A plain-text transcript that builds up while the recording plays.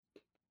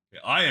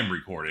I am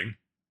recording.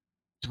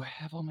 Do I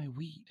have all my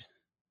weed?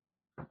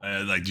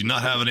 And I do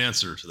not have an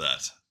answer to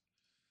that.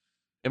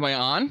 Am I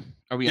on?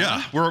 Are we on?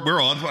 Yeah,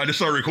 we're on. I just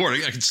started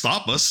recording. I can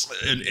stop us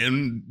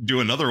and do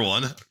another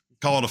one.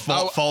 Call it a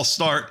false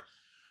start.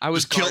 I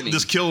was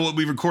just kill what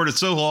we recorded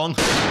so long.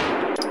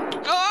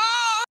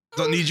 Oh!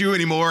 Don't need you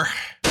anymore.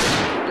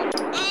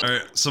 All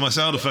right, so my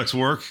sound effects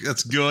work.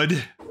 That's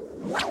good.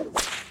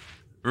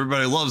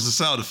 Everybody loves the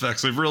sound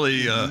effects. They've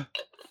really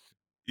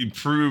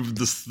improved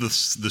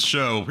the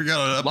show. We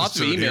got an episode lots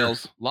of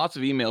emails. Here. Lots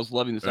of emails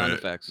loving the sound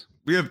effects.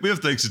 We have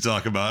things to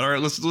talk about. All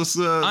right, let's.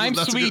 I'm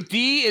Sweet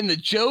D, and the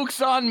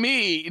joke's on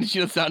me. And she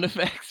does sound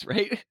effects,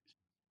 right?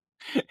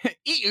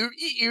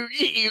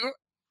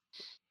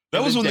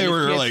 That was when they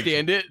were like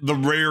the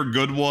rare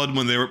good one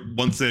when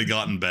once they had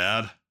gotten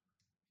bad. Does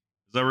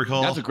that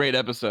recall? That's a great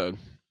episode.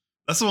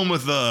 That's the one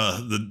with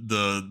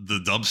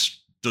the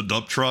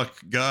dump truck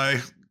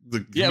guy.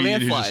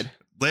 Landslide.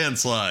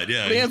 Landslide,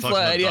 yeah.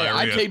 Landslide, yeah.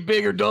 I take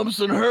bigger dumps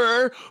than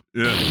her.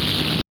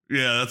 Yeah.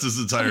 Yeah, that's his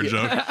entire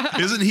joke.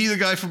 Isn't he the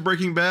guy from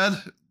Breaking Bad?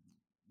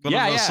 One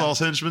of Saul's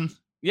henchmen?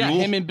 Yeah,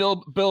 him and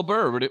Bill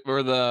Burr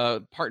were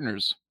the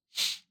partners.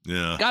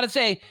 Yeah. Gotta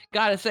say,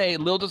 a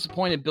little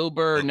disappointed Bill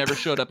Burr never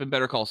showed up in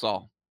Better Call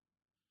Saul.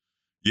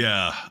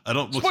 Yeah, I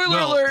don't. Spoiler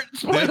alert!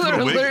 Spoiler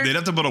alert! They'd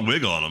have to put a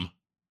wig on him.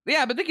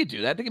 Yeah, but they could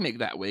do that. They can make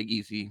that wig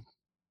easy.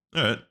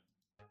 All right.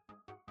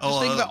 Just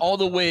think about all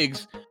the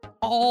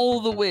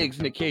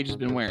wigs Nick Cage has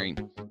been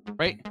wearing,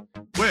 right?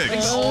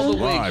 Wigs. All the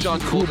wigs John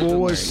Cool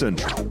Boys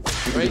Central.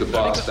 Right?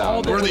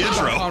 We're the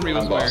intro. Connery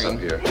was wearing.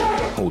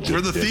 Hold your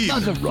We're the theme.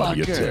 Rub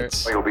your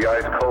tits. You'll be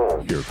ice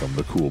cold. Here come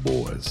the Cool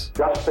Boys.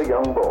 Just a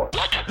young boy.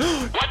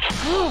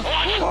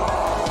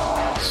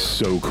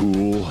 So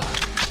cool.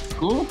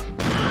 Cool?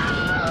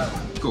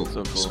 Cool.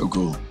 So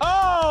cool.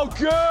 Oh,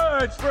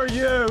 good for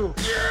you.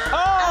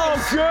 Oh,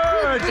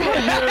 good for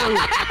you.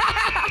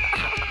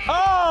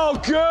 Oh,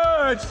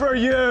 good for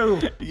you.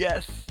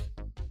 Yes.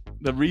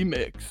 The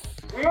remix.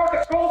 We are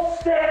the gold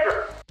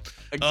standard.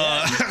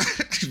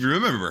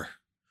 Remember,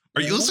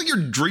 it looks like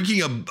you're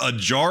drinking a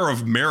jar of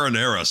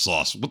marinara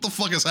sauce. What the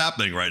fuck is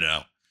happening right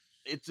now?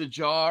 It's a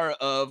jar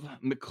of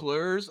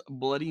McClure's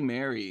Bloody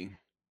Mary.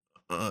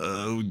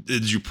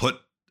 Did you put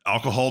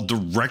alcohol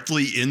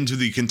directly into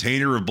the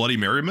container of Bloody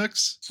Mary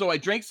mix? So I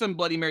drank some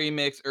Bloody Mary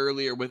mix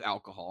earlier with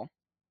alcohol.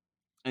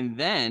 And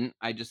then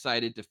I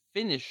decided to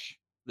finish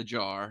the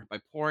jar by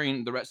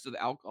pouring the rest of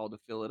the alcohol to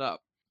fill it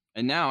up.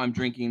 And now I'm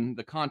drinking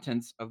the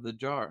contents of the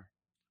jar.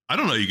 I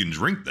don't know you can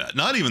drink that.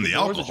 Not even the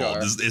alcohol.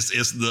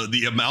 It's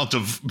the amount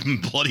of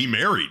Bloody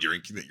Mary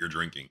that you're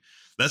drinking.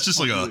 That's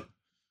just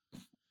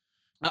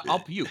I'll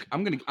puke.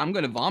 I'm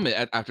gonna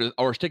vomit after,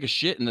 or take a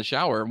shit in the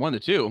shower. One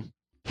of the two.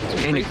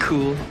 Ain't it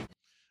cool?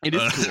 It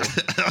is cool.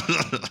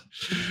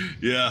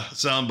 Yeah,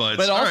 sound bites.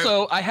 But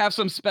also, I have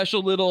some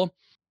special little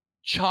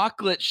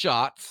chocolate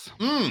shots.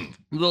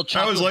 Little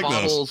chocolate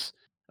bottles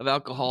of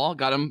alcohol.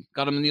 Got them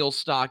in the old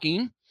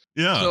stocking.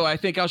 Yeah. So I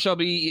think I shall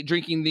be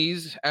drinking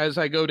these as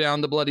I go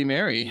down the Bloody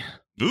Mary.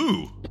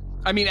 Ooh.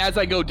 I mean, as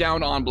I go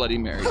down on Bloody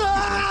Mary. She's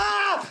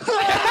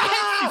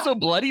so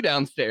bloody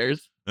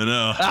downstairs. I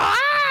know.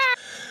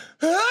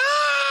 There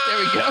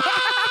we go.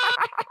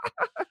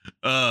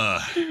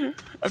 I'm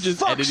just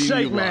Fuck's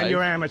sake, man,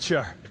 you're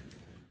amateur.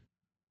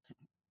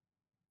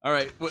 All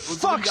right. What do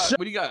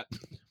you got?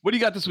 What do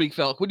you got this week,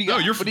 Felk? What do you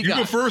got? No, you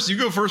go first. You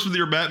go first with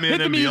your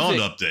Batman and Beyond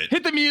update.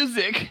 Hit the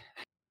music.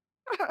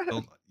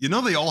 You know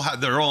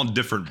they're all on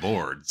different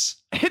boards.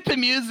 Hit the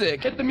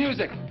music. Hit the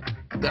music.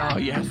 Oh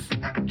yes.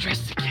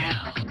 Dress to Kill.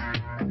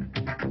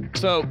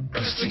 So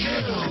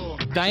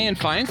Dianne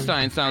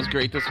Feinstein sounds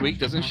great this week,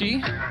 doesn't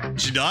she?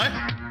 She died?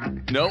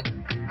 Nope.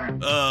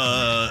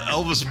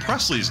 Elvis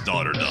Presley's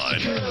daughter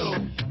died.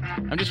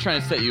 I'm just trying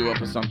to set you up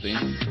with something.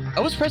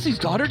 Elvis Presley's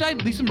daughter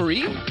died? Lisa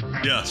Marie?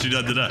 Yeah, she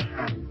died today.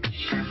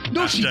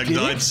 No, she didn't.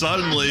 Died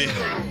suddenly.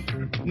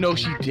 No,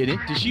 she didn't.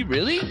 Did she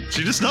really?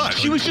 She just died.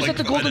 She was just at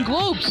the Golden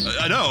Globes.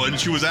 I know, and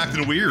she was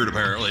acting weird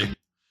apparently.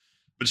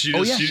 But she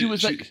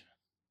was like,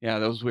 yeah,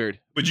 that was weird.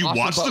 But you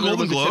watched the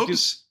Golden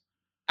Globes?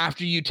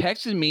 After you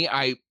texted me,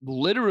 I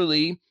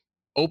literally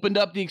opened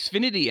up the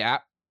Xfinity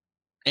app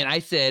and I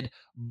said,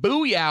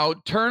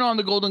 "Booyah! Turn on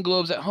the Golden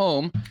Globes at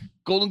home."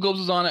 Golden Globes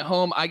was on at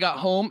home. I got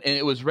home and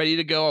it was ready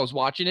to go. I was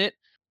watching it.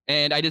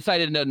 And I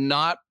decided to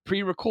not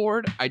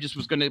pre-record. I just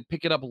was going to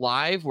pick it up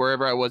live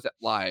wherever I was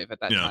live at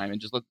that time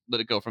and just let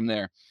it go from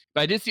there.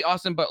 But I did see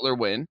Austin Butler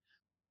win.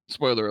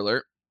 Spoiler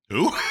alert.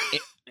 Who?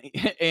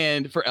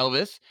 And for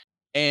Elvis.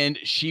 And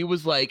she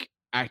was like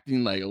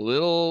acting like a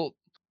little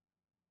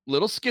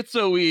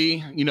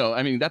schizo-y.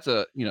 I mean, that's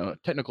a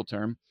technical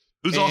term.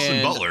 Who's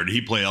Austin Butler? Did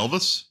he play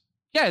Elvis?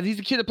 Yeah, he's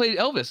the kid that played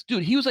Elvis.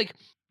 Dude, he was like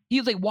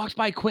walks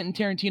by Quentin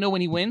Tarantino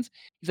when he wins.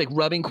 He's like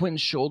rubbing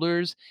Quentin's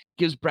shoulders,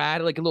 gives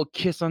Brad like a little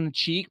kiss on the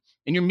cheek.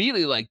 And you're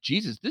immediately like,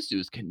 Jesus, this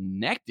dude's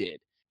connected.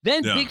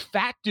 Then big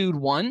fat dude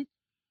won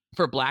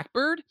for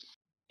Blackbird.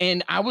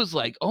 And I was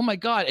like, oh my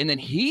God. And then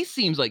he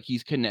seems like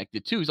he's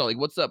connected too. He's all like,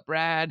 what's up,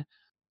 Brad?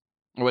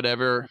 or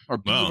whatever, or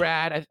Wow.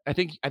 B-Rad. I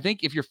think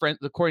if your friend,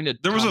 according to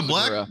There was a Tom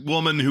black Segura,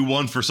 woman who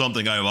won for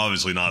something I have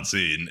obviously not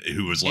seen,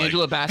 who was like,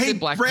 Angela Bassett, "Hey,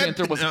 Black Brad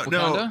Panther was Pitt-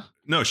 Wakanda.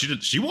 no, she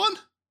did. She won?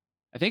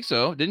 I think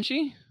so, didn't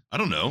she? I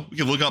don't know. We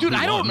can look up. Dude, who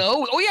I won. don't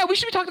know. Oh yeah, we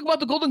should be talking about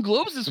the Golden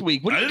Globes this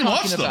week. What are I you didn't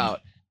watch talking them.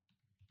 about?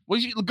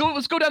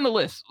 Let's go down the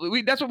list.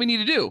 That's what we need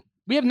to do.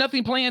 We have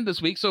nothing planned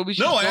this week, so we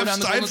should No, go I down have,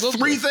 the I Golden have Globes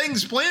 3 list.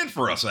 things planned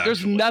for us. Actually,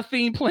 There's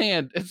nothing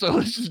planned, and so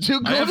let's just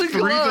do I have Golden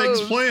 3 Globes.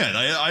 things planned.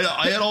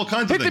 I had all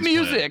kinds Hit of the things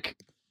planned. music.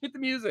 Hit the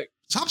music.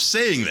 Stop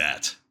saying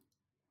that.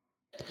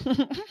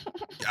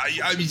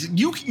 I mean,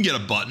 you can get a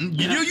button.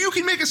 You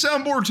can make a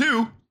soundboard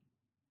too.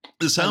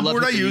 The soundboard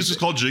Hit I the use is Music.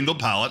 called Jingle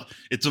Palette.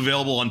 It's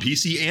available on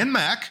PC and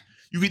Mac.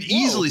 You could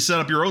easily set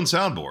up your own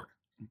soundboard.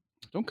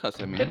 Don't cuss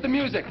at me. Hit the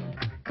music.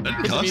 That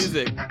Hit the cuss.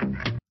 music.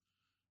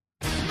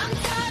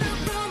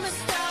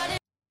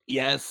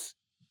 Yes.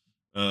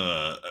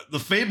 The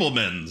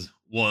Fablemans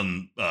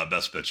won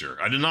Best Picture.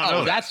 I did not know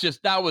Oh, that.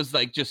 that was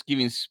like just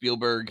giving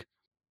Spielberg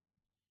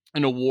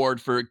an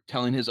award for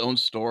telling his own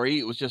story.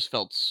 It was just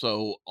felt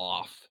so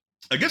off,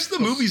 I guess the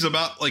movie's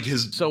about like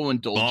his so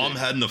indulgent. mom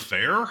had an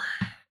affair,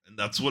 and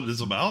that's what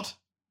it's about.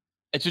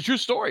 It's a true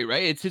story,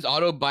 right? It's his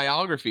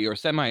autobiography or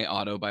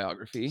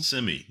semi-autobiography.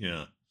 Semi,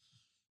 yeah.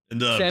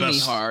 And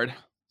Semi-hard.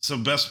 So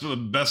best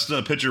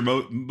picture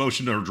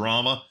motion or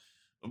drama,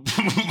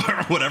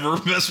 whatever.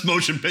 Best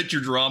motion picture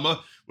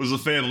drama was The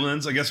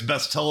Fablemans. I guess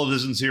best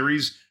television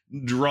series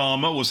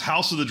drama was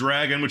House of the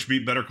Dragon, which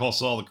beat Better Call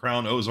Saul, The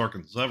Crown, Ozark,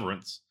 and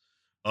Severance.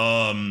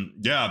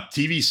 Yeah,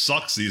 TV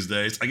sucks these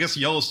days. I guess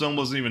Yellowstone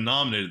wasn't even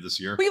nominated this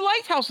year. We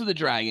liked House of the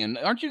Dragon.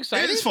 Aren't you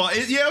excited? It's fine.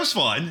 Yeah, it was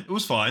fine. It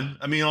was fine.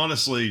 I mean,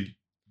 honestly,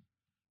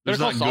 Better there's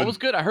Call not Saul good. was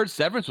good. I heard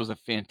Severance was a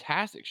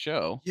fantastic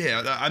show.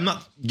 Yeah, I'm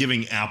not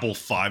giving Apple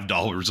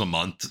 $5 a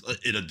month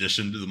in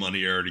addition to the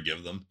money I already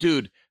give them.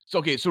 Dude,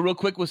 so real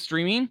quick with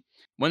streaming,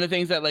 one of the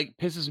things that like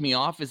pisses me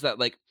off is that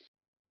like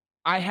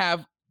I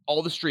have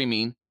all the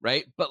streaming,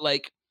 right? But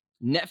like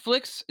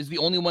Netflix is the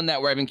only one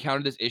where I've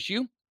encountered this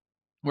issue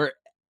where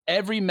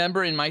every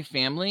member in my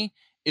family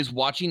is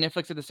watching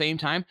Netflix at the same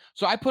time.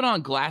 So I put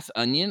on Glass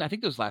Onion. I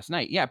think it was last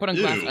night. Yeah, I put on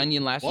Glass Ew,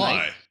 Onion last Why?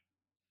 night.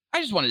 I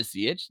just wanted to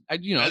see it. I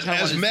kinda As wanted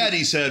to see-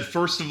 Maddie said,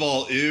 first of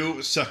all,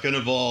 ew. Second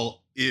of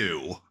all,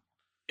 ew.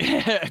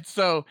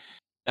 So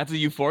that's a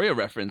Euphoria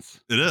reference.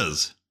 It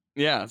is.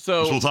 Yeah. Which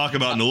So we'll talk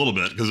about in a little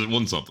bit because it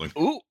won something.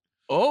 ooh,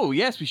 oh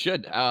yes, we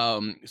should.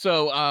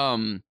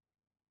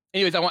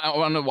 Anyways, I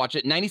want to watch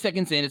it. 90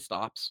 seconds in, it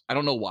stops. I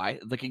don't know why.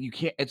 Like you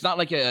can't. It's not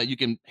like you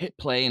can hit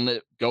play and let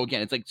it go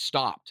again. It's like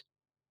stopped.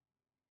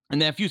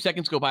 And then a few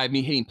seconds go by of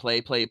me hitting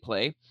play.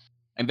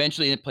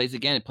 Eventually, it plays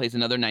again. It plays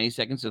another 90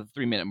 seconds to the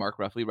 3-minute mark,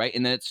 roughly, right?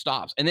 And then it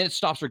stops. And then it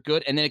stops for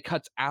good. And then it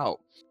cuts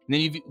out. And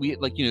then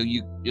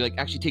you like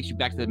actually takes you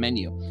back to the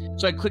menu.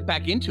 So I click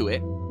back into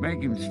it,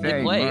 Make him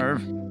stay, play.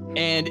 Merv.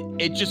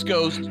 and it just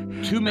goes,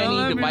 too many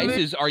let me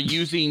devices are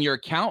using your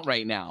account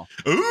right now.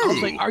 Ooh. I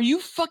was like, are you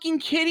fucking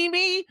kidding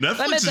me? That Netflix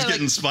meant is that,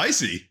 getting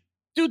spicy.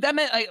 dude, that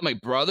meant like my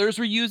brothers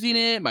were using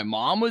it, my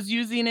mom was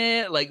using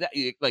it, like that,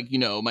 like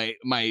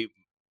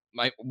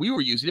we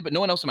were using it, but no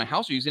one else in my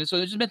house was using it. So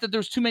it just meant that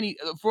there's too many.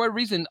 For a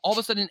reason, all of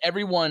a sudden,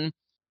 everyone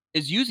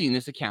is using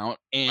this account.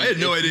 And I had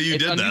no idea you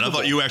it's did that. I thought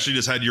unusable. you actually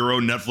just had your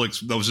own Netflix.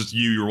 That was just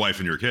you, your wife,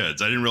 and your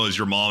kids. I didn't realize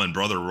your mom and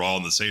brother were all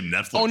in the same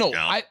Netflix Oh no,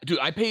 account.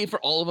 I pay for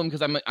all of them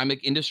because I'm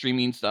into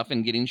streaming stuff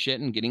and getting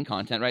shit and getting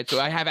content, right? So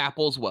I have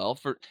Apple as well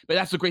but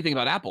that's the great thing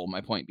about Apple,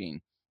 my point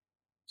being.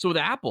 So with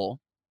Apple,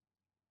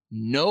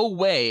 no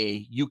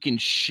way you can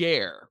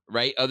share,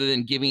 right? Other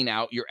than giving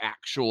out your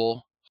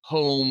actual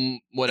home,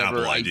 whatever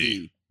Apple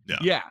ID. Yeah.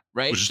 Yeah,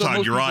 right. Which is So tied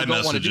most your people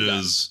don't wanna do that.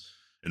 iMessages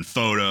and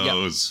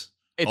photos.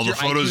 It's All the your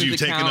photos iTunes you've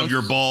taken of your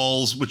accounts.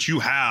 balls, which you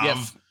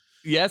have,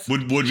 Yes.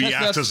 would be Chestnuts.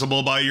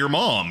 accessible by your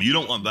mom. You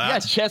don't want that. Yeah,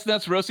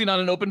 chestnuts roasting on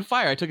an open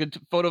fire. I took a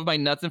photo of my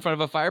nuts in front of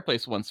a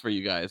fireplace once for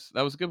you guys.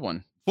 That was a good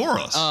one. For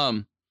us.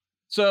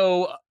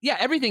 So yeah,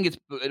 everything it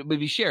would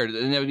be shared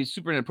and that would be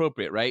super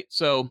inappropriate, right?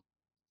 So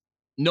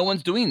no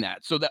one's doing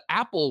that. So the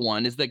Apple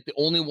one is like the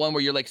only one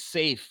where you're like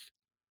safe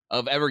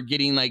of ever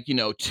getting like,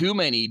 too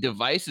many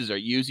devices are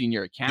using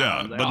your account. Yeah,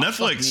 I was like, but "Oh,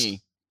 fuck Netflix-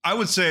 me." I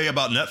would say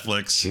about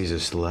Netflix She's a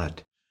slut.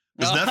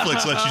 is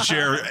Netflix lets you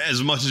share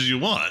as much as you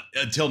want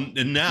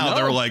now No.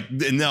 they're like,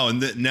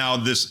 now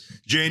this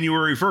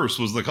January 1st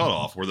was the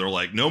cutoff where they're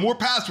like, no more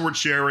password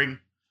sharing.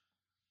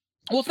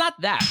 Well, it's not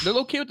that. They're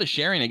okay with the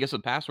sharing, I guess,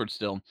 with passwords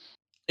still.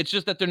 It's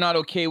just that they're not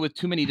okay with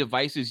too many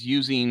devices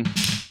using.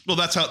 Well,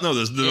 that's how, no,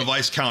 the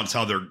device counts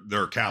how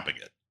they're capping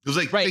it. Because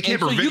they Right.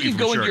 can't And so prevent you can from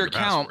go into sharing your your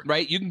account, password.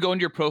 right? You can go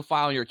into your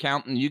profile in your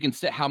account and you can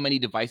set how many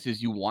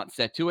devices you want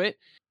set to it.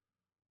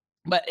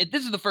 But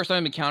this is the first time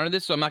I've encountered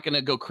this, so I'm not going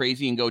to go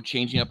crazy and go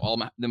changing up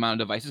the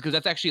amount of devices because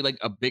that's actually like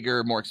a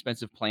bigger, more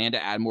expensive plan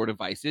to add more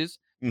devices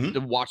Mhm. to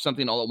watch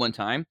something all at one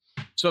time.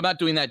 So I'm not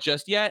doing that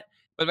just yet.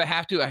 But if I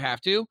have to, I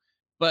have to.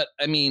 But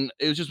I mean,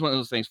 it was just one of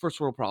those things. First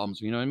world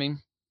problems, you know what I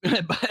mean?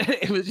 But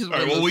it was just. All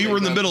right, well, we were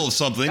in the middle of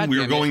something. God We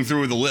were damn it. going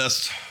through the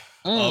list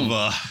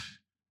Mm.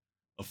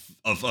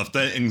 of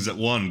things that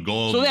won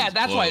gold. So yeah,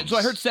 that's why. So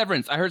I heard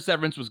Severance. I heard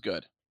Severance was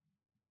good.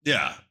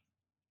 Yeah.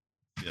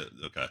 Yeah.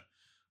 Okay.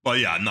 Well,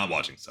 yeah, I'm not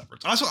watching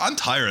Severance. Also, I'm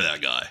tired of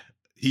that guy.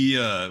 He,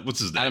 what's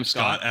his name? Adam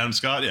Scott? Adam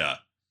Scott. Yeah.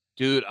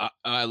 Dude,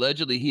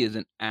 allegedly he is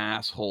an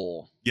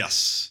asshole.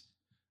 Yes.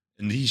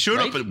 And he showed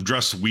up Right?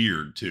 dressed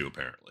weird too.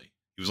 Apparently,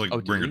 he was like Oh,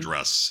 did wearing a he?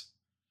 dress.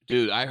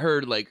 Dude, I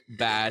heard like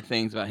bad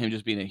things about him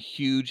just being a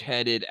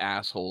huge-headed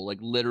asshole, like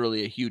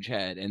literally a huge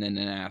head and then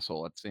an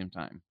asshole at the same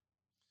time.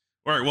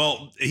 All right.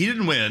 Well, he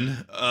didn't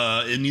win,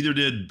 and neither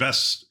did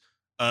best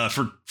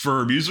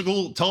for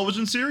musical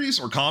television series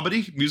or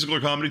musical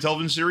or comedy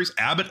television series.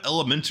 Abbott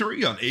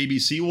Elementary on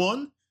ABC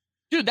won.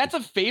 Dude, that's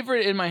a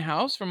favorite in my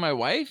house from my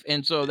wife,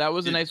 and so that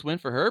was a nice win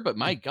for her. But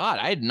my God,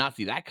 I did not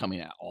see that coming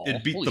at all.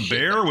 It beat Holy The shit,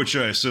 Bear, which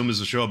I assume is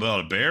a show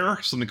about a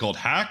bear. Something called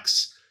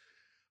Hacks.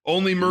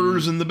 Only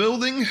Murders in the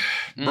Building.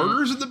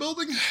 Murders in the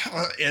Building.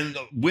 And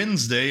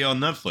Wednesday on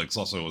Netflix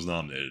also was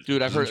nominated.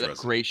 Dude, I've heard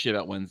Interesting. great shit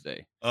about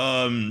Wednesday.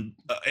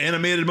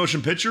 Animated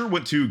motion picture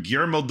went to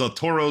Guillermo del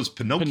Toro's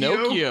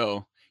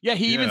Pinocchio. Yeah,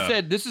 he even Yeah.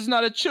 said this is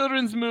not a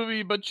children's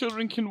movie, but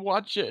children can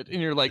watch it.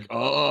 And you're like,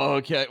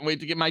 oh, can't wait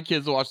to get my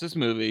kids to watch this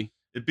movie.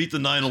 It beat the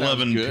 9/11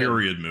 Sounds good.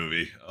 period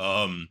movie.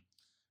 9/11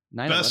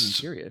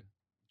 Best- period.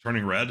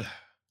 Turning Red.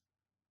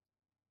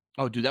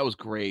 Oh, dude, that was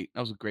great.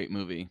 That was a great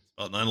movie.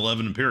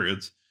 9/11 and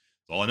periods.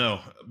 That's all I know.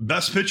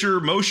 Best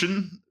picture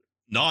motion,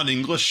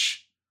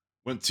 non-English,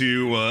 went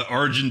to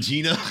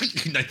Argentina,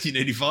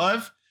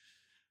 1985.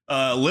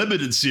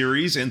 Limited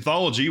series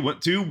anthology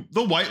went to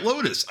The White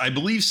Lotus. I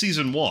believe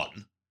season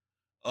 1.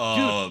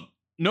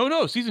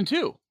 No, season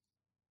 2.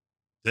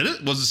 Did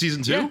it? Was it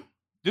season 2? Yeah.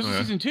 This Okay. is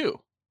season 2.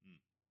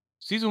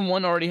 Season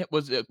 1 already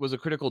was a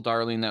critical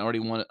darling that already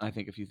won, I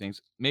think, a few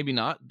things. Maybe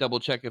not. Double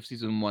check if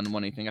season 1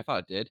 won anything. I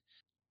thought it did.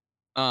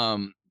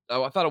 I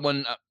thought it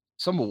won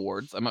some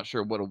awards. I'm not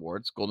sure what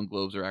awards, Golden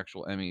Globes or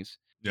actual Emmys.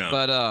 Yeah.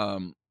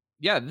 But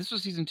yeah, this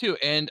was season 2,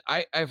 and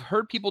I've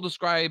heard people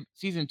describe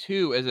season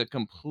 2 as a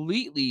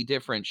completely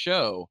different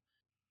show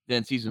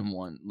than season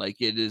 1.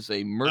 Like it is a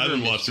I murder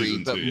haven't watched mystery.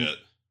 season But 2 yet.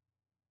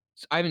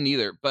 I haven't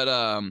either.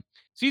 But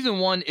season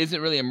 1 isn't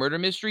really a murder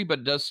mystery, but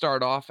it does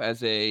start off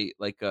as a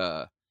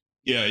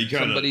Yeah, you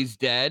kind of. somebody's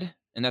dead,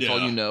 and that's all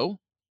Yeah. you know.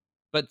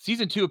 But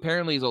season 2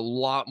 apparently is a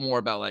lot more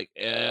about like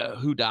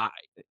who died.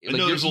 I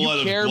know there's a you lot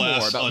of care more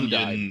Glass about who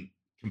died. Onion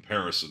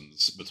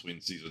comparisons between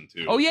season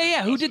 2. Oh yeah,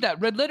 and who season did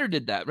that? Red Letter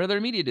did that. Red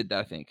Letter Media did that,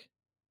 I think.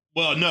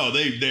 Well, no,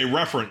 they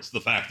referenced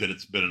the fact that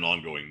it's been an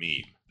ongoing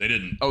meme. They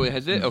didn't Oh,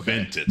 has it? Okay.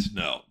 invent it.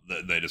 No,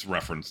 they just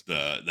referenced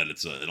that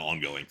it's an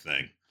ongoing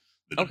thing.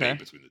 The debate Okay.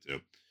 between the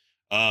two.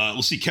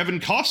 Let's see. Kevin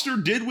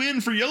Costner did win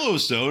for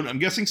Yellowstone. I'm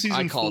guessing season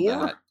I called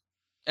 4. that.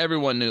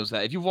 Everyone knows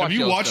that. If you've watched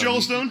you watched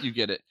Yellowstone? You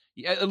get it.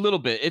 Yeah, a little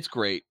bit. It's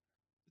great.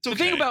 It's okay.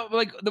 The thing about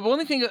the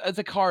only thing as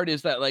a card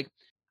is that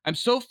I'm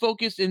so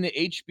focused in the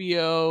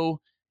HBO,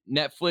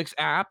 Netflix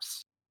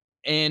apps,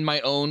 and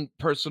my own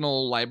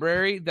personal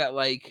library that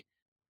I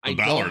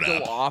Ballard don't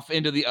app. go off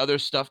into the other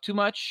stuff too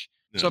much.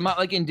 So Yeah. I'm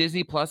not in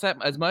Disney Plus app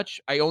as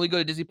much. I only go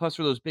to Disney Plus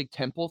for those big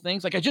temple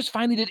things. I just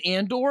finally did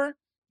Andor.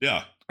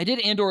 Yeah. I did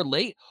Andor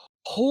late.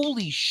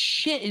 Holy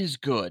shit, it is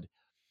good.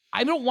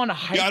 I don't want to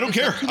hype. Yeah, I don't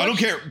this care. up too I don't much.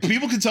 care.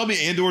 People can tell me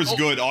Andor is Oh.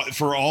 good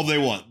for all they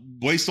want.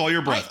 Waste all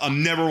your breath.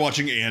 I'm never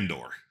watching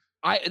Andor.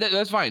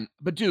 That's fine.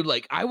 But dude,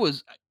 I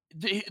was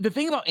the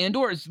thing about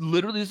Andor is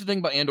literally this is the thing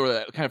about Andor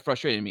that kind of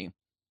frustrated me.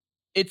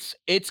 Its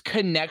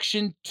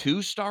connection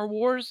to Star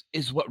Wars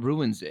is what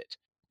ruins it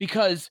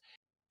because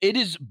it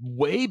is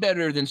way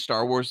better than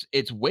Star Wars.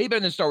 It's way better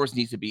than Star Wars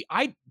needs to be.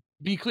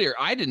 Be clear,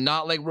 I did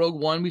not like Rogue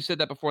One. We've said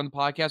that before in the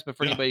podcast, but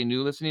for Yeah. anybody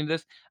new listening to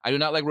this, I do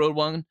not like Rogue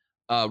One.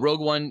 Rogue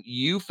One,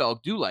 you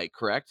do like,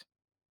 correct?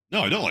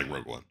 No, I don't like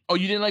Rogue One. Oh,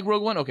 you didn't like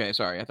Rogue One? Okay,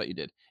 sorry, I thought you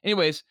did.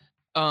 Anyways,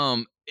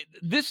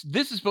 this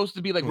is supposed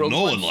to be like Well, Rogue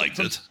Nolan One. liked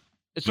it.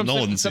 It's But from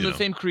Nolan's, some you of the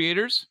same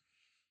creators,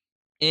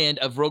 and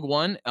of Rogue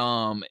One,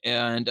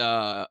 and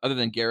other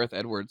than Gareth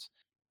Edwards,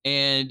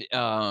 and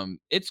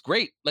it's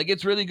great.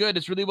 It's really good.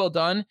 It's really well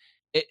done.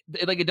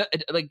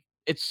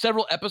 It's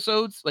several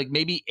episodes,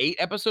 maybe 8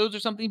 episodes or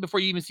something before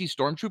you even see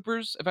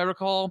stormtroopers, if I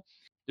recall.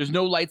 There's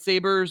no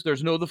lightsabers.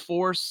 There's no the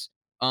Force.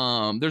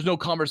 There's no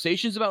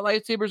conversations about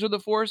lightsabers or the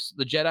Force.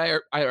 The Jedi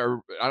I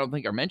don't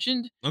think are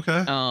mentioned.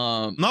 Okay.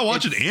 I'm not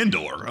watching it's-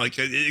 Andor.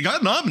 It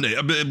got nominated.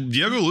 I mean,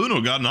 Diego Luna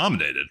got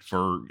nominated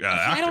for actor.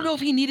 I don't know if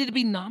he needed to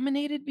be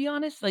nominated, to be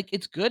honest.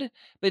 It's good,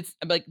 but it's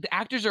the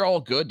actors are all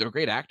good. They're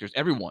great actors.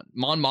 Everyone.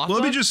 Mon Mothma.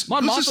 Let me just-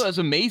 Mon let's Mothma just- is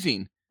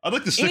amazing. I'd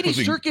like to stick Andy with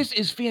the Serkis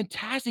is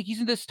fantastic. He's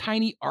in this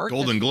tiny arc.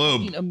 Golden that's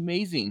Globe. fucking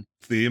amazing.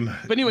 theme.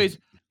 But anyways,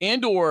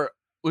 Andor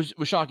was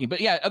shocking. But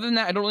yeah, other than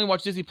that, I don't really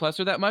watch Disney Plus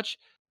or that much.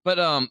 But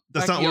That's back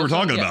not to what we're Yellowstone,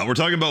 talking yeah. about. We're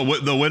talking about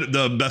what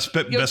the best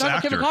Yeah, we're best talking about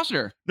actor. Kevin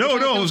Costner. No, We're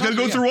talking I about was going to Kevin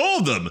go Costner, through all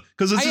of them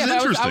because this is but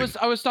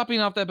interesting. I was stopping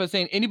off that by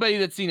saying anybody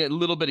that's seen a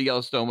little bit of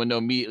Yellowstone would know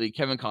immediately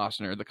Kevin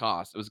Costner, the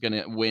cost, was going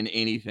to win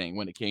anything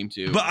when it came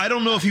to. But I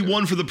don't know if he actor.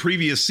 won for the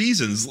previous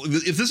seasons.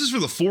 If this is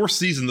for the fourth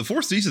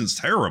season's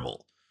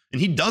terrible, and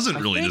he doesn't I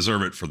really think-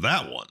 deserve it for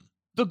that one.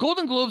 The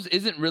Golden Globes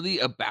isn't really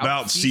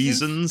about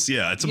Seasons,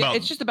 yeah, it's about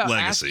it's just about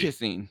legacy. ass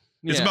kissing.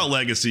 It's Yeah. about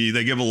legacy.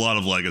 They give a lot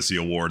of legacy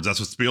awards. That's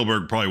what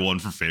Spielberg probably won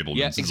for Fablemans.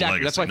 Yeah, is a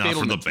exactly. That's legacy, why not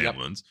for the Fablemans, yep.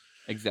 Fablemans.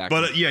 Exactly.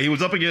 But yeah, he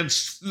was up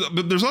against.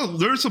 But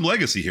there's some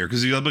legacy here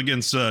because he's up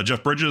against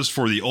Jeff Bridges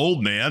for The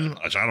Old Man,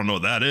 which I don't know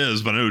what that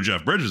is, but I know who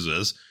Jeff Bridges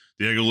is.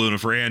 Diego Luna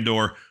for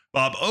Andor,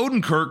 Bob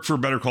Odenkirk for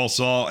Better Call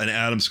Saul, and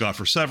Adam Scott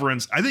for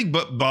Severance. I think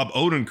Bob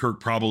Odenkirk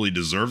probably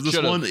deserved this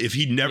Should've. one if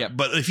he never. Yep.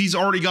 But if he's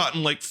already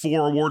gotten like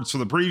 4 awards for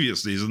the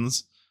previous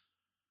seasons,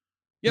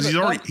 Yeah, because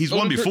but he's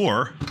won Odenkirk-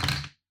 before.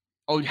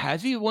 Oh,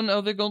 has he won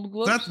other Golden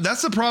Globes?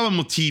 That's the problem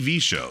with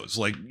TV shows.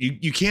 Like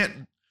you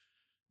can't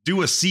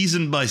do a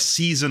season by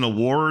season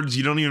awards.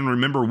 You don't even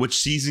remember which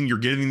season you're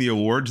giving the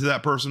award to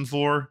that person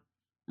for.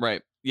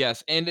 Right.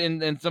 Yes. And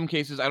in some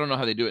cases, I don't know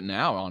how they do it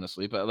now,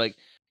 honestly, but like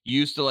you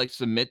used to like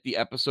submit the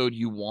episode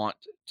you want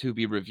to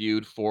be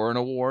reviewed for an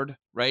award,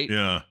 right?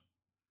 Yeah.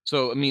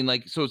 So I mean,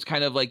 like, so it's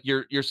kind of like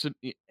you're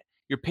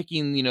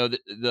picking, you know,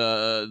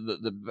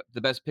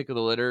 the best pick of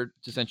the litter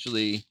to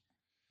essentially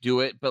do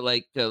it, but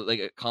like to like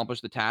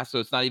accomplish the task. So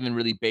it's not even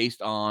really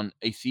based on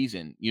a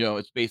season. You know,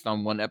 it's based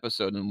on one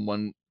episode and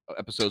one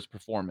episode's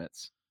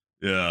performance.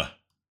 Yeah.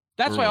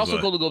 That's Where why was also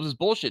I? Golden Globes is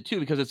bullshit too,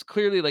 because it's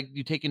clearly like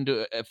you take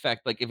into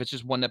effect, like if it's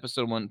just one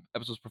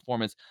episode's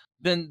performance,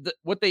 then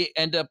what they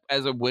end up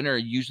as a winner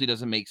usually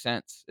doesn't make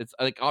sense. It's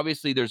like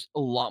obviously there's a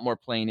lot more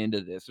playing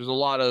into this. There's a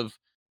lot of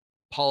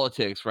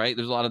politics, right?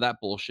 There's a lot of that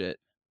bullshit.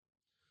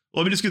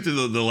 Let me just get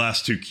to the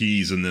last 2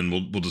 keys, and then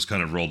we'll just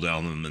kind of roll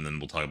down them, and then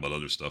we'll talk about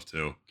other stuff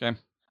too. I'm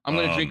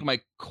gonna drink my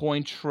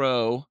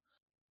Cointreau.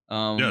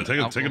 Yeah, take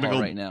a big alcohol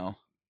old right now.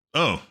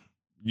 Oh,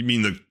 you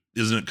mean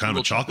isn't it kind of a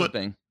Little chocolate?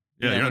 thing.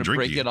 Yeah, I'm you're gonna not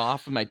drinking. break it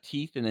off with my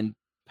teeth and then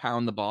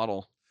pound the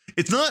bottle.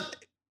 It's not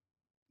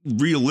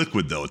real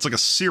liquid though. It's like a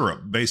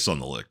syrup based on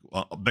the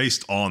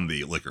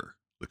liquor,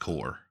 the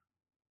core.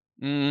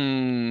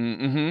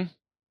 Mm-hmm.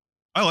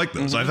 I like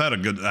those. Mhm.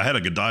 I had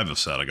a Godiva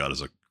set I got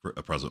as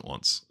a present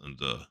once, and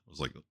I was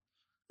like,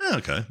 yeah,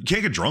 okay. You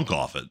can't get drunk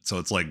off it, so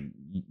it's like,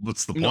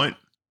 what's the No. point?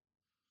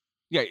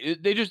 Yeah,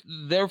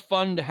 they're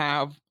fun to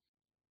have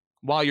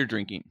while you're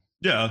drinking.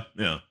 Yeah,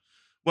 yeah.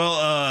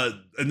 Well,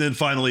 and then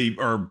finally,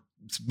 or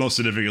most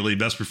significantly,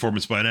 best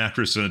performance by an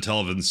actress in a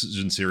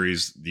television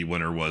series. The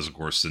winner was, of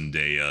course,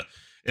 Zendaya.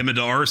 Emma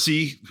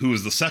D'Arcy, who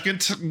was the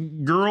second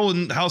girl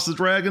in House of the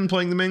Dragon,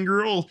 playing the main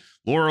girl.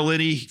 Laura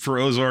Linney for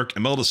Ozark.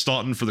 Imelda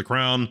Staunton for The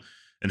Crown.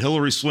 And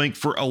Hilary Swank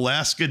for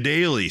Alaska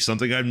Daily,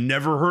 something I've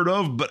never heard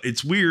of, but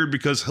it's weird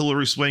because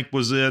Hilary Swank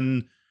was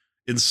in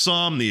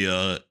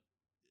Insomnia,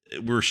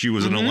 where she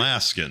was an Mhm.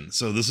 Alaskan.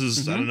 So this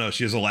is, I Mhm. don't know,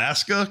 she has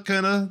Alaska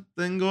kind of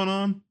thing going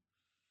on.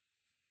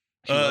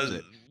 She loves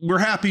it. We're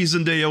happy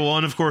Zendaya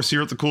won, of course,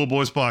 here at the Cool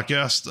Boys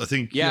podcast. I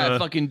think. Yeah, I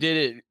fucking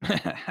did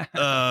it.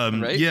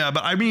 Right? Yeah,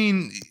 but I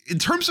mean, in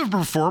terms of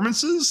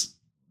performances,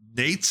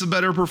 Nate's a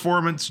better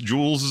performance.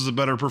 Jules is a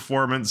better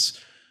performance.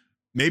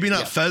 Maybe not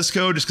Yeah.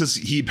 Fezco, just because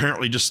he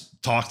apparently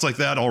just talks like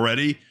that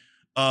already.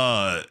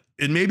 And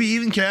maybe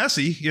even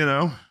Cassie, you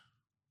know,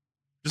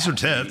 just her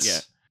tits. Yeah.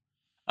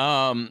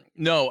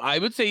 No, I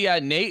would say yeah.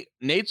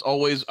 Nate's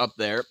always up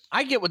there.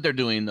 I get what they're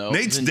doing though.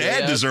 Nate's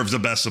dad Zendaya- deserves the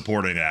best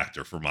supporting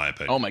actor, for my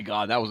opinion. Oh my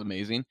god, that was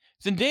amazing.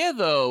 Zendaya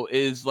though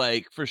is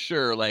like for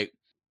sure like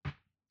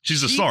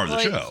She's the she star of the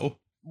plays- show.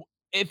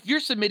 if you're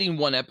submitting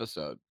one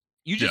episode,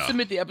 you just Yeah.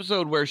 submit the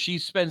episode where she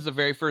spends the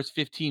very first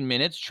 15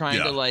 minutes trying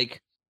Yeah. to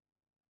like.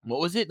 What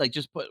was it? Like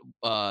just put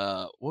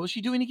what was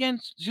she doing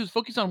again? She was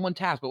focused on one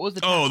task. What was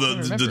the task? Oh, I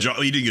can't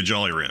remember. eating a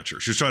Jolly Rancher.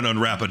 She was trying to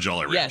unwrap a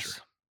Jolly Rancher.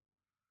 Yes.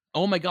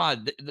 Oh my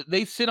god,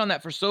 they sit on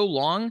that for so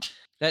long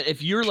that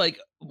if you're like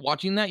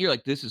watching that, you're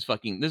like, this is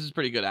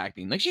pretty good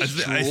acting. Like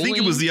she's. I think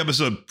it was drooling. the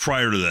episode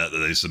prior to that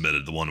they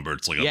submitted, the one where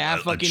it's like Yeah,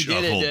 fucking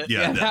did it. whole-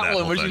 Yeah, that one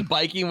whole where thing. she's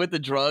biking with the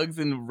drugs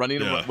and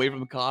running Yeah. away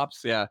from the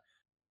cops. Yeah,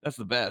 that's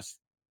the best.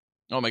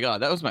 Oh my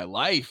god, that was my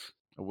life.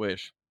 I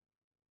wish.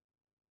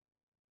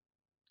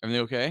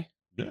 Everything okay?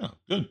 Yeah,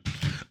 good.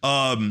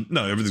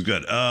 No, everything's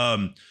good.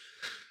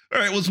 All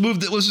right, let's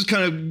just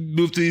kind of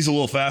move to these a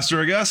little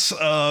faster, I guess.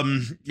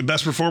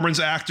 Best performance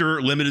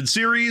actor limited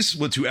series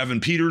went to Evan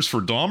Peters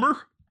for Dahmer.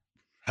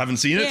 Haven't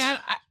seen it. Yeah,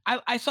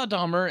 I saw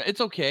Dahmer.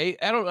 It's okay.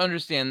 I don't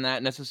understand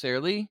that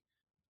necessarily.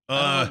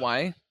 I don't know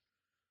why.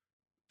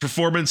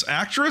 Performance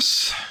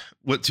actress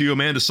went to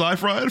Amanda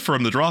Seyfried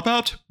from The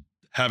Dropout.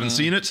 Haven't Mm.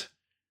 seen it.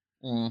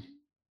 Mm.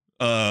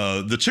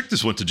 The chick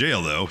just went to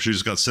jail though. She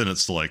just got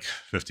sentenced to like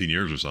 15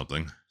 years or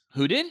something.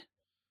 Who did?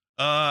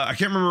 I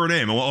can't remember her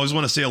name. I always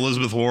want to say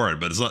Elizabeth Warren,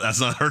 but that's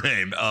not her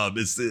name.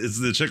 It's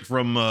the chick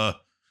from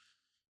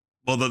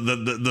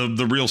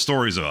the real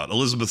story's about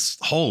Elizabeth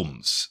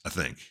Holmes, I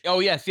think. Oh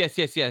yes.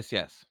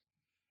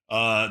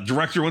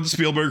 Director went to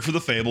Spielberg for The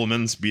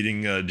Fablemans,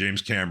 beating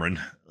James Cameron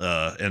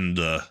and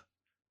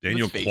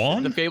Daniel Let's face it,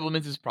 Kwan. The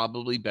Fablemans is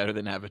probably better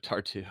than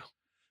Avatar 2.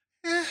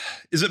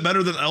 Is it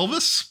better than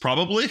Elvis?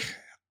 Probably.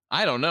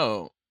 I don't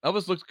know.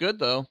 Elvis looks good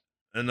though.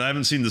 And I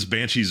haven't seen this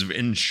Banshees of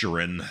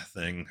Inisherin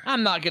thing.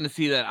 I'm not gonna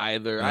see that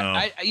either. No.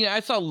 I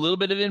saw a little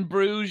bit of In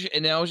Bruges,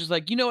 and I was just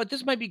like, you know what,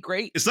 this might be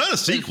great. It's not a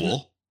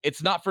sequel.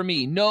 It's not for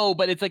me. No,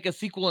 but it's like a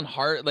sequel in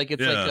heart. Like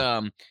it's like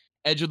Yeah.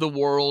 Edge of the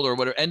World or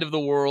whatever, End of the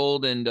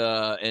World and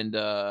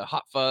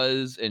Hot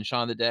Fuzz and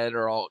Shaun of the Dead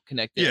are all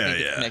connected. I think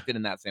it's connected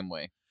in that same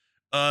way.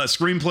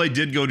 Screenplay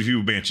did go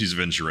to Banshees of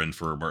Inisherin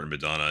for Martin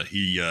McDonagh.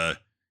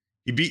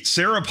 He beat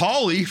Sarah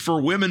Polley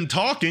for Women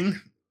Talking.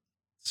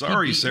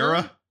 Sorry,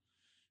 Sarah. Her?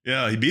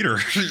 Yeah, he beat her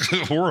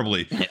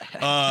horribly.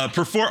 All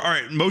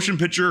right, motion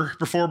picture,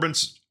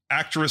 performance,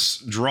 actress,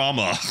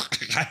 drama.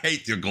 I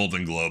hate the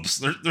Golden Globes.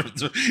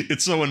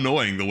 It's so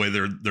annoying the way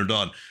they're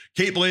done.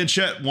 Kate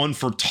Blanchett won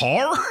for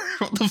Tar.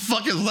 What the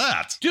fuck is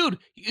that, dude?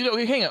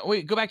 Hang on,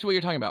 wait, go back to what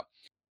you're talking about.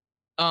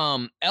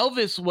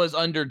 Elvis was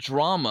under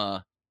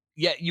drama,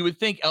 yet you would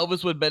think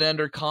Elvis would have been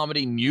under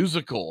comedy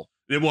musical.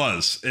 It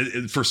was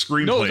for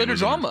screenplay. No, it was under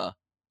drama.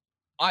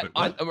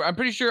 I'm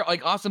pretty sure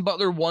like Austin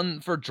Butler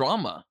won for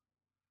drama.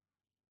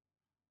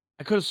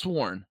 I could have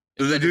sworn.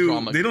 They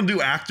don't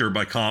do actor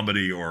by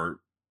comedy or.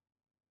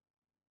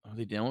 Oh,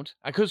 they don't?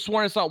 I could have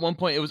sworn I saw at one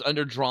point it was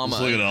under drama.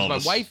 My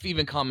wife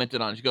even commented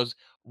on it. She goes,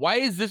 "Why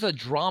is this a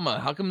drama?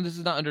 How come this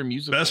is not under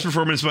musical?" Best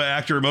performance by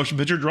actor, motion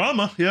picture,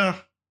 drama. Yeah.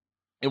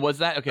 It was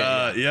that? Okay.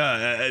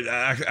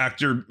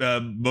 Actor,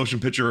 motion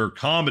picture, or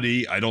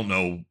comedy. I don't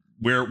know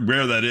where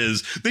that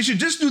is. They should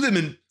just do them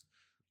in.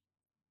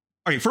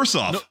 All right, first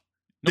off,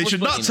 they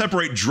should not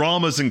separate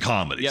dramas and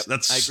comedies. Yep,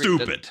 that's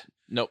stupid.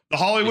 Nope. The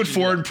Hollywood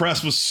Foreign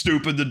Press was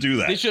stupid to do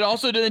that. They should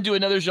also then do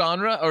another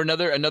genre or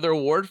another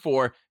award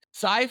for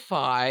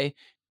sci-fi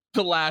 /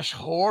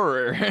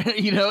 horror.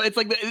 It's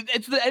like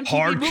it's the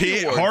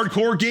MTV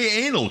hardcore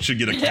gay anal should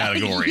get a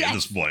category at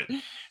this point.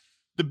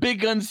 The Big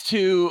Guns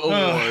 2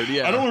 award.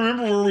 Yeah, I don't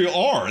remember where we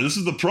are. This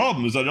is the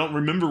problem. Is I don't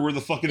remember where the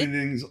fucking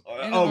things.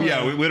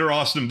 Winter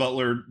Austin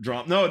Butler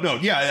drama. No,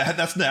 yeah,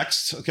 that's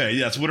next. Okay,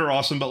 yeah, it's Winter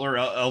Austin Butler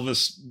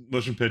Elvis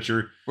motion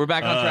picture. We're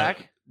back on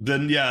track.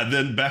 Then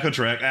back on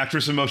track.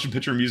 Actress in motion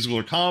picture, musical,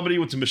 or comedy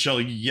went to Michelle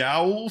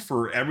Yeoh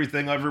for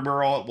Everything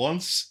Everywhere All at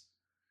Once.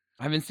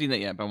 I haven't seen that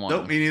yet, but I want.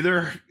 Nope, me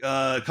neither.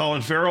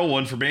 Colin Farrell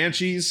won for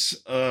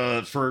Banshees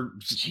for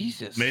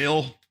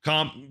male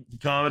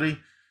comedy.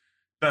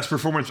 Best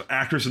performance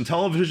actress in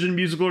television,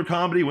 musical, or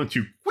comedy went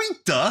to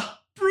Quinta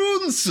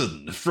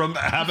Brunson from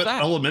Abbott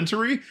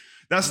Elementary.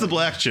 That's the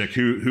black chick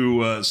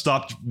who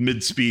stopped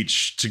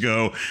mid-speech to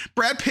go,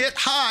 Brad Pitt,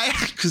 hi,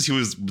 because he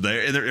was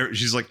there. And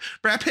she's like,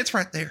 Brad Pitt's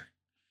right there.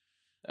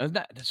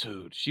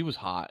 She was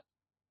hot.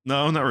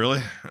 No, not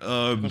really.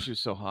 She was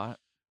so hot.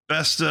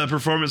 Best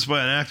performance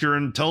by an actor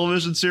in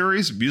television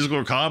series, musical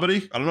or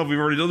comedy. I don't know if we've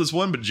already done this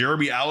one, but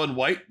Jeremy Allen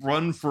White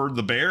run for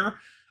The Bear.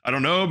 I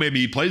don't know.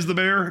 Maybe he plays the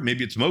bear.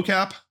 Maybe it's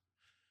mocap.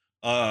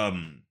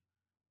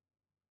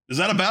 Is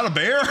that about a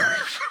bear?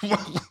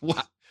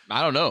 What?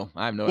 I don't know.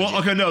 I have no idea. Well,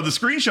 okay, no. The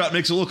screenshot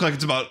makes it look like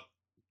it's about.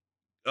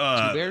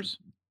 Two bears?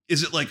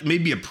 Is it like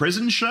maybe a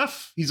prison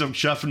chef? He's a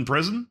chef in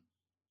prison?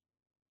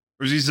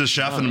 Or is he a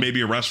chef in maybe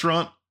a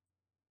restaurant?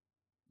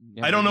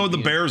 Yeah, I don't know what the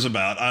bear's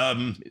about.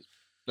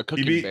 The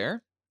cooking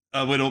bear?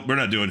 We're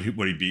not doing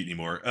what he beat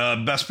anymore.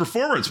 Best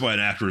performance by an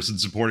actress in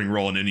supporting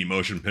role in any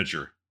motion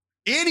picture.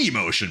 Any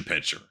motion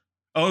picture.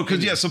 Oh,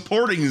 because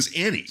supporting is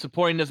any.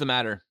 Supporting doesn't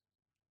matter.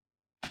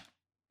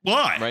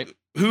 Why? Right?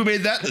 Who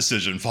made that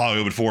decision?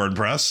 Hollywood Foreign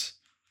Press.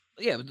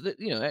 Yeah,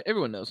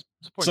 everyone knows.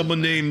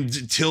 Someone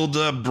named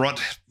Tilda Brunt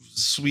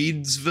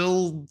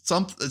Swedesville,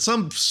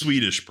 some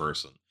Swedish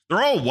person.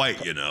 They're all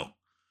white,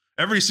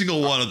 Every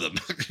single one of them.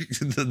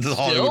 the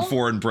Hollywood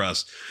Foreign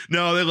Press.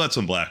 No, they let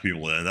some black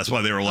people in. That's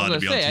why they were allowed to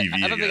be on TV.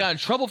 I thought they got in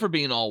trouble for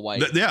being all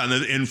white.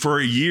 And for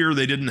a year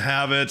they didn't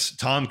have it.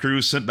 Tom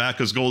Cruise sent back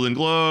his Golden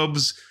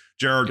Globes.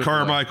 Jared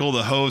Carmichael,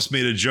 the host,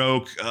 made a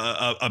joke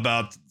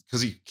about,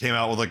 because he came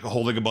out with like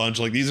holding a bunch.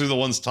 Like, these are the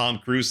ones Tom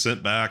Cruise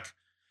sent back.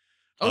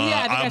 Oh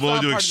yeah, I'm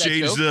willing to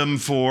exchange them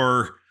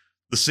for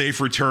the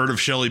safe return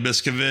of Shelly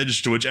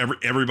Miscavige. To which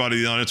everybody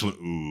in the audience went,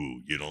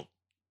 "Ooh, you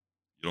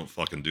don't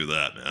fucking do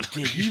that, man."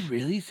 Did he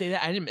really say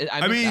that? I missed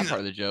that part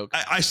of the joke.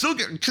 I still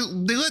get.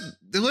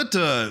 They let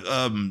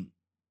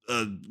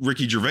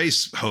Ricky Gervais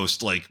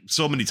host like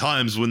so many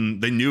times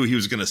when they knew he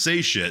was going to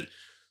say shit.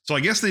 So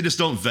I guess they just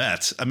don't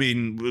vet. I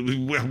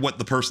mean, what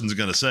the person's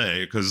going to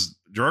say, because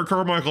Gerard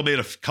Carmichael made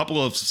a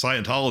couple of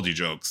Scientology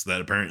jokes that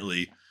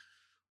apparently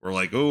were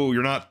like, "Oh,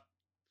 you're not."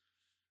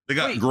 They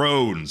got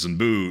groans and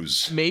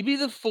boos. Maybe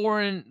the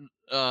foreign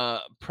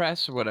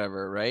press or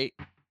whatever, right?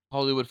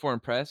 Hollywood Foreign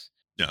Press.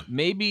 Yeah.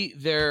 Maybe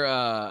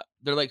they're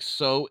like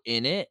so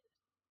in it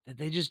that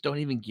they just don't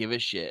even give a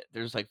shit.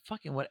 They're just like,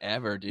 fucking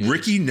whatever, dude.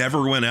 Ricky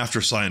never went after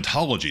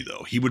Scientology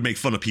though. He would make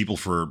fun of people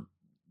for,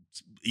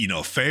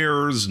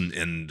 affairs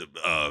and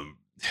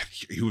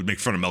he would make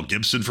fun of Mel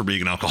Gibson for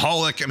being an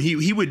alcoholic. I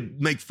mean, he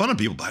would make fun of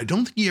people, but I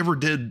don't think he ever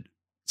did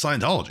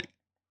Scientology.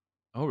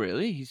 Oh,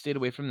 really? He stayed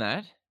away from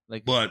that?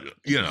 But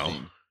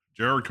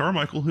Jared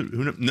Carmichael,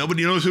 who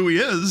nobody knows who he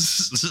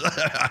is.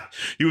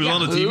 He was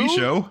on a TV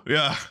show.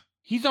 Yeah.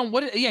 He's on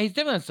what? Yeah, he's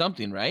definitely on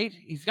something, right?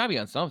 He's got to be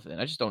on something.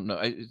 I just don't know.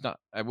 It's not.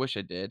 I wish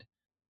I did.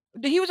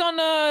 He was on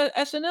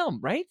SNL,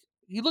 right?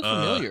 He looked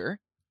familiar.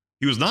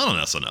 He was not on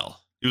SNL.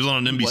 He was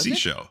on an NBC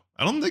show.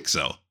 I don't think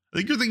so. I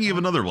think you're thinking of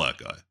another black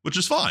guy, which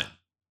is fine.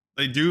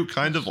 They do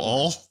kind of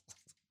all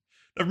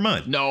Never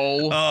mind.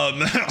 No.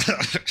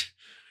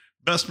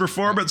 Best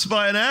performance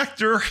by an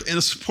actor in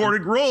a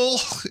supporting role.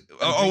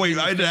 Oh wait,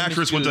 I had an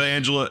actress went to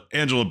Angela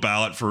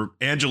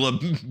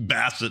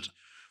Bassett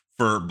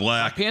for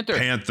Black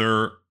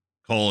Panther.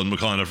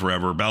 Wakanda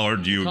Forever.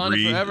 Ballard, do you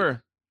agree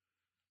Forever.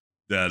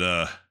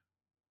 that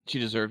She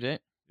deserved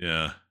it?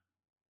 yeah.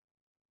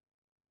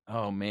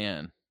 Oh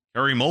man.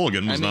 Carey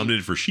Mulligan was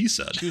nominated for She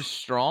Said. She was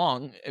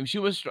strong, and she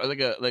was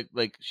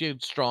like she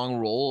had strong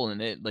role in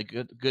it, like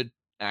good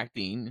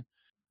acting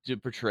to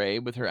portray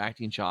with her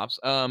acting chops.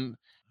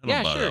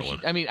 Yeah, sure.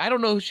 I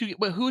don't know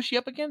who is she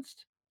up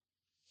against?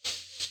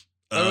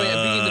 By the way,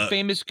 I'm thinking the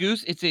Famous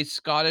Goose. It's a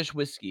Scottish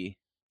whiskey.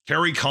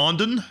 Carrie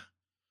Condon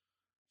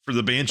for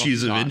the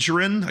Banshees of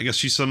Inisherin. I guess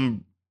she's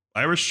some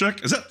Irish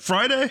chick. Is that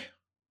Friday?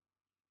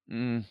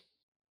 No.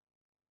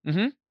 Is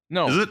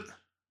it?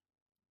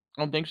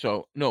 I don't think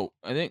so. No,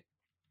 I think.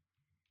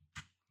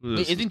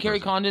 Isn't Carrie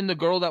Condon the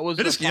girl that was?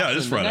 It is. Yeah, it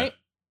is Friday. Midnight?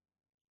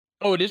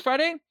 Oh, it is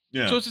Friday.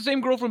 Yeah. So it's the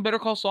same girl from Better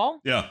Call Saul.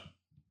 Yeah.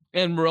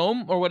 And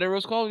Rome or whatever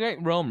it's called,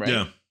 right? Rome, right?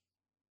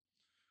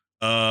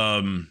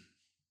 Yeah.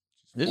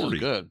 This is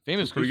good.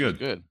 Famous Goose is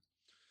good.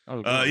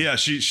 Yeah,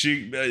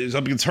 she is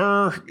up against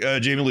her.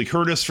 Jamie Lee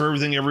Curtis for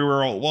Everything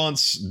Everywhere All at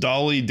Once.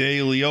 Dolly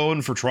De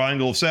Leon for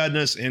Triangle of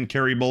Sadness, and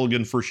Carey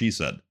Mulligan for She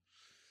Said.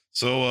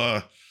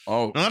 So,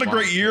 not a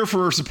great year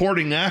for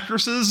supporting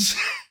actresses.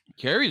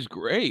 Carrie's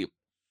great.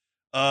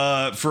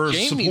 For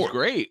Jamie's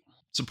great.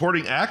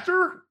 Supporting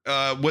actor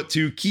went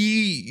to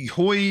Ki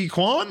Hoi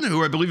Kwan,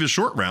 who I believe is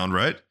short round,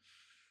 right?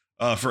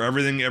 For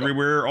Everything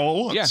Everywhere All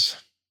at Once.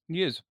 Yes,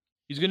 he is.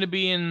 He's going to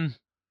be in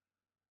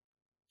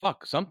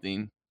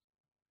something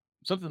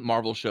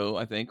Marvel show,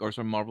 I think, or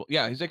some Marvel.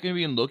 Yeah, he's like going to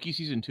be in Loki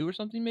season 2 or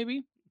something,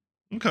 maybe.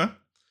 Okay.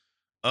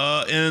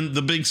 And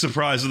the big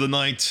surprise of the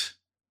night,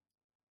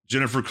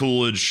 Jennifer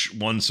Coolidge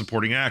won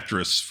supporting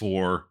actress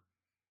for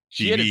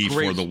TV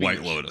for The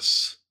White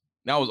Lotus.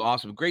 That was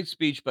awesome. Great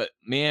speech, but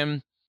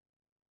man,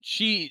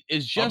 she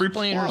is just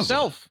playing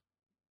herself.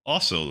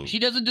 Also, she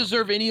doesn't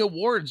deserve any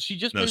awards. She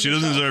doesn't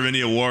deserve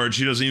any awards.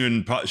 She doesn't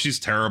even. She's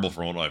terrible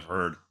from what I've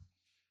heard.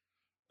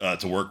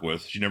 To work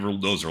with, she never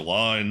knows her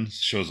lines.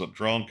 Shows up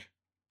drunk.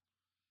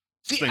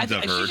 See,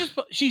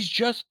 she's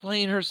just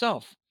playing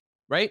herself,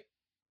 right?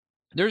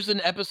 There's an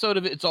episode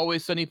of It's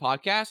Always Sunny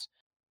podcast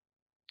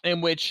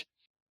in which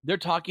they're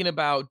talking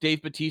about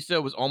Dave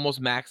Bautista was almost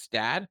Mac's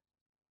dad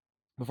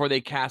before they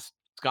cast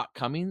Scott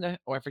Cummings, I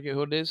forget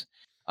who it is,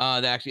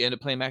 that actually ended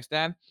up playing Mac's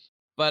dad.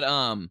 But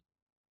I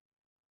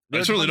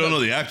certainly don't know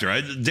the actor.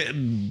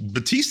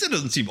 Bautista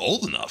doesn't seem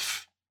old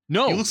enough.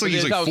 No, he looks like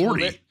he's like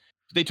 40.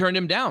 They turned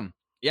him down.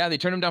 Yeah, they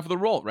turned him down for the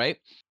role, right?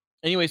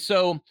 Anyway,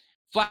 so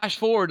flash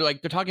forward,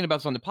 like they're talking about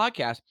this on the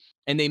podcast,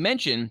 and they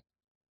mention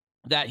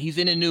that he's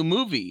in a new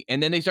movie,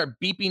 and then they start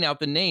beeping out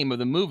the name of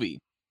the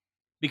movie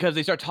because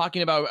they start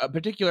talking about a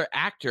particular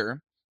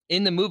actor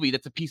in the movie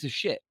that's a piece of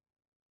shit.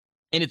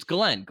 And it's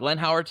Glenn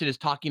Howerton is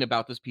talking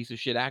about this piece of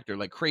shit actor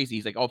like crazy.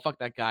 He's like, oh, fuck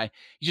that guy.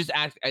 He's just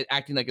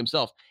acting like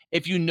himself.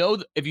 If you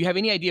have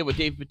any idea what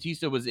Dave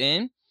Bautista was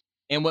in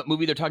and what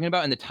movie they're talking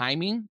about and the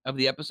timing of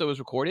the episode was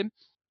recorded,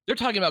 they're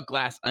talking about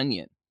Glass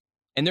Onion.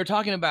 And they're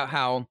talking about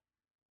how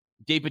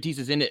Dave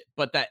Bautista's in it,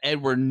 but that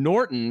Edward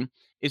Norton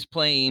is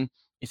playing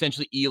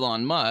essentially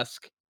Elon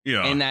Musk.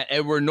 Yeah. And that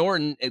Edward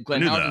Norton,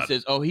 Glenn Howerton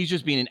says, oh, he's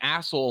just being an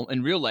asshole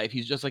in real life.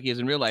 He's just like he is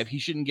in real life. He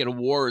shouldn't get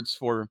awards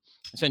for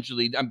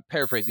essentially, I'm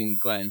paraphrasing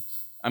Glenn.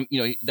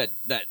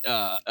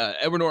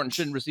 Edward Norton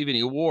shouldn't receive any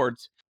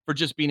awards for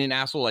just being an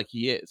asshole like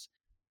he is.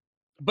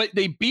 But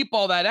they beep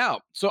all that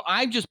out. So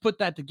I just put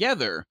that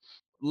together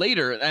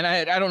later. And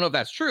I don't know if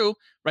that's true,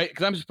 right?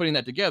 Because I'm just putting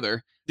that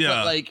together. Yeah.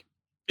 But like,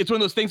 it's one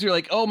of those things where you're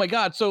like, oh my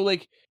God. So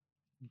like,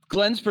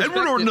 Glenn's perspective.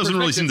 Edward Norton doesn't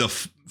really seem to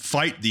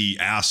fight the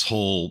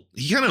asshole.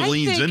 He kind of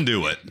leans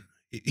into it.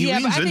 He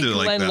leans into it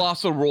like that. Glenn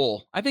lost a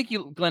role. I think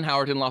Glenn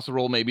Howerton lost a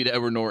role maybe to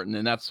Edward Norton,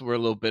 and that's where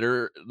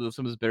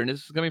some of his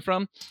bitterness is coming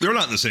from. They're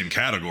not in the same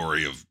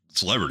category of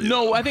celebrity.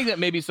 No, though. I think that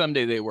maybe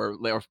someday they were,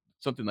 or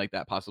something like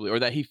that possibly, or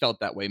that he felt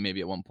that way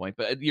maybe at one point.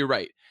 But you're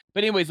right.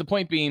 But anyways, the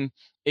point being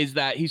is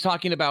that he's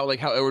talking about like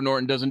how Edward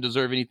Norton doesn't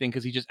deserve anything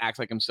because he just acts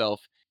like himself.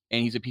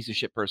 And he's a piece of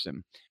shit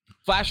person.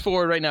 Flash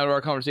forward right now to our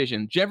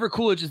conversation. Jennifer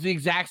Coolidge is the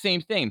exact same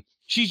thing.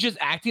 She's just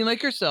acting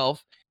like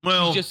herself.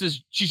 Well,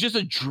 she's just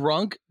a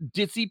drunk,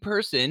 ditzy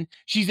person.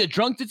 She's a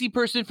drunk, ditzy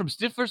person from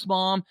Stifler's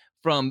Mom,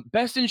 from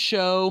Best in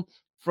Show,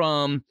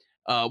 from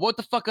what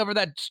the fuck ever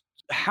that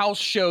house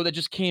show that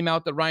just came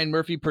out that Ryan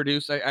Murphy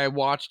produced. I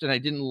watched and I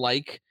didn't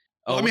like.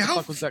 Oh, I mean,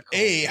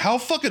 how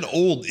fucking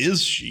old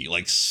is she?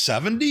 Like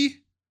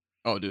 70?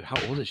 Oh, dude,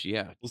 how old is she?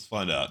 Yeah, let's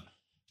find out.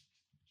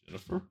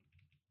 Jennifer.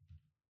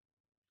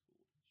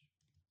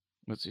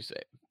 What's he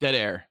say? Dead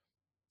air.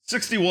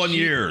 61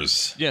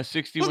 years. Yeah,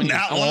 61 Wasn't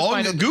years. that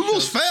long?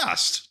 Google's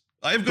fast.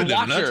 I have good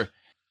internet.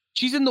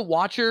 She's in The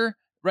Watcher,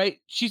 right?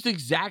 She's the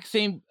exact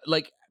same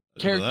like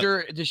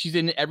character that she's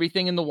in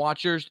everything in The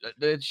Watchers.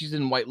 That she's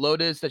in White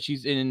Lotus. That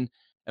she's in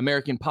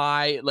American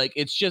Pie. Like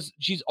it's just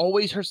she's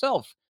always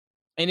herself,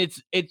 and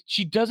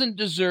she doesn't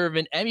deserve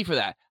an Emmy for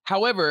that.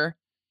 However,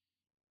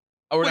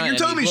 Or Wait, not you're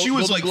telling me Emmys, she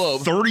was Golden like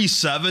Globe.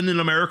 37 in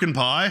American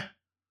Pie?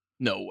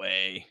 No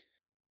way.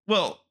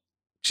 Well,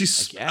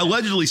 she's I guess.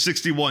 allegedly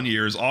 61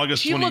 years,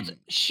 August 20.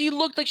 She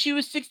looked like she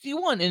was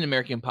 61 in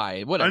American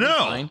Pie. I Whatever. know.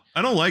 Fine.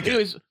 I don't like it.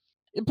 Anyways,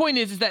 the point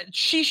is that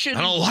she shouldn't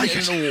I don't like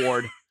get an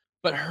award,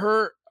 but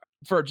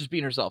for just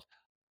being herself.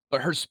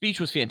 But her speech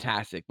was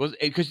fantastic.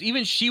 Because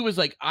even she was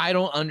like, I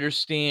don't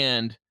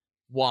understand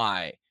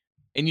why.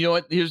 And you know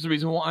what? Here's the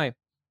reason why.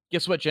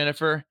 Guess what,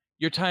 Jennifer?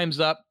 Your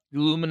time's up. The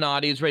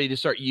Illuminati is ready to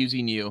start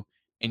using you,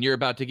 and you're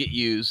about to get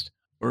used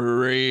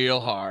real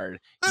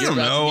hard. I You're don't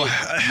know.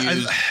 about to get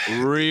used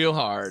real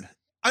hard.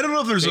 I don't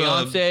know if there's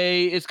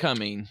Beyonce is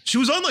coming. She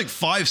was on like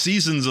 5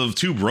 seasons of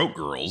Two Broke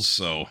Girls,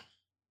 so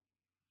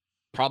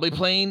Probably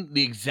playing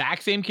the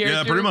exact same character.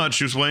 yeah, pretty much.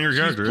 She was playing her She's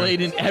character. played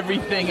in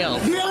everything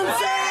else.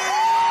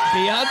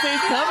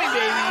 Beyonce's coming,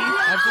 baby.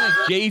 Absolutely.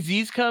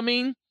 Jay-Z's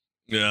coming.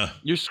 Yeah.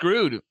 You're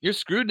screwed. You're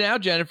screwed now,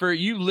 Jennifer.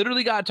 You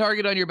literally got a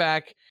target on your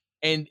back,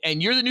 and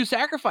you're the new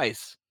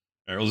sacrifice.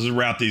 All right, let's just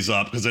wrap these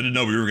up because I didn't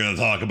know we were going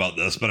to talk about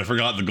this, but I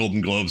forgot the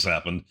Golden Globes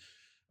happened.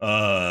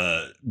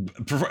 Actor,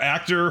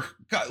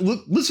 God,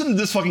 listen to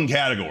this fucking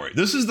category.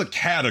 This is the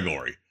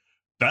category: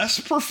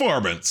 best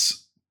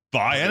performance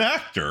by an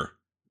actor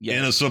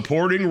in a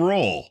supporting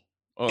role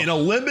in a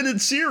limited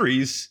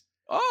series,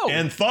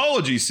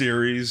 anthology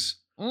series,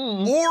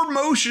 or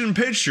motion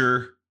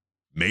picture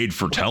made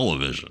for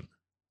television.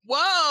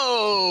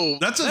 Whoa,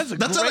 That's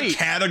not a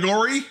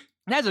category.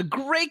 That's a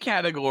great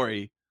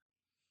category.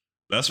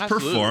 Best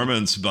Absolutely.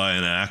 performance by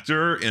an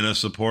actor in a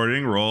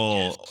supporting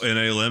role in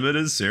a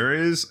limited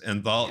series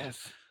and I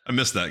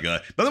missed that guy.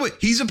 By the way,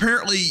 he's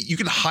apparently, you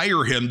can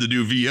hire him to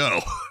do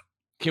VO.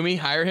 Can we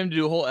hire him to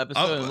do a whole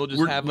episode and we'll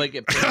just have like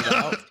it printed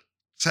out?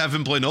 Let's have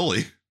him play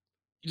Noli.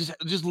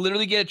 Just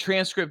literally get a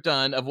transcript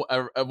done of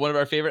one of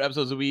our favorite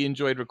episodes that we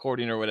enjoyed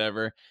recording or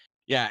whatever.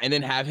 Yeah, and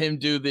then have him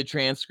do the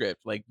transcript,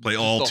 like play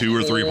all 2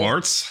 or 3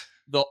 parts.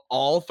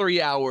 All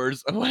 3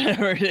 hours of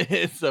whatever it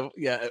is. So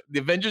yeah, the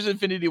Avengers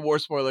Infinity War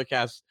spoiler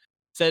cast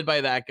said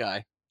by that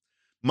guy.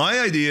 My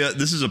idea,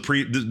 this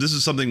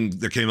is something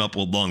that came up a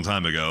long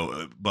time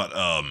ago, but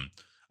I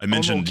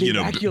mentioned,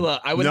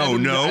 Dracula. I would have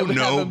him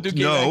do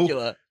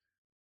Dracula.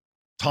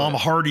 Tom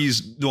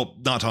Hardy's, well,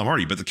 not Tom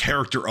Hardy, but the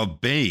character of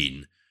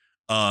Bane.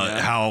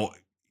 How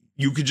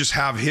you could just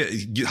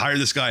hire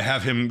this guy,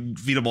 have him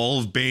feed him all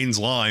of Bane's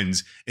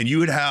lines, and you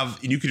could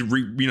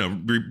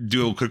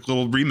do a quick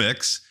little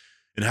remix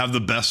and have the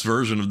best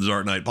version of the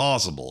Dark Knight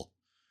possible.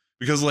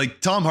 Because like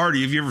Tom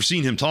Hardy, have you ever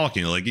seen him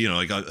talking? Like,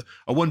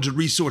 I wanted to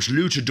research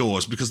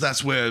luchadors because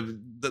that's where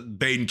the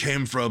Bane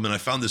came from, and I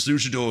found this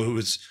luchador who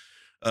was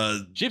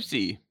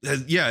Gypsy.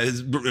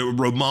 His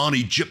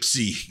Romani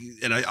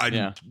Gypsy, and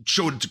I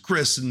showed it to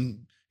Chris,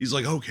 and he's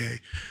like, okay.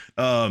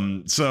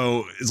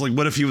 So it's like,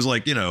 what if he was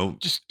like,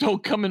 just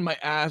don't come in my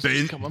ass,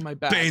 just come on my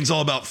back. Bane's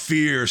all about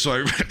fear. So I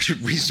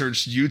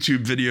researched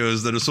YouTube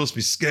videos that are supposed to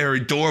be scary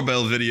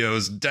doorbell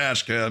videos, and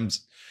dash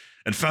cams,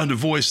 and found a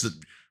voice that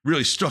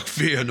really struck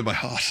fear into my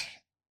heart.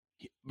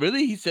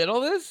 Really? He said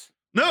all this?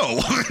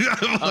 No.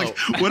 Like,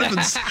 what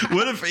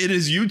if in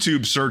his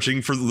YouTube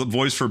searching for the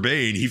voice for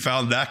Bane, he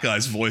found that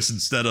guy's voice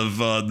instead of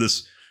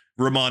this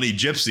Romani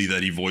Gypsy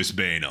that he voiced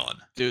Bane on?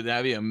 Dude,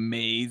 that'd be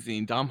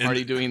amazing. Tom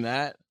Hardy doing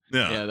that?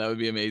 Yeah, that would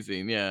be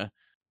amazing. Yeah.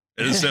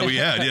 And instead we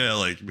had,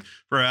 like,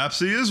 perhaps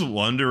he is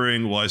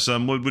wondering why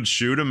someone would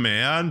shoot a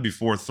man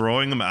before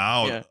throwing him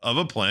out of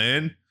a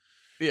plane.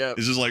 Yeah.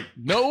 It's just like,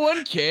 no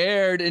one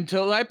cared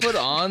until I put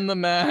on the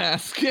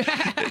mask.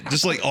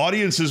 Just like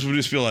audiences would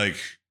just feel like,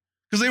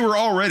 because they were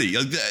already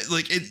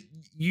like it.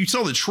 You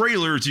saw the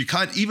trailers,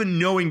 even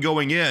knowing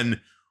going in,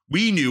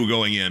 we knew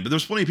going in, but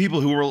there's plenty of people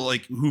who were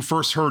like, who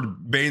first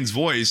heard Bane's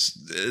voice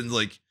and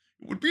like,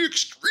 it would be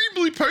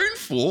extremely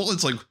painful.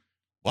 It's like,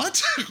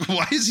 what?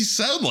 Why does he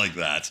sound like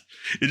that?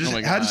 It just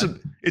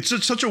it's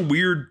just such a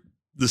weird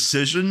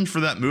decision for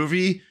that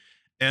movie.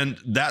 And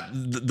that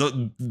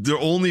the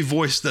only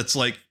voice that's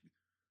like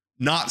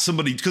not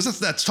somebody, because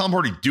that's Tom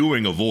Hardy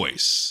doing a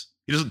voice.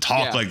 He doesn't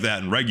talk like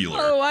that in regular.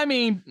 Oh, I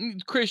mean,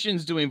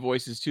 Christian's doing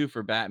voices too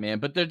for Batman,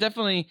 but they're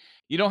definitely,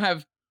 you don't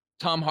have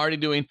Tom Hardy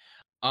doing,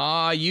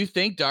 you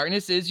think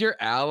darkness is your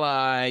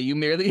ally. You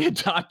merely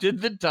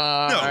adopted the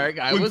dark.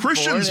 No, I was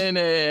born in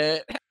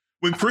it.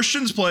 When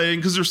Christian's playing,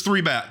 because there's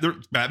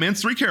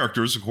Batman's 3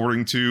 characters,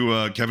 according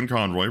to Kevin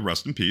Conroy,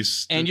 rest in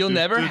peace. And you'll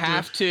never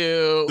have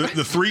to.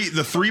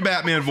 The three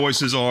Batman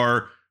voices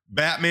are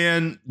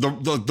Batman,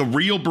 the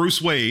real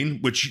Bruce Wayne,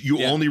 which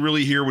you only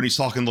really hear when he's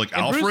talking like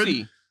and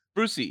Alfred.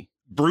 Brucey,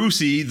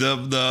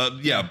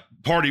 the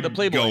party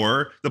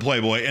goer, the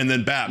Playboy, and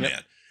then Batman.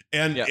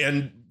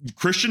 And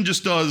Christian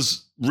just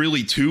does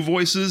really 2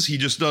 voices. He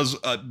just does,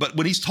 but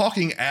when he's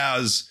talking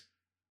as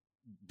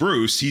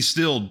Bruce, he's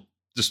still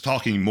just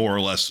talking more or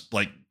less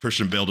like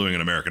Christian Bale doing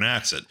an American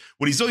accent.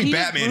 When he's doing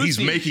Batman, he's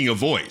making a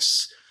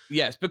voice.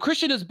 Yes, but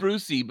Christian is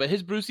Brucey, but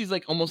his Brucey's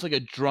like almost like a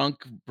drunk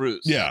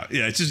Bruce. Yeah,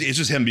 it's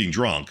just him being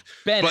drunk.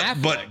 Ben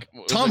Affleck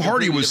but Tom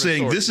Hardy was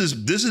saying this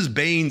is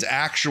Bane's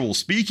actual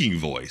speaking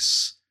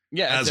voice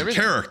as a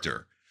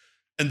character.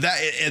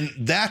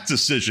 And that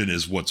decision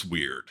is what's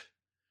weird.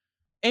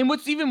 And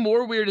what's even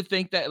more weird to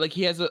think that like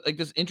he has like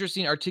this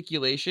interesting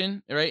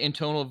articulation, right, and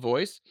tonal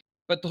voice,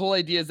 but the whole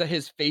idea is that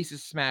his face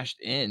is smashed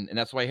in, and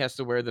that's why he has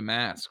to wear the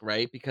mask,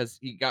 right? Because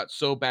he got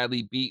so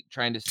badly beat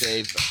trying to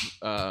save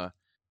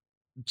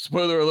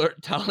spoiler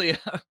alert, Talia.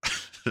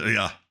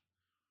 Yeah.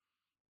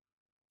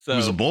 So He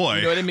was a boy,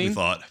 you know what I mean? we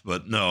thought,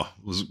 but no,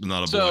 it was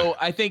not a So boy.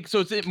 I think so.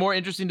 It's more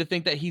interesting to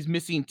think that he's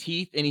missing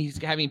teeth and he's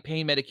having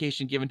pain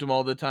medication given to him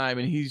all the time,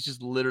 and he's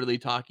just literally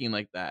talking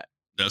like that.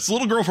 Yeah, it's the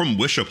little girl from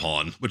Wish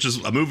Upon, which is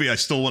a movie I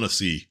still want to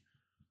see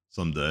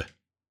someday.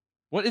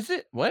 What is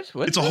it? What?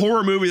 It's a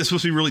horror movie that's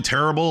supposed to be really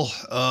terrible.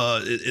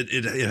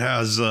 It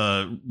has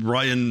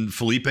Ryan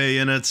Felipe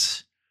in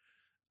it.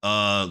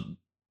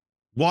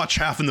 Watch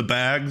Half in the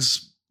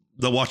Bags.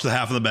 They'll watch the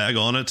Half in the Bag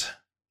on it.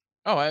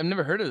 Oh, I've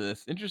never heard of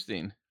this.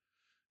 Interesting.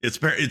 It's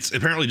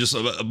apparently just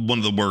one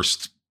of the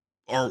worst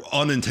or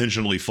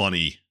unintentionally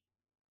funny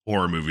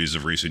horror movies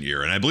of recent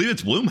year, and I believe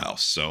it's Blumhouse.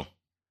 So,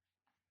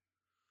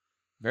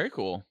 Very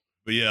cool.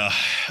 but yeah,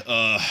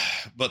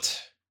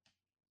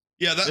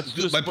 Let's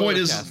do a my point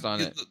is. spoiler cast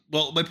on it.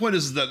 Well, my point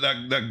is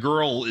that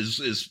girl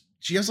is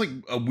she has like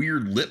a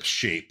weird lip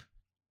shape,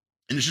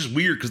 and it's just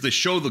weird because they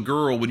show the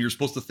girl when you're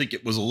supposed to think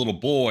it was a little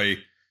boy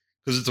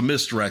because it's a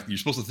misdirect. You're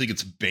supposed to think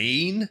it's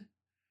Bane.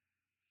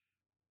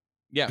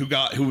 Yeah.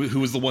 Who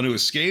was the one who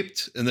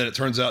escaped, and then it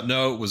turns out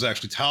no, it was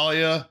actually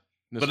Talia.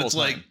 This But whole it's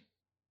like time.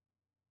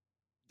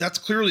 that's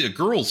clearly a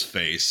girl's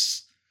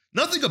face.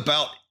 Nothing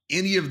about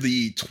any of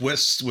the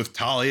twists with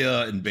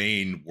Talia and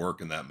Bane work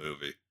in that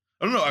movie.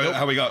 I don't know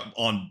how we got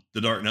on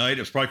The Dark Knight.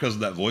 It's probably because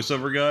of that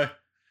voiceover guy.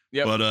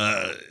 Yep. But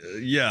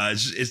yeah,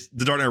 it's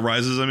The Dark Knight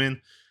Rises. I mean,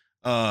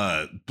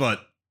 but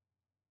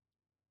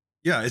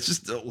yeah, it's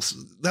just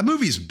that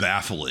movie's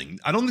baffling.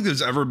 I don't think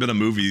there's ever been a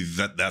movie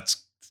that's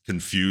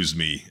confused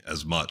me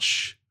as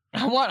much.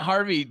 I want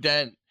Harvey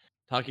Dent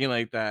talking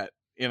like that.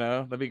 You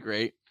know, that'd be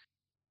great.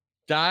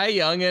 Die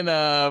young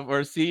enough,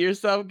 or see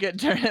yourself get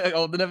turned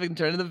old enough and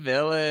turn to the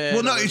villain.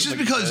 Well, no, it's just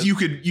because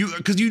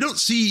you don't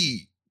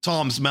see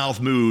Tom's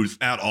mouth move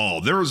at all.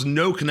 There is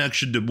no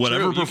connection to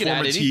whatever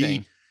performance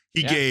he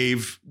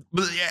gave.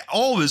 But yeah,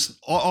 all of his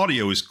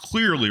audio is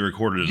clearly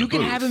recorded in You a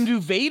can booth. have him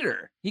do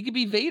Vader. He could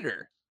be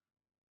Vader.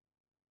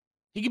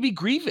 He could be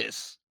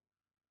Grievous.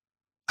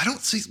 I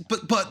don't see,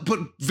 but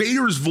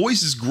Vader's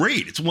voice is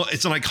great. It's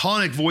an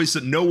iconic voice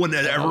that no one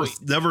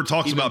never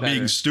talks even about better.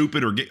 being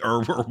stupid or gay,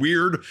 or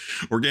weird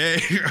or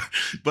gay.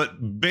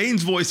 But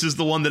Bane's voice is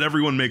the one that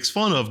everyone makes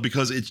fun of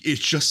because it's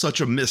just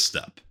such a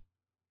misstep.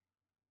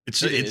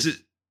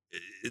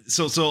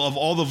 So of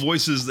all the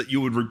voices that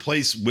you would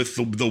replace with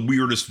the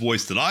weirdest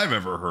voice that I've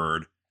ever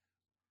heard,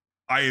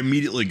 I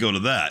immediately go to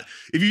that.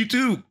 If you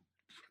do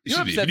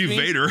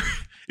Vader,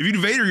 if you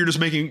do Vader,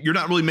 you're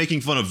not really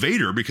making fun of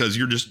Vader because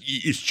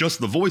it's just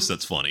the voice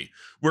that's funny.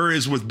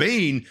 Whereas with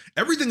Bane,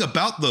 everything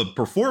about the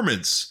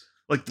performance,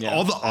 like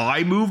all the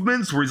eye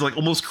movements where he's like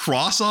almost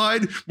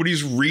cross-eyed when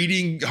he's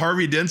reading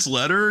Harvey Dent's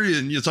letter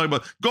and you're talking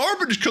about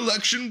garbage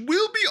collection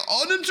will be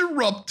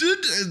uninterrupted.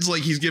 It's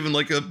like he's given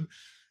like a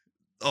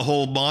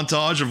whole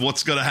montage of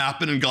what's going to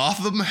happen in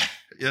Gotham,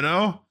 you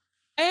know?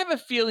 I have a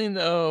feeling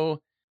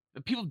though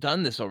that people have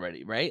done this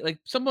already, right? Like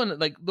someone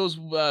like those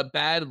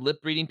bad lip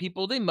reading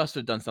people, they must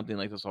have done something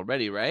like this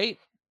already, right?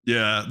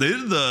 Yeah, they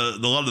did a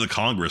lot of the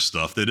Congress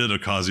stuff. They did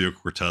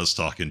Ocasio-Cortez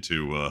talking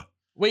to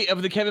Wait,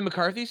 of the Kevin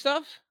McCarthy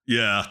stuff?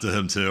 yeah, to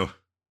him too.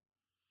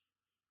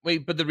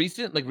 Wait, but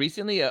recently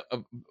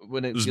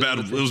when It was bad.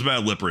 It was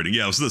bad lip reading.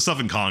 Yeah, it was the stuff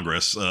in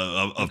Congress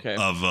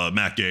of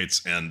Matt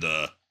Gaetz and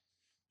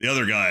the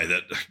other guy,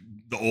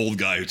 the old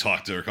guy who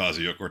talked to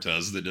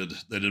Ocasio-Cortez. They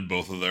did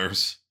both of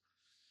theirs.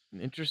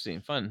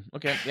 Interesting, fun.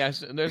 Okay, yeah,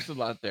 so there's a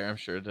lot there. I'm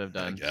sure to have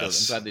done. guess.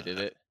 So I'm glad they did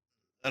it.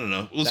 I don't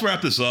know. Let's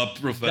wrap this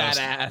up real fast.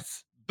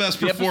 Badass. Best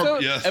The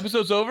performance. Yeah.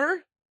 Episode's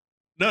over.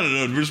 No.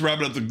 We're just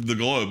wrapping up the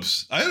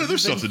Globes. I had other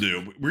stuff to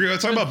do. We're gonna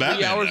talk about Batman.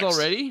 3 hours next.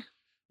 already.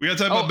 We gotta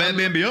talk about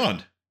Batman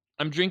Beyond.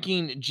 I'm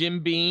drinking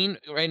Jim Beam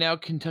right now,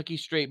 Kentucky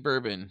Straight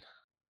Bourbon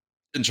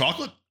In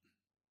chocolate.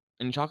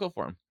 in chocolate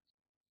form,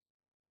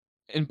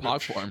 in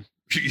pog form.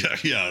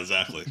 yeah,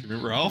 exactly.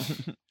 Remember Ralph?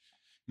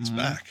 It's Mhm.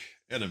 back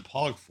and in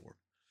pog form.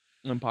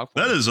 In pog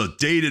form. That is a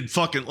dated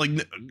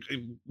fucking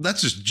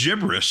that's just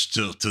gibberish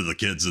to the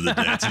kids of the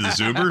day, to the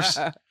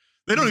Zoomers.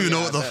 They don't even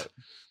know what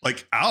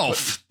like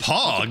Alf,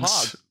 Pogs,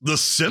 Pog? The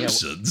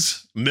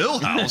Simpsons,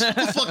 Millhouse. What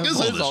the fuck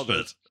is all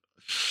this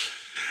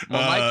shit?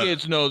 Well, my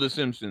kids know The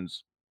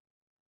Simpsons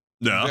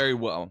Yeah. very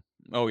well.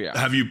 Oh yeah.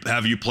 Have you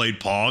played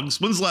Pogs?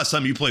 When's the last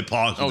time you played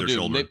Pogs with your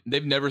children?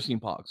 They've never seen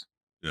Pogs.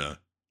 Yeah.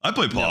 I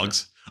play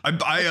Pogs.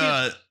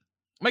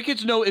 My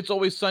kids know It's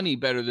Always Sunny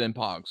better than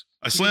Pogs.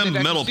 I slammed a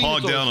they've metal actually seen Pog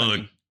It's Always down on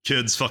Sunny. a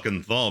kid's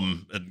fucking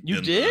thumb. And, You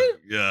did?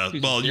 Yeah.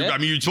 Piece Well, of you're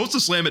shit. supposed to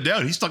slam it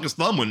down. He stuck his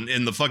thumb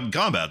in the fucking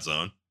combat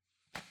zone.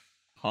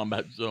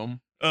 Combat Zone.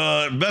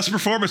 Best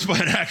performance by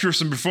an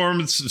actress in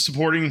performance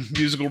supporting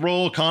musical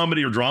role,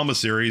 comedy, or drama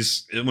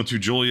series. It went to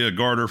Julia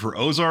Garner for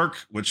Ozark,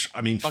 which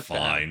I mean, Fuck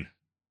fine.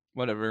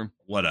 Whatever.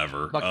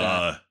 Whatever. Fuck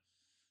that.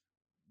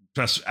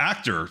 best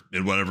actor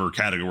in whatever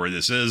category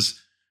this is.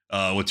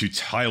 Went to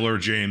Tyler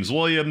James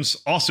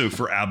Williams, also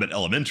for Abbott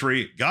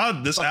Elementary.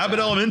 God, this Abbott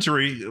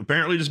Elementary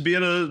apparently just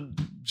being a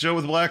show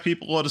with black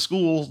people at a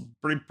school,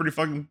 pretty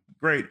fucking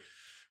great.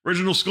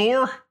 Original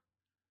score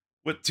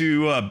went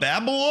to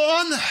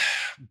Babylon,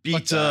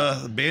 beat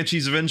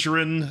Banshees of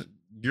Inisherin,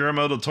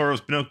 Guillermo del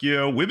Toro's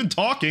Pinocchio. Women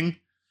Talking.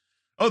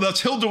 Oh,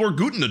 that's Hildur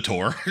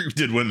Gudnadottir who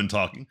did Women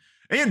Talking,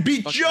 and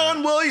beat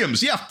John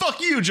Williams. Yeah, fuck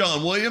you,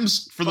 John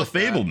Williams, for The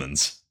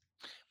Fabelmans.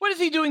 What is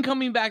he doing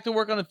coming back to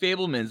work on The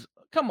Fabelmans?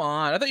 Come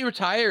on, I thought you were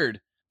tired.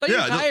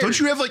 Don't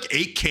you have like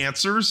 8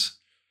 cancers?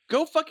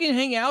 Go fucking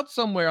hang out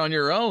somewhere on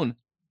your own.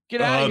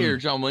 Get out of here,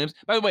 John Williams.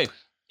 By the way,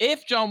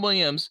 if John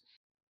Williams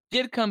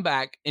did come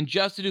back and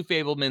just to do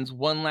Fabelmans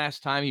one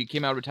last time, he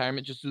came out of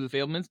retirement just to do The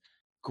Fabelmans,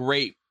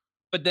 great.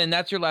 But then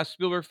that's your last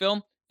Spielberg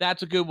film.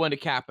 That's a good one to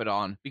cap it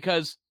on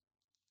because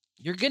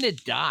you're gonna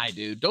die,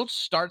 dude. Don't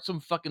start some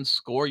fucking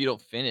score you don't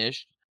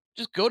finish.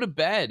 Just go to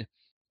bed.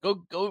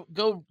 Go,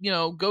 go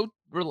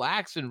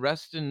relax and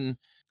rest and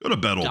go to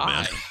bed, old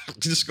man.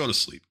 Just go to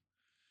sleep.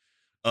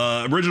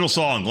 Original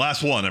song,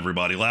 last one,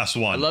 everybody. Last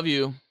one. I love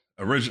you.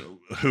 Original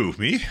who?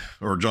 Me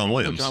or John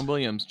Williams? No, John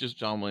Williams, just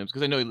John Williams,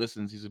 because I know he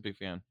listens. He's a big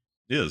fan.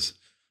 He is.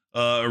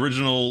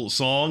 Original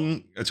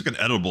song. I took an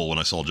edible when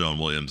I saw John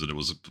Williams, and it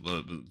was a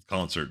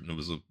concert, and it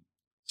was a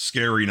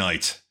scary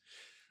night.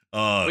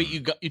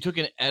 Wait, you took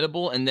an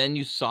edible and then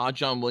you saw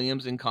John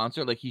Williams in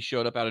concert, like he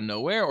showed up out of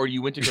nowhere, or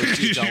you went to go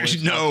see John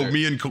Williams? No,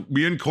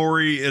 me and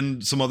Corey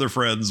and some other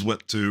friends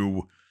went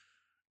to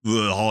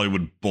the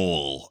Hollywood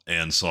Bowl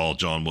and saw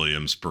John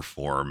Williams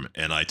perform,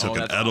 and I took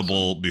an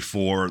edible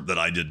before that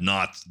I did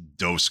not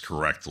dose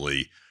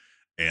correctly,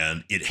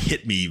 and it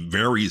hit me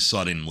very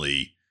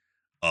suddenly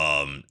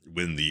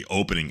when the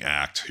opening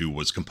act, who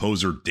was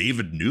composer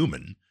David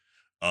Newman,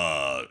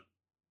 was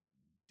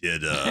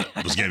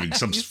giving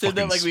some. You said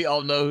that like we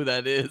all know who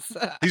that is.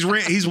 he's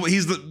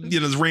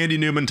the Randy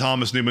Newman,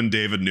 Thomas Newman,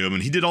 David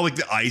Newman. He did all like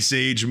the Ice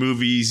Age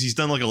movies. He's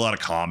done like a lot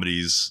of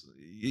comedies.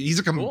 He's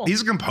a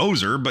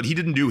composer, but he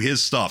didn't do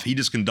his stuff. He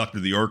just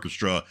conducted the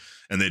orchestra,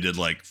 and they did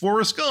like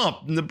Forrest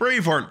Gump and the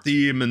Braveheart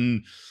theme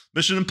and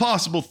Mission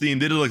Impossible theme.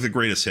 They did like the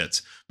greatest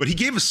hits. But he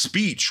gave a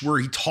speech where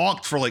he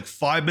talked for like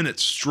 5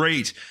 minutes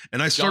straight,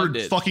 and I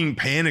started fucking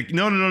panic.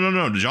 No.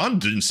 John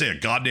didn't say a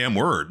goddamn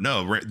word.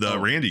 No,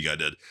 Randy guy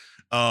did.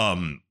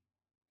 And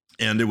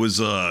it was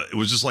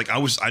just like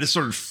I just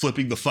started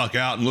flipping the fuck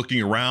out and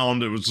looking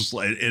around. It was just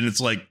like, and it's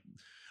like,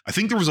 I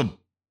think there was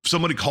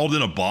somebody called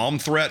in a bomb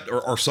threat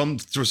or some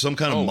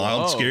kind of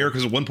mild scare,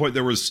 because at one point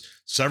there was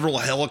several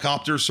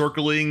helicopters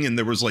circling, and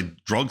there was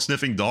like drug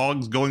sniffing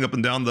dogs going up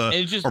and down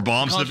or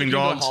bomb sniffing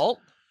dogs.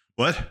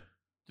 What?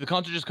 Did the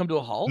concert just come to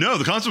a halt? No,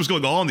 the concert was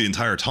going on the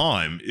entire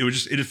time.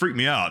 It freaked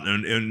me out,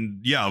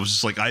 and yeah, I was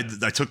just like I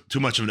took too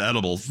much of an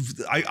edible.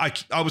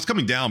 I was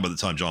coming down by the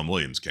time John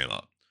Williams came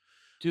up.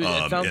 Dude,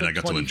 it sounds like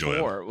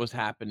 24 was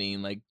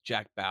happening, like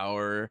Jack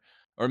Bauer,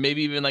 or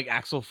maybe even like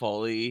Axel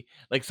Foley,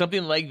 like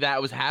something like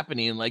that was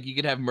happening. Like you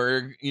could have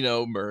Murdoch,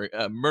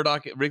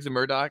 Riggs and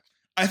Murdoch.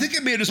 I think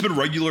it may have just been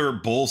regular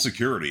Bull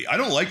security.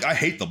 I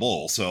hate the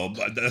Bull, so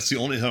that's the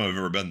only time I've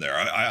ever been there.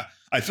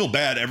 I feel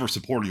bad ever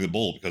supporting the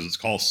Bull because it's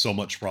caused so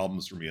much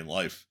problems for me in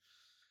life,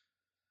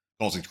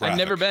 causing traffic. I've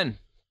never been.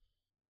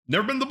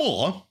 Never been to the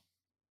Bull,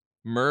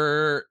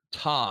 huh?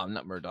 Tom,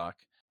 not Murdoch.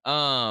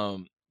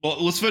 Well,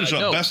 let's finish up.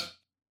 No. Best.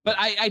 But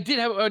I did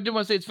want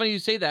to say, it's funny you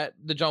say that,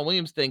 the John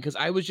Williams thing, because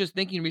I was just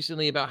thinking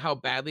recently about how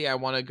badly I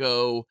want to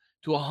go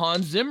to a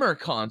Hans Zimmer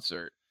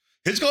concert.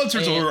 His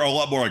concerts are a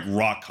lot more like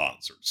rock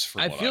concerts.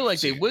 I feel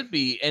like they would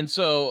be. And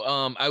so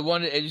I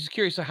was just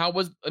curious. So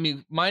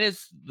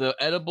minus the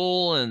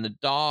edible and the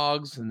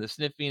dogs and the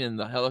sniffing and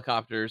the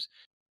helicopters,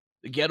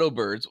 the ghetto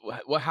birds,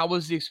 how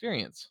was the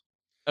experience?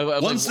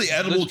 Once the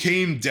edible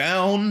came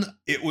down,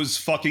 it was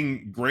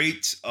fucking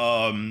great.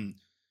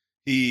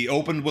 He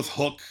opened with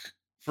Hook.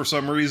 For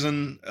some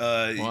reason,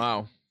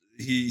 wow,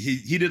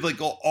 he did like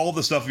all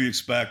the stuff you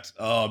expect.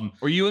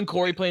 Were you and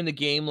Corey playing the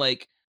game,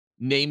 like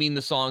naming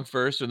the song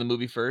first or the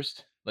movie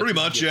first? Like, pretty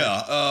much,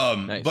 yeah.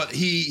 Nice. But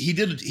he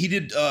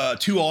did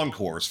 2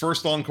 encores.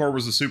 First encore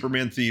was the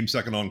Superman theme.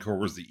 Second encore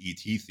was the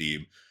ET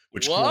theme,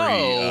 which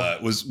Corey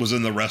was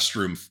in the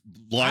restroom,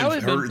 in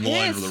line for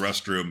the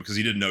restroom because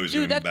he didn't know he was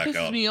going to back up. That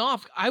pisses me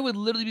off. I would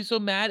literally be so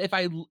mad if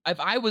I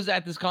was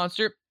at this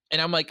concert.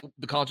 And I'm like,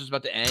 the concert's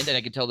about to end, and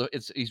I can tell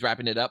he's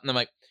wrapping it up. And I'm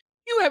like,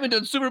 you haven't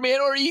done Superman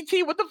or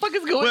E.T. What the fuck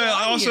is going on?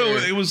 Well, also,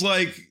 here? It was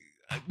like,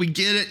 we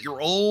get it.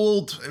 You're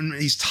old, and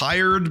he's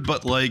tired,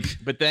 but like.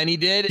 But then he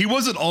did. He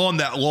wasn't on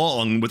that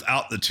long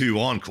without the 2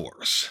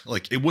 encores.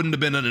 Like, it wouldn't have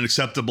been an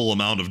acceptable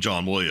amount of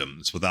John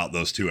Williams without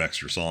those 2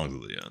 extra songs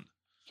at the end.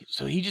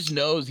 So he just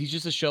knows. He's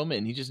just a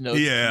showman. He just knows.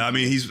 Yeah,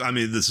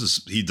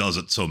 he does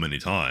it so many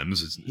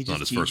times. It's not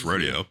his first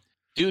rodeo.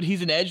 Dude,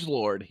 he's an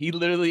edgelord. He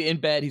literally in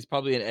bed. He's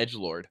probably an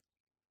edgelord.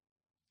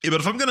 Yeah,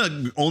 but if I'm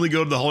gonna only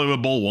go to the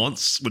Hollywood Bowl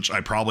once, which I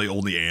probably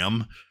only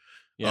am,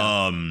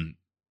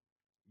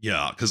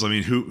 because I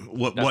mean,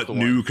 what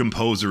new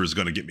composer is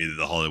going to get me to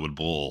the Hollywood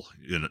Bowl?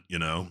 You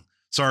know,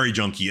 Sorry,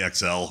 Junkie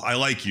XL. I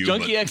like you.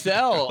 Junkie but, XL.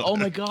 Oh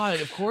my god,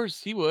 of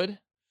course he would.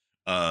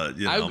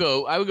 You I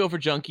know. would go for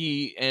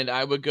Junkie, and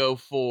I would go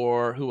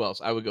for who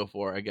else? I would go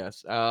for, I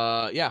guess.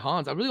 Yeah,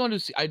 Hans. I really want to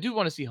see. I do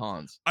want to see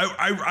Hans.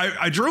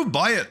 I drove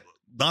by it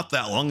not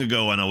that long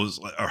ago, and I was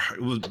like,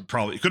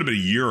 it could have been a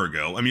year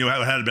ago. I mean,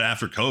 it had been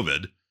after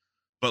COVID,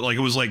 but like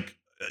it was like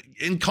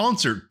in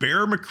concert,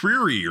 Bear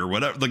McCreary or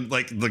whatever,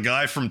 like the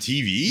guy from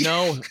TV.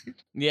 No,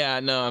 yeah,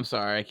 no, I'm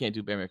sorry, I can't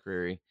do Bear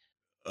McCreary.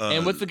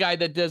 And what's the guy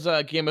that does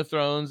Game of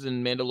Thrones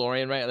and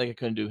Mandalorian, right? Like I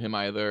couldn't do him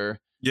either.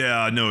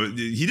 Yeah, no,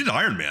 he did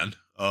Iron Man.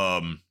 I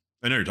know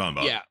what you're talking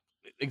about. Yeah,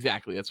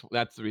 exactly.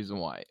 That's the reason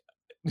why.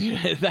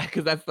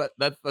 Because that's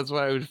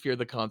what I would fear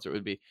the concert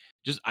would be.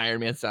 Just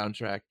Iron Man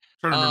soundtrack.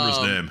 I'm trying to remember his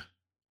name.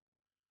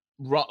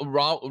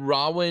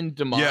 Rawan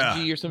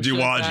Demaji or something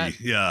like that.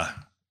 Yeah.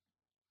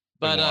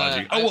 But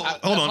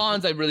hold on.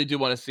 Hans, I really do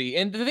want to see.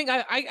 And the thing,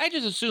 I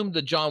just assumed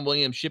the John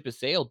Williams ship has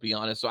sailed, to be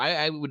honest. So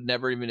I would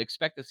never even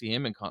expect to see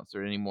him in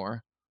concert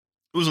anymore.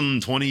 It was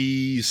in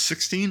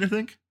 2016, I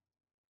think.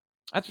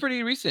 That's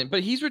pretty recent,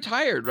 but he's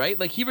retired, right?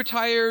 Like he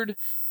retired,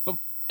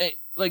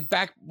 like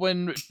back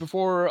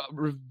before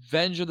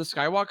Revenge of the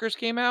Skywalkers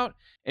came out,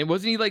 and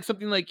wasn't he like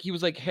something like he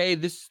was like, "Hey,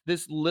 this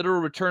literal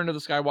Return of the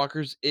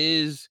Skywalkers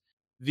is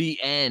the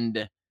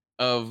end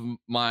of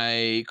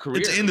my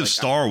career." It's the end of Like,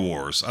 Star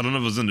Wars. I don't know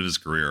if it was the end of his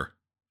career.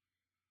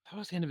 That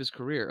was the end of his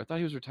career. I thought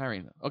he was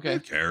retiring. Okay,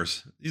 Who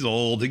cares? He's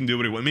old. He can do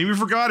what he wants. Maybe we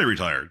forgot he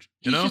retired.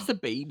 he's You know. just a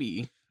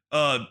baby.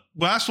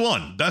 Last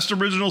one, best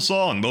original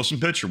song, motion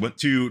picture went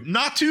to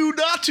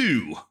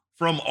Natu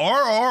from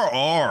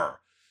RRR.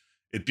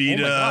 It beat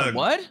Oh my God,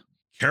 what?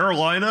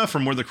 Carolina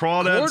from Where the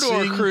Crawdads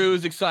Corridor Sing.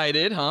 Crew's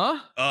excited, huh?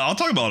 I'll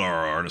talk about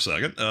RRR in a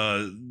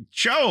second.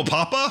 Ciao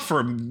Papa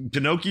from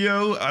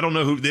Pinocchio. I don't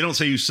know who, they don't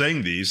say who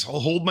sang these.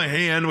 Hold My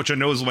Hand, which I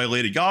know is by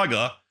Lady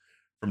Gaga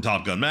from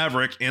Top Gun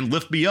Maverick, and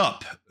Lift Me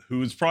Up,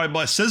 who's probably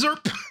by Scissor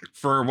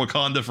for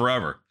Wakanda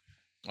Forever.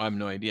 I have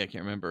no idea. I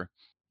can't remember.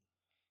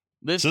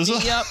 Lift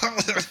SZA? me up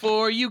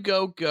before you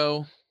go.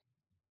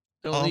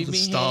 Don't All leave the me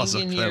stars are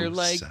hanging here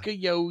close. like a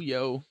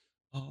yo-yo.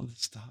 All the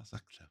stars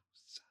are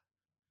close.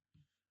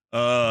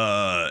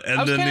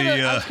 And then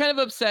I was kind of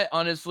upset,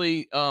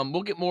 honestly.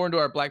 We'll get more into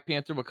our Black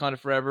Panther Wakanda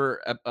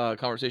Forever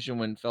conversation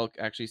when Felk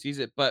actually sees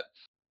it, but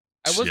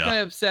I was kind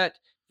of upset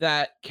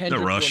that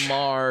Kendrick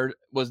Lamar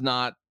was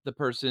not the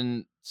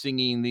person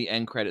singing the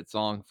end credit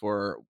song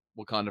for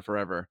Wakanda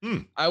Forever.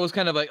 I was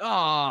kind of like,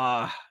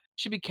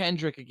 should be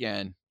Kendrick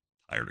again.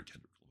 Tired of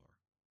Kendrick Lamar.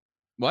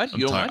 What?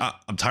 You don't mind?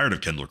 I'm tired of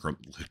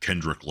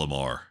Kendrick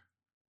Lamar.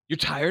 You're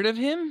tired of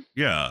him?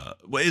 Yeah.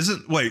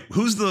 Wait,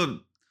 who's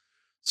the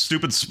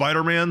stupid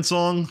Spider-Man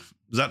song?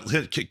 Is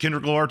that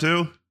Kendrick Lamar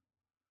too?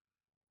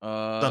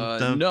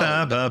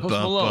 No. Post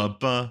Malone.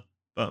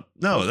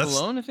 No, that's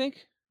Malone, I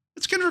think.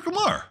 It's Kendrick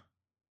Lamar.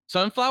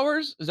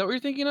 Sunflowers? Is that what you're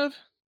thinking of?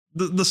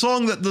 The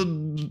song that the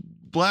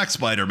Black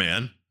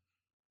Spider-Man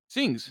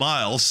sings.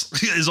 Miles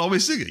is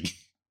always singing.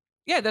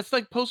 Yeah, that's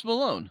like Post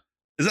Malone.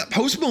 Is that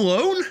Post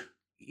Malone?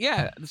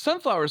 Yeah, the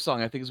Sunflower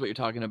song, I think, is what you're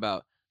talking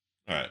about.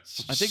 All right.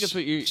 I think that's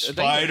what you're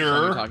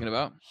talking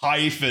about.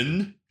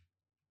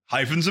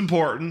 Hyphen's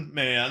important,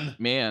 man.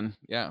 Man,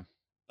 yeah.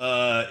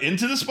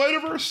 Into the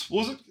Spider-Verse?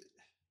 What was it?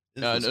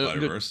 Into the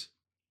Spider-Verse.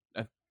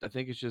 I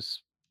think it's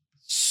just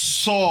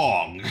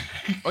song.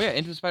 Oh yeah,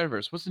 Into the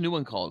Spider-Verse. What's the new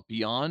one called?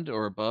 Beyond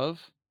or Above?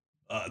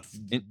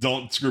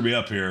 Don't screw me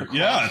up here.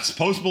 Yeah, it's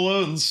Post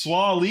Malone's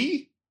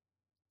Swally.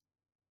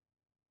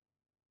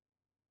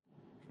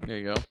 There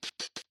you go.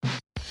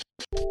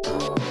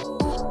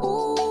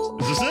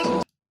 Is this it?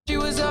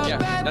 Yeah,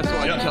 that's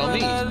what you tell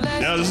me.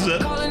 Yeah, this is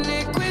it.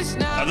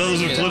 I thought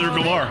this was Kendrick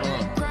Lamar.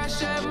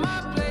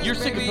 You're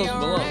sick of Post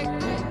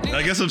Malone.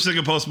 I guess I'm sick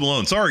of Post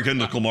Malone. Sorry,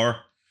 Kendrick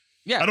Lamar.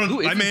 Yeah,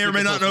 I may or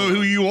may not know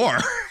who you are.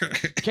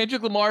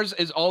 Kendrick Lamar's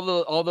is all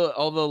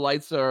the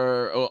lights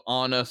are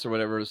on us or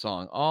whatever the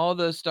song. All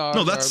the stars.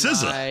 No, that's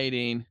SZA.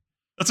 Lighting.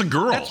 That's a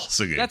girl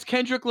singing. That's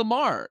Kendrick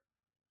Lamar.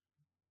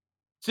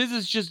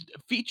 SZA's just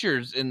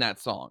features in that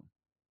song.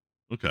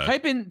 Okay.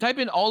 Type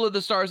in all of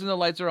the stars and the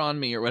lights are on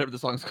me or whatever the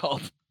song's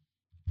called.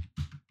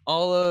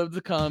 All of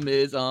the cum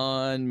is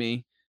on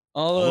me.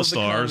 All of the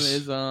stars cum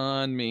is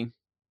on me.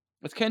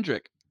 That's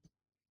Kendrick.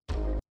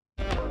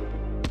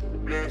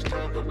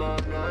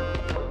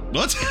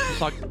 What?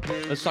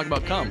 Let's talk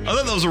about cum. I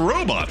thought that was a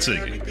robot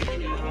singing.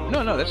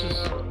 No, that's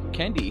just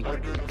Kendi.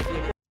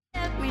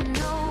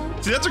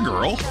 See, that's a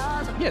girl.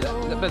 Yeah,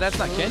 but that's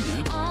not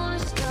Kendi.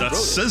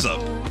 That's SZA.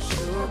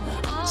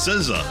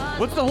 SZA.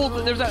 What's the whole?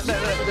 There's that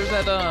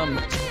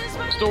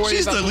story.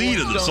 She's about the lead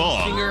of the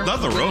song, singer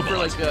not the robot. For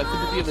like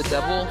Sympathy of the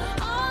Devil.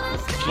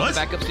 She's What?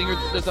 the backup singer.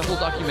 There's a whole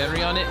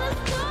documentary on it.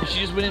 And she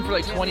just went in for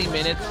like 20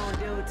 minutes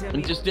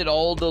and just did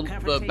all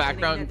the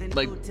background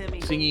like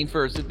singing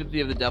for Sympathy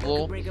of the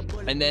Devil,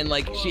 and then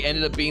like she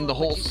ended up being the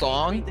whole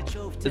song.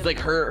 It's like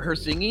her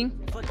singing,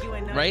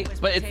 right?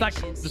 But it's not,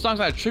 the song's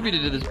not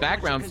attributed to this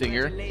background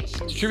singer. It's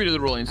attributed to the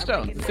Rolling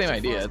Stones. It's the same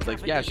idea. It's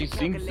like, yeah, she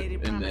sings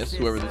in this,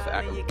 whoever this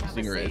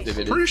singer is. If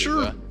it Pretty is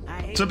sure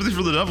Sympathy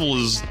for the Devil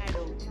is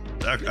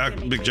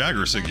Mick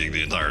Jagger singing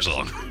the entire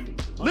song.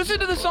 Listen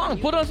to the song.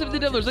 Put on something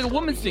There's like a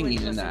woman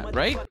singing in that,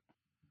 right?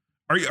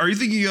 Are you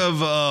thinking of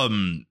What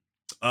am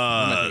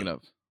I thinking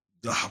of?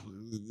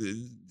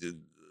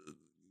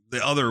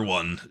 The other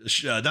one?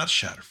 Not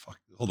Shatter. Fuck.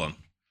 Hold on.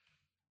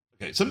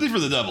 Okay, Sympathy for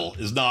the Devil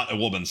is not a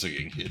woman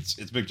singing. It's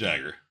Mick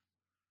Jagger.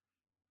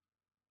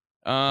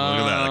 Look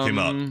at that. That came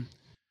up.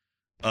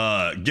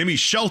 Gimme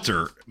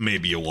Shelter may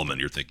be a woman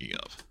you're thinking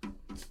of.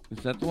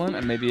 Is that the one?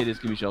 And maybe it is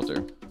Gimme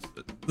Shelter.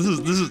 This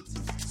is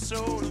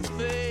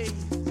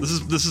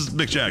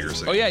Mick Jagger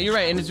singing. Oh yeah, you're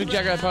right. And it's Mick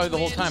Jagger probably the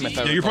whole time.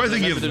 Yeah, you're probably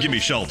thinking of Gimme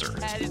Shelter.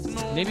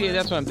 Maybe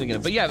that's what I'm thinking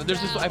of. But yeah, there's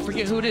this. I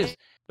forget who it is.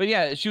 But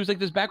yeah, she was like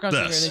this background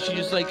singer, and then she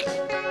just like.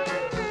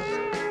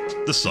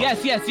 This song.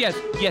 Yes.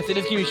 It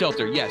is Gimme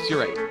Shelter. Yes, you're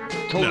right.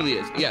 Totally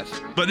is.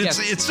 Yes. But it's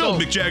still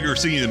Mick Jagger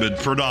singing them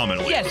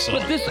predominantly. Yes,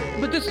 but this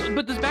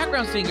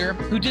background singer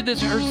who did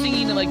her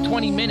singing in like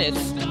 20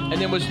 minutes and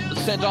then was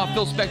sent off.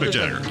 Phil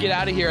Spector, like, get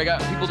out of here. I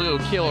got people to go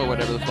kill or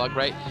whatever the fuck,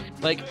 right?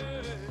 Like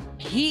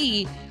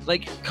he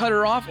like cut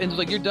her off and was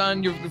like, you're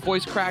done. Your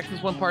voice cracked.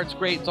 This one part's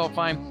great. It's all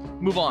fine.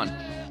 Move on.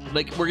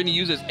 Like we're gonna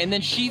use this. And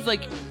then she's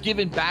like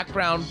given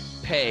background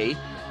pay.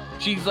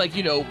 She's like,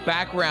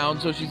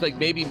 background, so she's like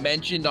maybe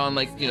mentioned on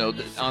like,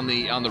 on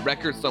the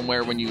record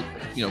somewhere when you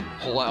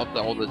pull out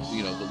all the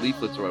the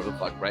leaflets or whatever the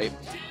fuck, right?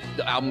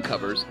 The album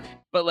covers.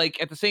 But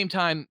like at the same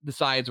time, the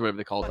sides or whatever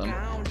they call them.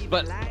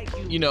 But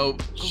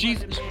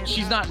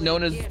she's not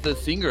known as the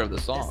singer of the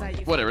song.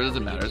 Whatever, it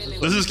doesn't matter.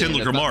 This is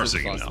Kendrick Lamar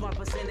singing now.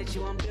 This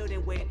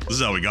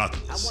is how we got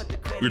this.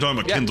 We were talking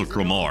about Kendrick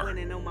Lamar.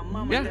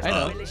 Yeah, I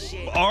know.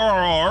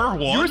 RRR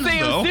one. You were saying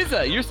it was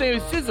SZA. You're saying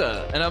it was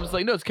SZA, and I was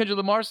like, no, it's Kendrick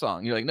Lamar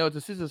song. You're like, no, it's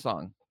a SZA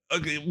song.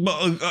 Okay,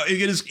 well,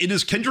 it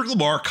is Kendrick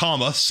Lamar,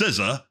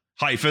 SZA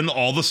hyphen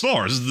all the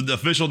stars. This is the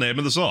official name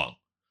of the song.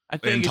 I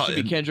think it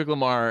should be Kendrick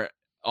Lamar,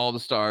 all the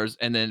stars,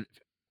 and then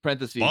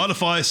parentheses.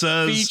 Spotify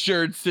says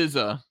featured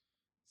SZA.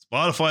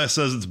 Spotify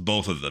says it's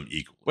both of them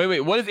equal.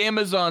 Wait. What does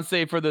Amazon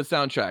say for the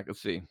soundtrack?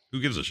 Let's see.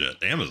 Who gives a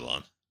shit?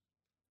 Amazon.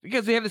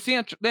 Because they have the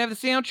soundtrack. They have the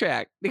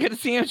soundtrack. They got the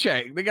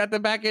soundtrack. They got the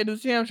back end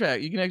of the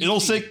soundtrack. You can actually.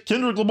 It'll say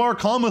Kendrick Lamar,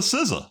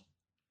 SZA.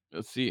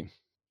 Let's see.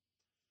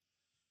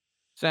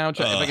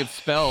 Soundtrack. If I could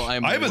spell,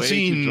 I haven't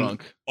seen too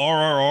drunk.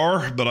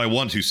 RRR, but I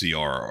want to see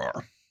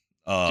RRR.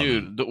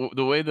 Dude,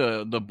 the way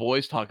the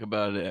boys talk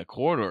about it at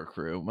Corridor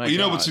Crew. My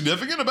know what's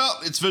significant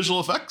about its visual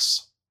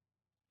effects?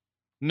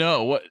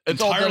 No, what?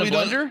 It's entirely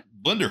all done in Blender?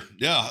 Blender,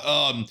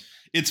 yeah.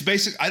 It's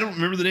basic. I don't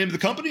remember the name of the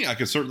company. I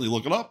could certainly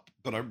look it up,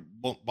 but I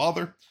won't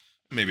bother.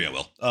 Maybe I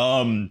will.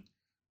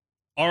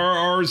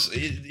 RRR's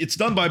it's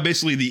done by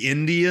basically the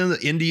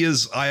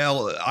India's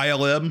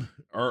ILM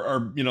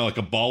or like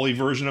a Bali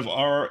version of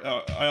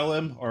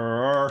ILM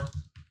RRR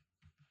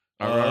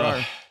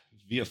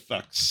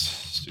VFX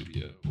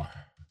Studio.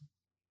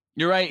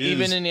 You're right.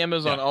 Even in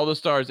Amazon, all the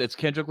stars, it's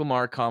Kendrick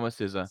Lamar,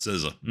 SZA.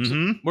 SZA.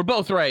 Mm-hmm. We're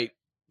both right.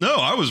 No,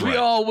 I was right. We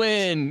all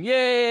win.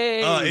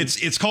 Yay!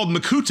 It's called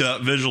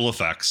Makuta Visual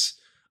Effects.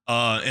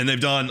 And they've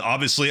done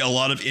obviously a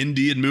lot of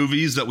Indian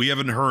movies that we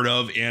haven't heard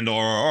of and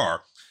RRR.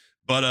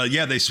 But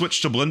they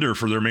switched to Blender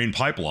for their main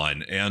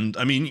pipeline. And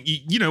I mean,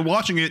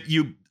 watching it,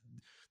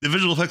 the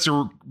visual effects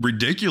are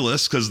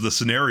ridiculous because the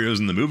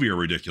scenarios in the movie are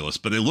ridiculous,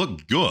 but they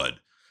look good.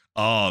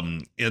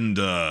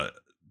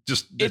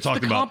 Just it's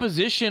talking the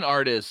composition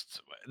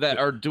artists that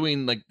are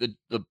doing like the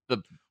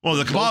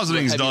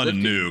compositing is done in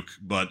Nuke,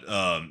 but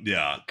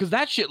yeah, because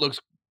that shit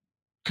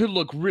could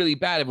look really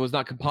bad if it was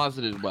not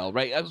composited well,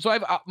 right? So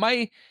I've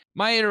my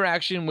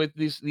interaction with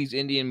these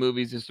Indian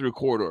movies is through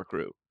Corridor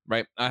Crew,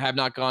 right? I have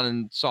not gone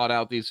and sought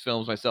out these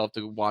films myself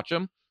to watch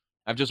them.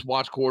 I've just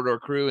watched Corridor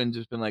Crew and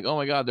just been like, oh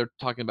my god, they're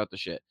talking about the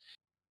shit.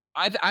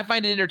 I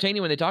find it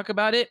entertaining when they talk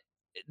about it.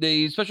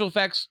 The special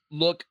effects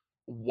look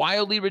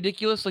wildly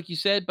ridiculous, like you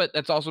said, but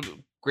that's also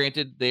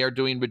granted they are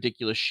doing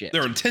ridiculous shit.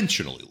 They're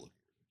intentionally looking.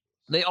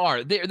 They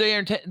are.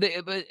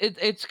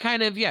 It's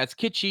kind of it's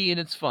kitschy and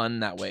it's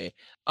fun that way.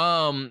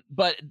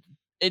 But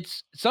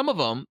it's some of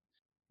them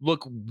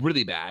look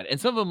really bad and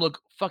some of them look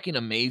fucking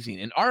amazing.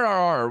 And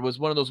RRR was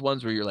one of those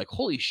ones where you're like,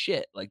 holy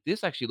shit, like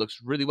this actually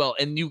looks really well.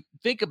 And you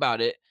think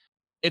about it,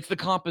 it's the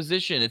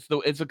composition, it's the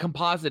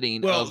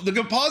compositing. Well, the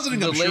compositing,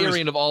 the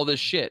layering of all this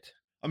shit.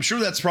 I'm sure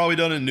that's probably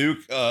done in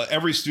Nuke.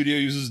 Every studio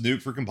uses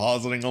Nuke for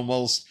compositing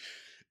almost.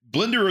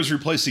 Blender is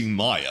replacing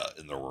Maya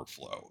in their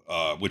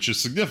workflow, which is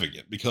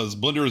significant because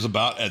Blender is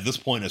about, at this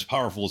point, as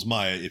powerful as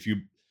Maya if you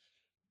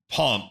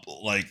pump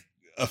like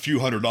a few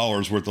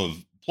 $100s worth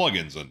of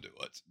plugins into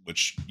it,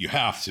 which you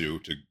have to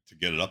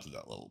get it up to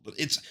that level. But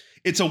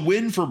it's a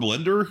win for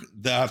Blender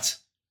that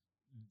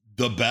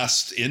the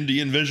best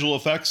Indian visual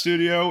effects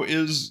studio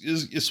is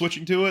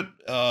switching to it.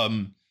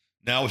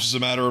 Now it's just a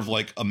matter of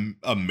like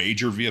a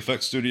major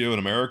VFX studio in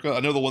America. I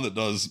know the one that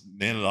does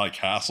Man and I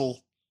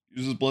Castle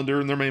uses Blender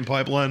in their main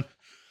pipeline.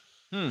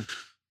 But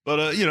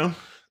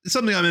it's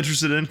something I'm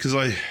interested in because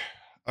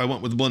I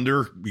went with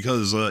Blender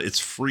because it's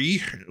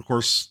free. Of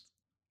course,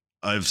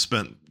 I've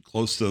spent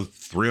close to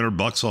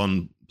 $300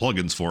 on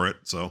plugins for it.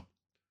 So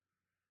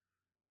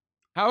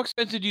how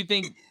expensive do you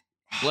think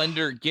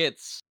Blender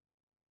gets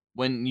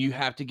when you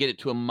have to get it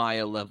to a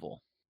Maya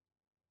level?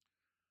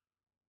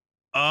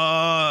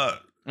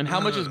 And how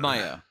much is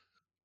Maya?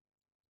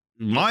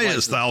 Maya is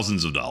license?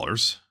 thousands of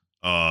dollars.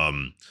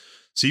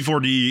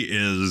 C4D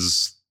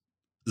is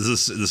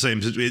this the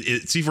same.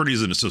 C4D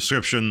is in a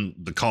subscription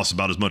that costs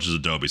about as much as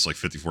Adobe. It's like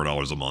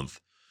 $54 a month,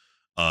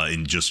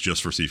 in just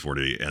for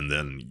C4D, and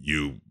then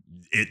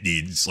it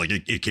needs like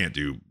it can't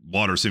do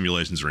water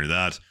simulations or any of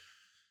that.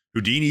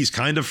 Houdini's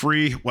kind of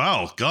free.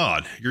 Wow,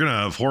 God, you're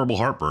gonna have horrible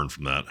heartburn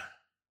from that.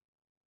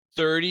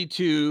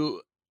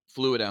 32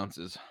 fluid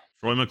ounces.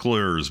 Troy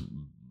McClure's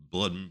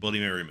Bloody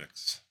Mary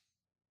mix.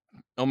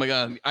 Oh my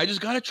God, I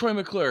just got a Troy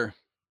McClure.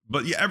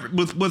 But yeah,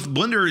 with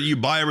Blender, you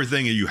buy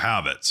everything and you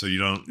have it, so you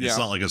don't. Yeah. It's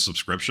not like a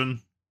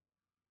subscription.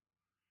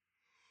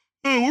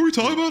 Oh, what were we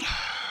talking about?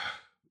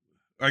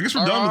 I guess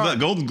we're done with that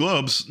Golden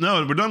Globes.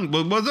 No, we're done.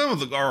 We're done with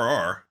the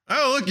RR.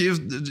 Oh, look, yeah.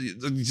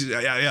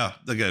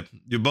 Okay,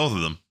 you have both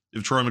of them. You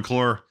have Troy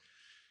McClure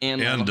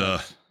And Lionel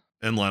Hutz.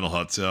 and Lionel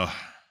Hutz. Yeah,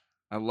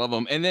 I love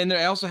them. And then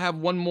I also have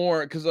one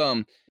more because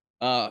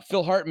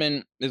Phil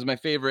Hartman is my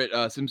favorite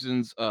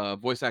Simpsons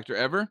voice actor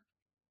ever.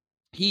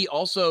 He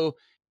also,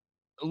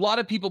 a lot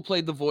of people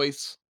played the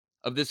voice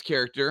of this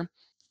character,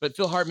 but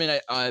Phil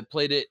Hartman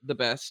played it the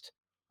best.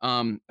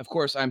 Of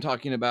course, I'm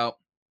talking about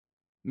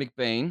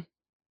McBain.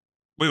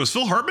 Wait, was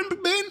Phil Hartman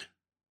McBain?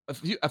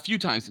 A few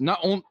times. Not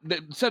only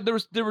said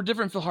there were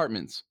different Phil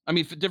Hartmans. I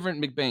mean,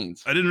 different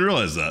McBains. I didn't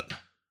realize that.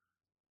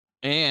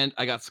 And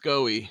I got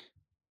Scoey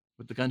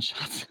with the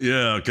gunshots.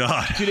 Yeah,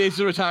 God. 2 days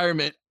to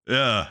retirement.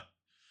 Yeah.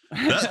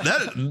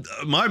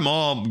 That my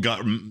mom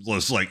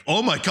was like,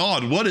 oh my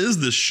God, what is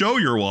this show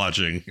you're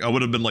watching? I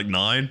would have been like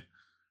 9.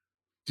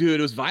 Dude,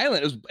 it was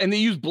violent. And they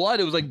used blood.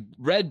 It was like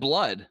red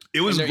blood.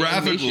 It was in their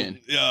graphic. animation.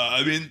 Yeah,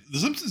 I mean, The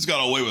Simpsons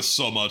got away with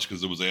so much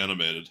because it was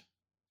animated.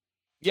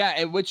 Yeah,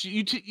 and which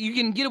you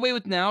can get away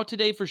with now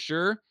today for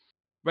sure,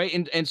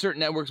 right? And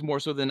certain networks more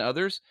so than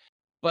others.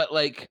 But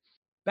like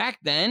back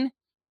then,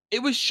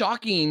 it was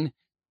shocking.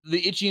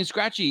 The Itchy and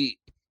Scratchy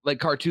like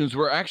cartoons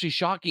were actually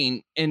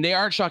shocking, and they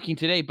aren't shocking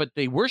today, but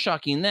they were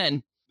shocking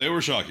then. They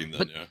were shocking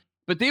then, yeah.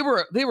 But they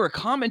were a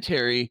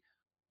commentary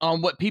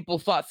on what people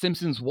thought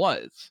Simpsons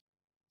was.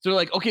 So they're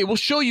like, okay, we'll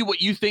show you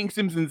what you think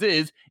Simpsons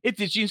is.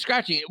 It's Itchy and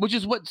Scratchy, which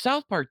is what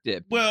South Park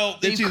did. Well,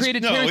 Itchy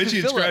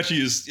and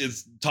Scratchy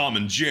is Tom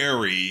and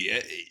Jerry.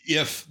 But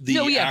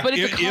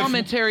it's a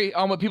commentary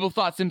on what people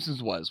thought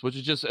Simpsons was, which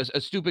is just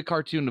a stupid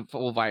cartoon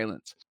full of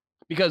violence.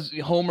 Because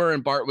Homer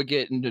and Bart would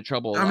get into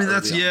trouble. I mean,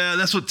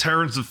 that's what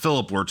Terrence and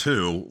Phillip were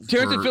too.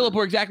 Terrence and Phillip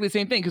were exactly the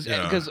same thing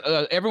because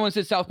everyone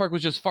said South Park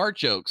was just fart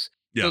jokes.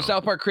 Yeah. So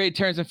South Park created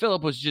Terrence and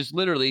Phillip was just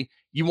literally,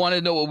 you want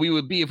to know what we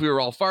would be if we were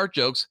all fart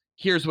jokes.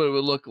 Here's what it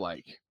would look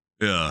like.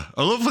 Yeah,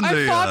 I love when I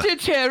they. farted,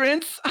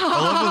 Terrence.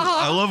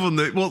 I love when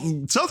they.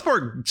 Well, South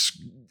Park.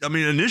 I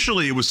mean,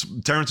 initially it was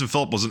Terrence and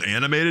Phillip was an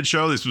animated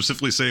show. They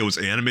specifically say it was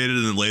animated,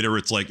 and then later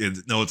it's like,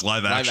 it's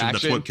live action.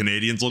 That's what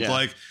Canadians look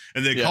like,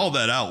 and they called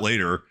that out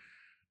later.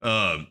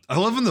 I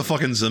love when the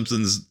fucking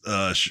Simpsons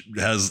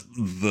has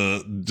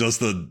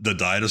the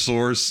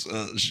dinosaurs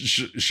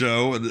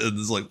show, and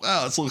it's like,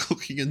 wow, it's like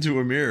looking into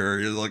a mirror.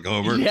 You're like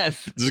Homer,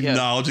 just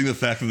acknowledging the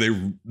fact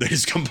that they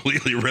just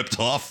completely ripped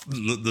off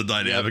the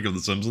dynamic of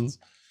the Simpsons.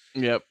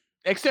 Yep.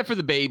 Except for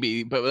the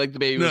baby, but like the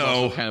baby was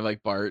also kind of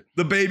like Bart.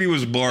 The baby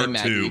was Bart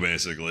too,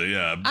 basically.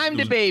 Yeah, I'm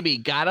the baby.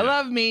 Gotta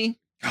love me.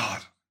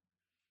 God,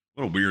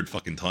 what a weird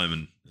fucking time.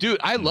 And dude,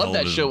 I love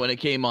that show when it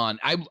came on.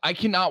 I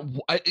cannot.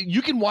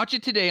 You can watch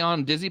it today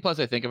on Disney Plus,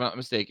 I think, if I'm not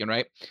mistaken,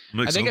 right?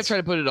 I think I tried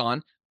to put it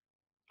on.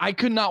 I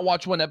could not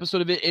watch one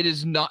episode of it. It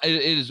is not.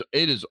 It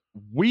is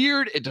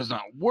weird. It does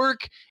not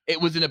work.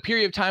 It was in a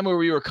period of time where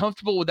we were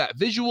comfortable with that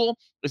visual.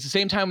 It's the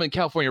same time when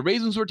California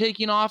Raisins were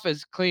taking off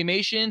as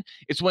claymation.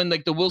 It's when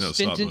like the Will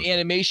Stinton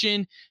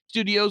animation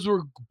studios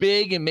were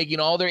big and making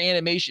all their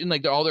animation,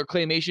 like all their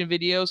claymation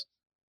videos.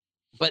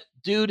 But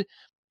dude,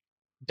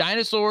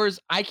 dinosaurs,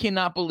 I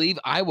cannot believe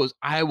I was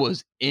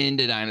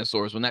into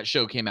dinosaurs when that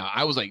show came out.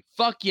 I was like,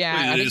 fuck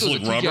yeah. They just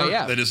look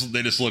rubber.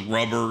 They just look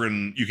rubber,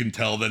 and you can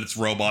tell that it's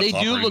robots. They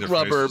do look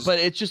rubber, but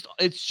it's just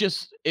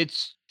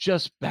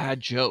bad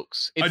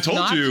jokes. I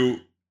told you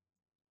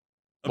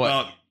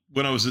about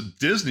when I was at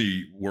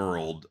Disney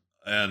World,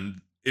 and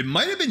it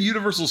might have been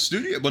Universal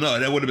Studio. Well, no,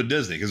 that would have been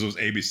Disney because it was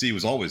ABC. It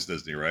was always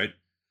Disney, right?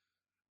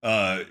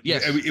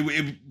 Yes.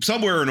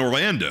 Somewhere in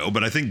Orlando,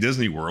 but I think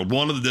Disney World,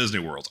 one of the Disney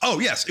Worlds. Oh,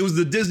 yes, it was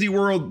the Disney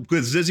World,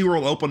 because Disney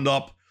World opened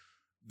up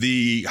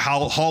the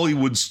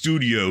Hollywood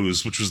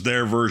Studios, which was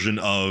their version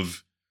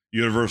of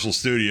Universal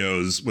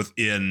Studios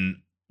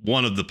within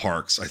one of the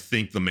parks. I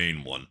think the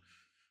main one,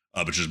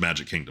 which is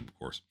Magic Kingdom, of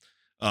course.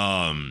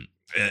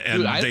 And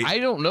dude, I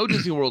don't know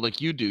Disney World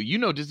like you do. You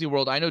know Disney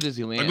World. I know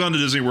Disneyland. I've gone to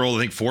Disney World, I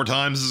think 4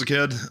 times as a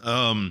kid.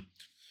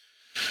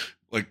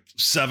 Like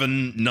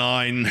 7,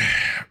 9,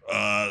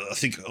 I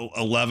think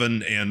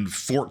 11 and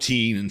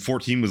 14. And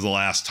 14 was the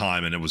last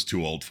time, and it was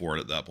too old for it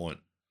at that point.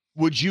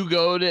 Would you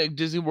go to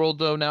Disney World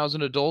though now as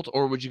an adult,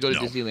 or would you go to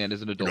Disneyland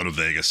as an adult? I go to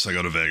Vegas. I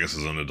go to Vegas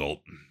as an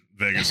adult.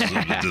 Vegas is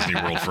a Disney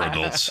World for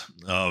adults.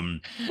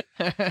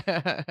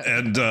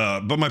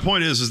 But my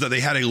point is that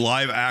they had a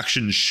live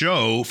action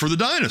show for the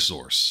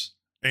dinosaurs,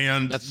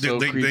 and That's so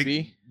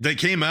creepy. They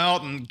came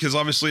out, and because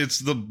obviously it's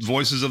the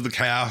voices of the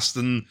cast,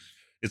 and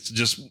it's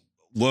just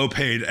low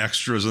paid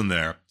extras in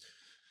there.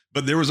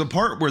 But there was a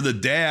part where the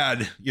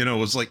dad,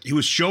 was like he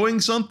was showing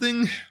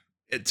something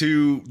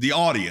to the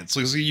audience.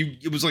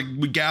 It was like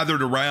we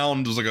gathered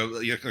around. It was like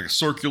a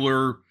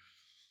circular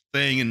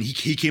thing, and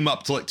he came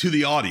up to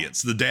the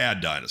audience, the dad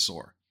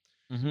dinosaur,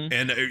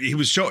 and he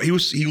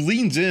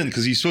leans in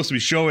because he's supposed to be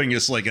showing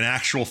us like an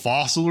actual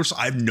fossil or so.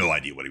 I have no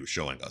idea what he was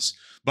showing us.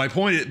 My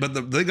point, but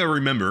the thing I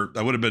remember,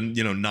 I would have been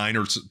 9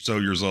 or so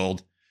years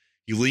old.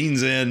 He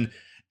leans in,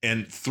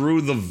 and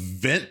through the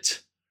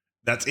vent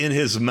that's in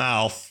his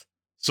mouth,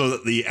 so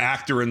that the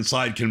actor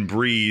inside can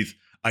breathe.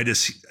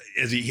 As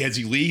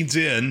he leans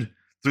in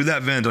through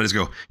that vent, I just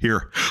go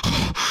here.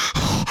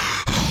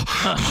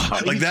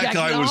 Like that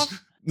guy was.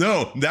 Off?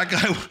 No, that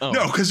guy. Oh.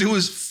 No, because it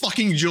was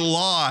fucking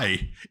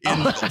July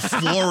in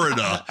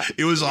Florida.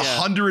 It was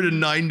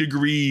 109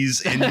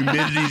 degrees and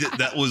humidity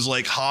that was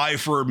like high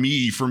for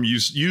me from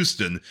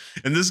Houston.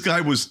 And this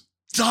guy was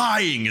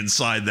dying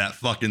inside that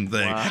fucking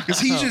thing because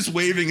he's just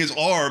waving his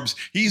arms.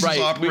 He's just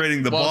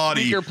operating the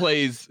body. Speaker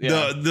plays.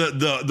 Yeah.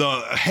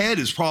 The head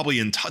is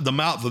probably the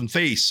mouth and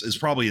face is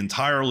probably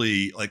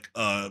entirely like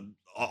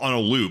on a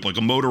loop, like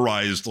a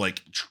motorized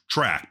like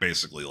track,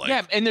 basically.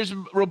 Like and there's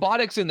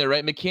robotics in there,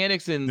 right?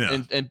 Mechanics and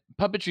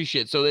puppetry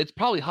shit. So it's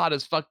probably hot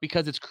as fuck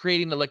because it's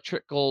creating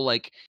electrical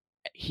like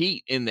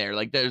heat in there.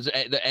 Like there's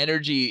the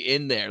energy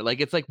in there. Like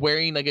it's like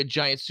wearing like a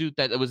giant suit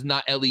that was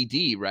not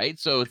LED, right?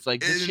 So it's like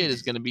this shit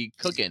is gonna be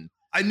cooking.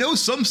 I know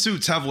some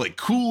suits have like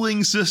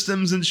cooling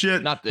systems and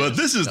shit, but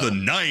this is the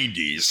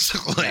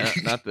 90s.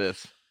 Like not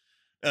this.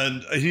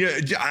 And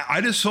I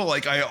just felt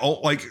like I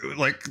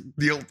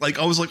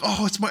was like,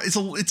 oh,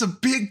 it's a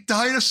big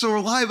dinosaur,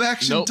 live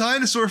action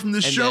dinosaur from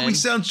this show. He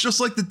sounds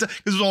just like this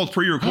is all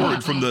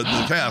pre-recorded from the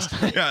cast.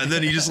 Yeah, and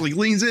then he just like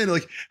leans in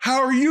like,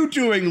 how are you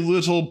doing,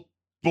 little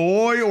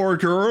boy or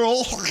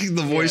girl?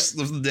 The voice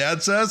of the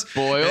dad says,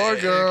 boy or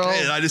girl.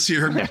 And I just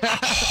hear her.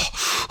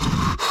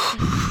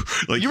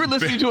 Like you were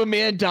listening to a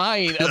man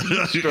dying of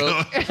heat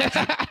stroke.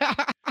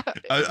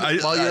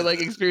 While you're like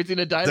experiencing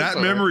a dinosaur.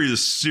 That memory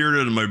is seared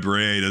into my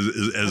brain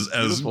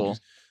as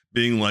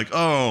being like,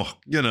 oh,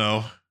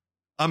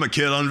 I'm a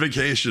kid on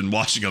vacation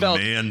watching a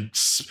man.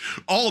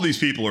 All these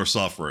people are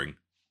suffering.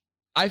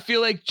 I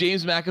feel like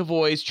James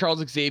McAvoy's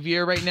Charles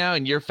Xavier right now,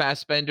 and you're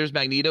Fassbender's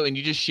Magneto, and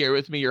you just share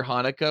with me your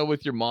Hanukkah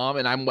with your mom,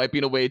 and I'm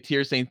wiping away a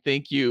tear saying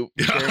thank you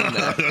for sharing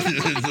that.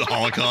 The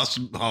Holocaust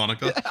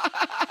Hanukkah.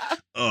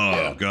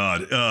 Oh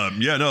God.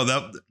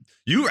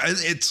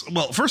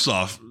 First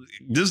off,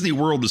 Disney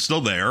World is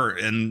still there,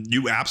 and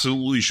you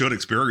absolutely should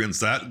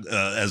experience that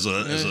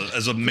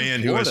as a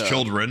man who has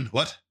children.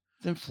 What?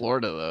 It's in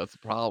Florida though. It's a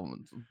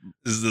problem.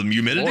 Is the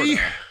humidity?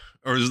 Florida.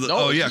 Or is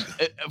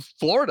it?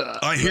 Florida.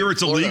 I hear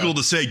it's illegal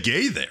to say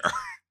gay there.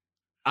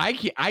 I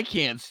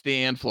can't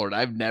stand Florida.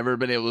 I've never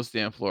been able to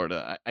stand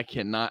Florida. I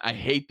cannot. I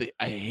hate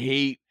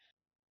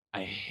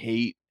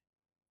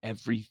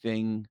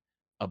everything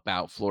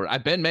about Florida.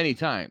 I've been many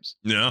times.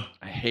 Yeah.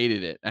 I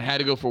hated it. I had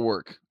to go for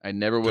work. I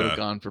never would have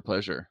gone for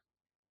pleasure.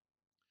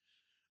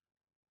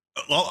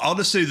 I'll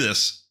just say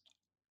this,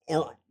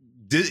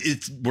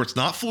 it's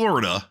not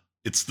Florida.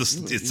 It's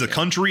the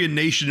country and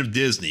nation of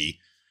Disney.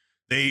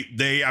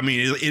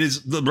 It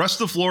is the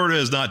rest of Florida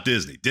is not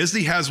Disney.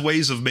 Disney has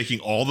ways of making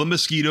all the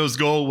mosquitoes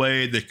go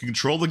away. They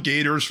control the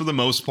gators for the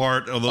most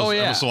part.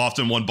 Although so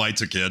often one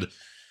bites a kid.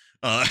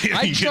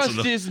 I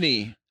trust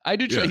Disney. I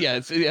do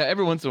trust.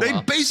 Every once in a while.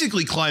 They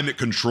basically climate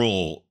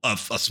control a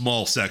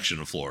small section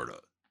of Florida.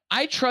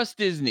 I trust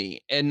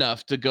Disney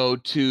enough to go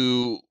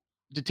to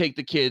take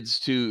the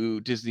kids to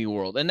Disney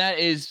World. And that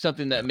is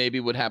something that maybe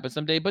would happen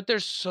someday, but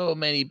there's so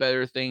many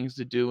better things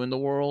to do in the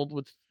world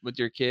with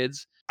your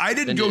kids. I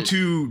didn't go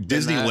to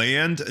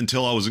Disneyland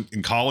until I was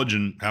in college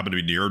and happened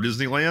to be near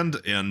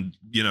Disneyland and,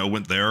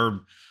 went there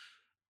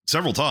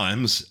several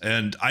times.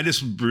 And I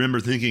just remember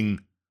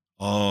thinking,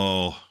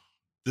 oh,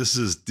 this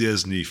is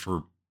Disney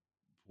for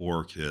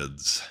poor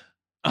kids.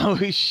 Oh,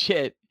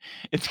 shit.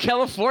 It's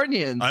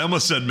Californians. I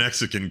almost said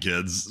Mexican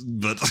kids,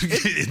 but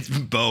it's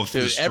both.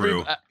 Dude,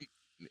 true.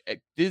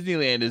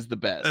 Disneyland is the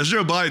best. As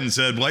Joe Biden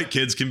said, black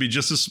kids can be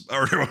just as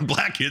smart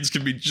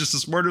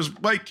as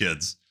white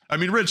kids. I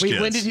mean, rich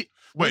kids.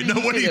 What did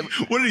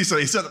he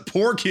say? He said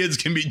poor kids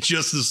can be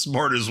just as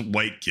smart as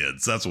white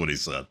kids. That's what he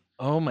said.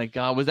 Oh my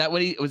God. Was that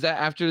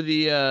after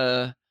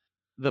the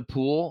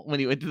pool, when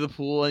he went to the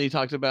pool and he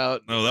talked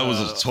about? No, that was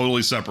a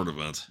totally separate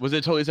event. Was it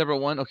a totally separate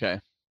one? Okay.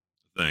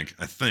 I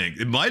think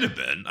it might have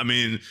been. I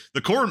mean,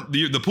 the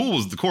pool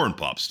was the corn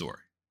pop story.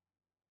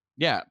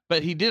 Yeah,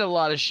 but he did a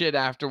lot of shit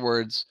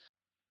afterwards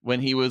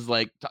when he was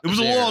like. It was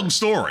a long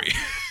story.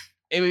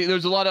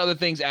 There's a lot of other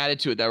things added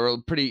to it that were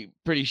pretty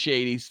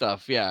shady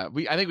stuff. Yeah,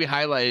 I think we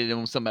highlighted it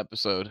in some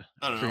episode.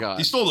 I don't know.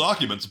 He stole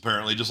documents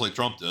apparently, just like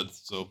Trump did.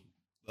 So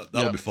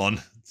That'll be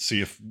fun.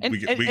 See if And,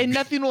 and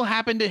nothing will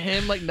happen to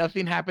him like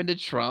nothing happened to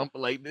Trump.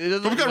 Like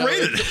it Trump got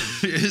raided.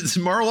 It's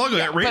Mar-a-Lago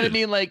got raided. But I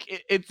mean,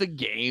 like it's a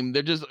game.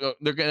 They're just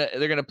they're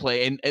gonna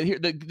play, and here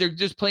they're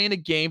just playing a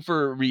game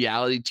for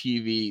reality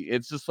TV.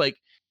 It's just like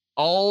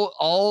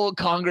all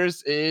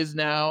Congress is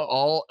now,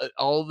 all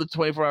the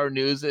 24-hour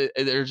news.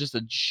 They're just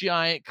a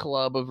giant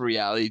club of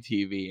reality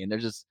TV, and they're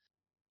just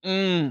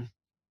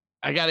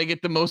I got to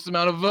get the most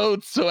amount of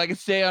votes so I can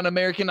stay on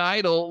American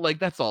Idol. Like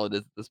that's all it is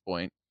at this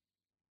point.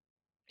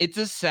 It's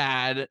a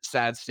sad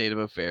state of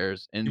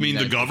affairs. And you mean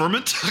the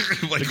government?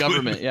 Like, the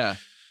government, yeah.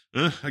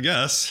 I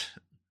guess.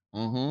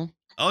 Mm-hmm.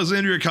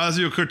 Alexandria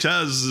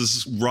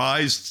Ocasio-Cortez's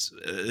rise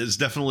is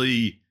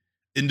definitely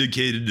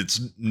indicated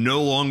it's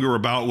no longer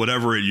about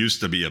whatever it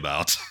used to be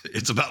about.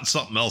 It's about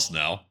something else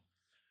now.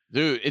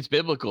 Dude, it's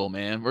biblical,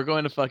 man. We're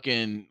going to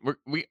fucking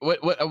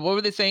what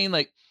were they saying?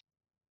 Like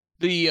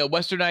the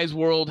westernized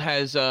world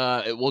has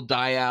it will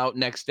die out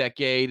next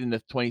decade in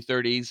the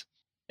 2030s.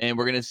 And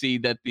we're gonna see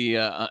that the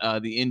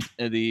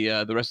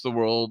rest of the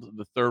world,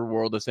 the third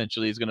world,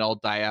 essentially, is gonna all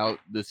die out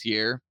this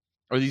year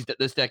or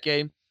this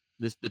decade,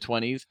 the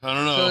 20s. I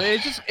don't know.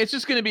 So it's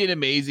just gonna be an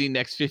amazing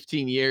next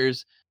 15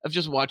 years of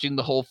just watching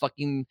the whole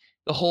fucking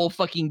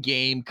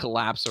game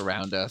collapse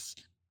around us,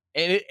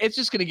 and it's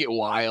just gonna get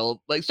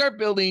wild. Like start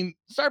building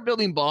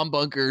bomb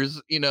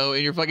bunkers, in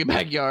your fucking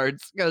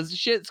backyards because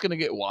shit's gonna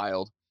get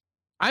wild.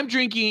 I'm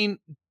drinking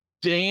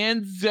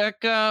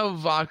Danzeka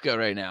vodka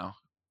right now.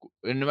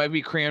 And it might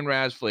be cran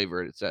raz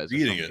flavored, it says.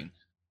 Eating it.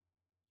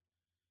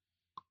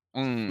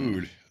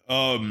 Food.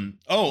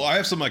 I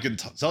have something I can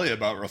tell you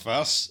about real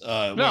fast.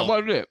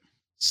 What is it?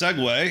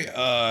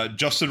 Segue.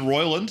 Justin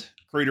Roiland,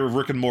 creator of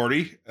Rick and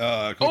Morty,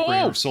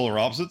 co-creator of Solar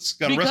Opposites,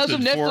 got arrested because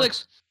of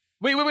Netflix.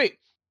 Wait.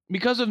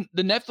 Because of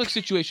the Netflix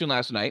situation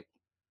last night,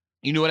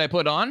 you know what I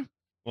put on?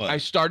 What? I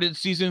started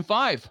season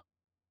 5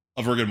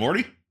 of Rick and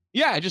Morty.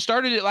 Yeah, I just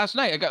started it last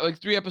night. I got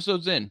like 3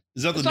 episodes in.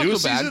 Is that the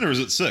newest season or is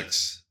it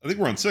 6? I think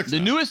we're on 6. The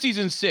newest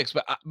season's 6,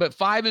 but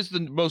 5 is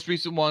the most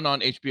recent one on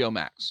HBO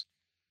Max.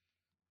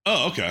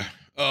 Oh, okay.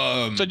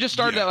 So I just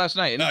started that last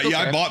night. And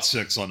I bought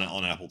 6 on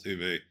Apple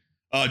TV.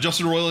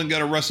 Justin Roiland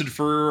got arrested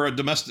for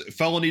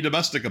felony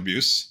domestic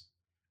abuse,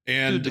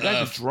 and dude, the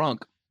guy's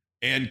drunk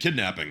and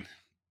kidnapping.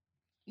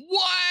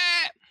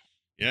 What?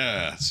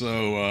 Yeah,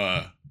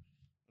 so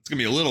it's gonna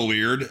be a little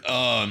weird.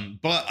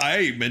 But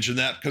I mentioned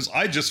that because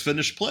I just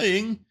finished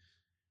playing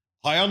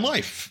High on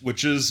Life,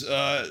 which is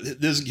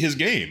his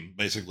game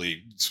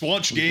basically.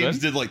 Squanch Games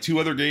did like 2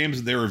 other games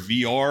and they were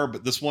VR,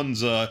 but this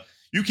one's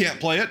you can't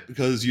play it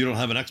because you don't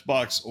have an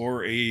Xbox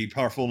or a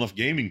powerful enough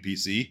gaming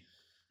PC.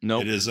 No,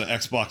 it is an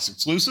Xbox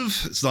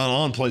exclusive. It's not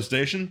on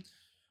PlayStation.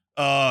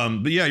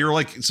 But yeah, you're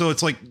like, so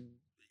it's like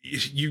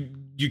you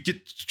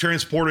get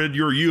transported.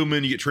 You're a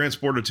human. You get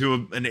transported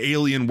to an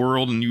alien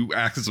world, and you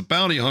act as a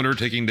bounty hunter,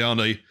 taking down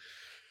a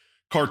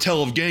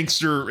cartel of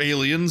gangster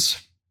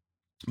aliens.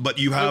 But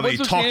you have a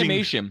talking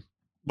animation.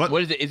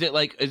 What is it? Is it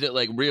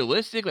like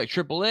realistic, like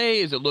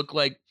AAA? Does it look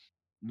like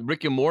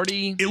Rick and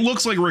Morty? It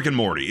looks like Rick and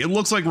Morty. It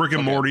looks like Rick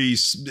and Morty,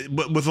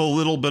 but with a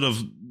little bit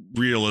of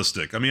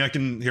realistic. I mean,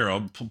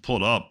 I'll pull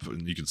it up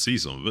and you can see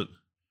some of it.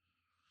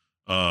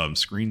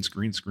 Screen.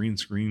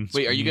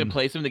 Wait, are you gonna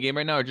play some of the game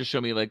right now, or just show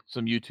me like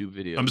some YouTube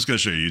videos? I'm just gonna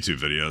show you YouTube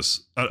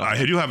videos.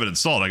 I do have it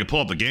installed. I can pull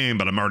up the game,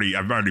 but I've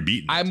already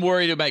beaten it. I'm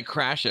worried it might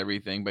crash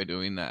everything by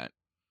doing that.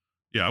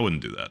 Yeah, I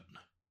wouldn't do that.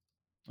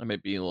 That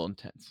might be a little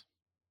intense.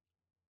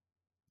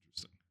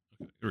 Interesting.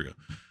 Okay, here we go.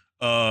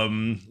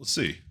 Let's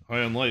see.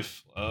 High on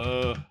Life.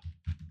 I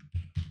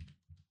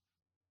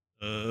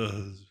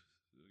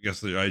guess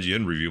the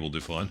IGN review will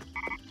do fine.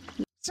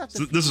 So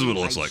this is what it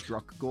looks like.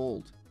 Struck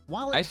gold.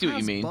 While it I see what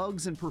you mean.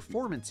 Bugs and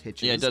performance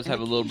hitches, yeah, it does have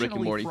a little Rick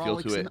and Morty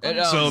feel to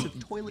it. So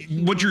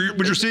what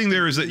you're seeing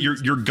there is that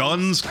your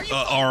guns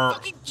are.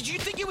 Did you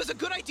think it was a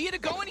good idea to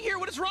go in here?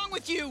 What is wrong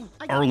with you?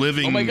 Are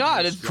living. Oh my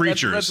God! It's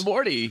creatures. That's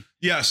Morty.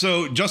 Yeah.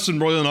 So Justin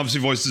Roiland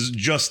obviously voices he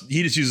just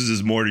uses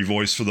his Morty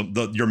voice for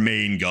your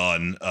main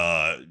gun,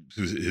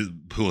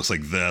 who looks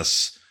like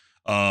this.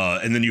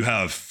 And then you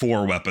have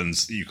 4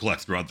 weapons that you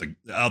collect throughout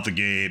the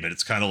game, and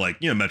it's kind of like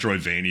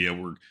Metroidvania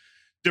where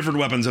different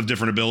weapons have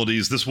different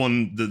abilities. This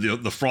one,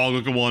 the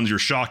frog-looking one's your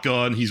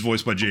shotgun. He's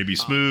voiced by JB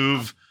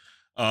Smoove.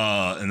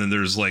 And then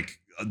there's like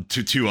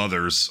two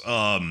others.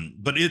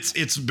 But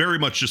it's very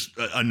much just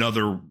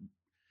another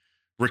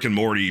Rick and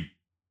Morty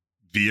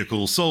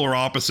vehicle. Solar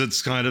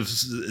Opposites kind of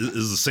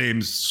is the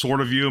same sort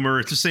of humor.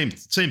 It's the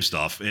same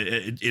stuff.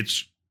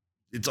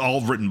 It's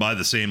all written by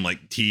the same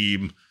like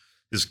team.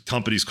 His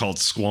company's called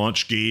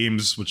Squanch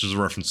Games, which is a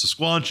reference to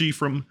Squanchy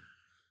from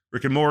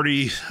Rick and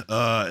Morty,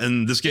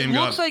 and this game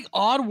looks like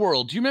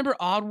Oddworld. Do you remember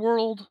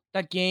Oddworld?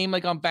 That game,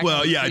 like on back.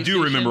 Well, yeah, I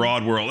do remember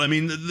Oddworld. I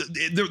mean,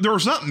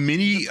 there's not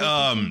many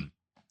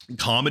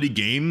comedy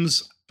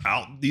games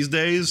out these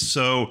days,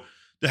 so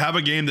to have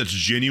a game that's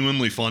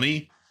genuinely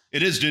funny,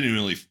 it is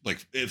genuinely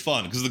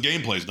fun because the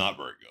gameplay is not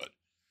very good.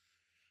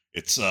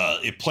 It's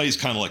it plays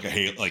kind of like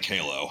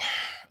Halo,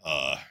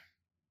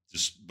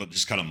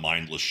 just kind of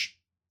mindless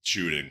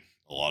shooting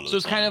a lot of So the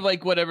it's kind time. of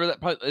like whatever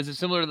is it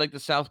similar to like the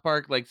South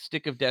Park like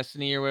Stick of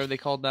Destiny or whatever they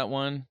called that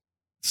one?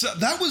 So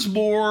that was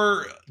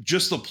more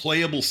just a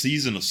playable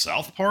season of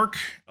South Park,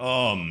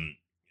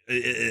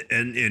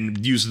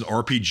 and using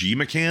RPG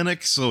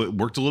mechanics, so it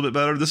worked a little bit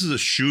better. This is a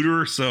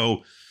shooter,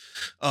 so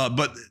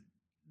but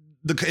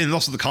and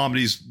also the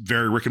comedy's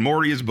very Rick and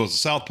Morty as opposed to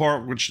South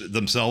Park, which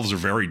themselves are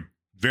very,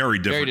 very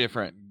different. Very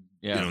different.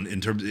 Yeah. You know, in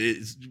terms,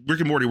 Rick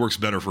and Morty works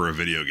better for a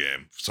video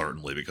game,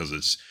 certainly, because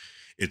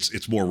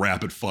it's more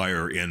rapid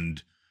fire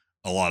and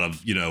a lot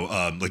of, you know,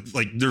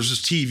 like there's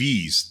just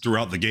TVs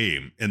throughout the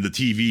game, and the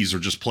TVs are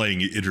just playing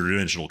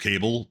interdimensional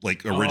cable,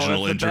 like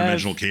original that's the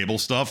interdimensional best. cable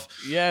stuff.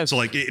 Yes. So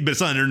like, but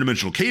it's not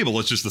interdimensional cable.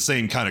 It's just the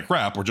same kind of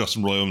crap where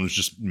Justin Roiland was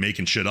just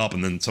making shit up,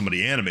 and then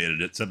somebody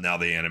animated it. Except now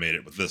they animate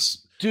it with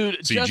this. Dude,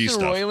 CG Justin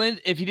stuff. Roiland,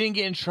 if he didn't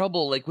get in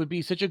trouble, like would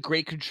be such a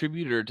great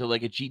contributor to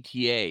like a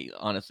GTA,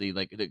 honestly,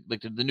 like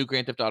the new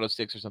Grand Theft Auto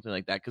 6 or something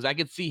like that. Because I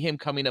could see him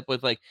coming up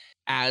with like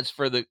ads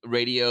for the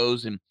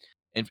radios and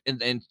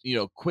you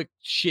know, quick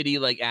shitty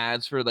like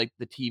ads for like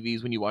the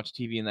TVs when you watch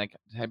TV in that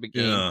type of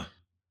game. Yeah.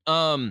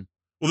 Well,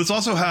 this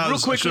also has real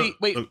quickly, a show-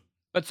 wait,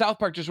 but South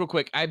Park, just real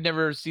quick, I've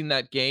never seen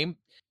that game.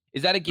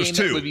 Is that a game There's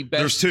that two. would be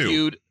There's best two.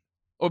 viewed,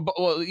 or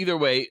well, either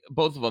way,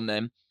 both of them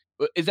then?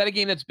 Is that a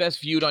game that's best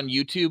viewed on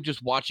YouTube,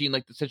 just watching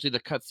like essentially the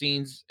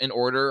cutscenes in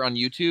order on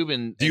YouTube?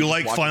 And Do you just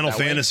like watch it Final that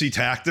way? Fantasy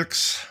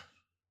Tactics?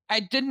 I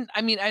didn't.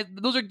 I mean,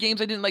 those are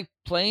games I didn't like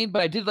playing,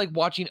 but I did like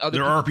watching other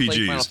They're people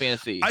play RPGs. Final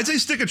Fantasy. I'd say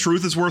Stick of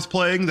Truth is worth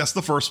playing. That's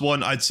the first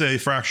one. I'd say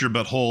Fractured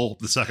But Whole,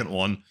 the second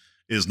one,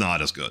 is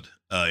not as good.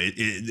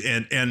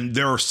 And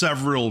there are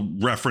several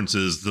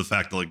references to the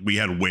fact that like we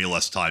had way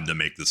less time to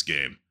make this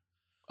game.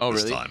 Oh,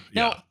 this really? time.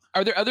 Now, Yeah.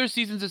 are there other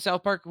seasons of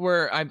South Park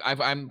where I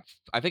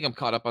think I'm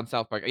caught up on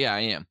South Park? Yeah, I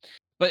am.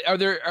 But are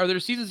there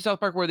seasons of South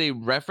Park where they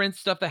reference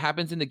stuff that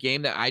happens in the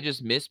game that I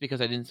just missed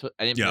because I didn't play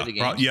the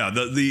game? Yeah.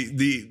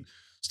 The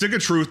Stick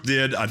of Truth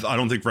did. I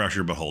don't think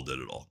Fractured But Whole did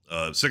at all.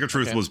 Stick of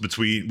Truth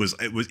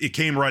Okay. it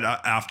came right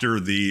after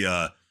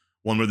the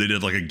one where they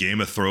did like a Game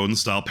of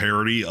Thrones style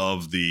parody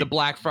of the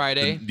Black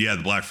Friday. the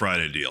Black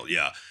Friday deal.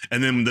 Yeah.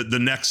 And then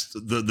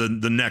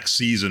the next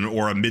season,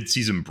 or a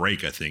mid-season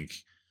break, I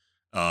think,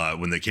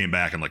 when they came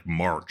back in like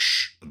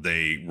March,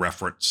 they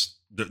referenced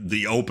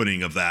the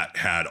opening of that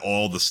had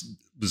all this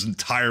was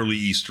entirely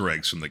Easter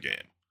eggs from the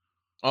game.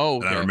 Oh,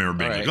 And I remember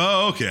being like,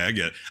 oh, okay, I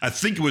get it. I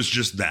think it was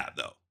just that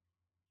though.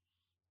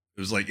 It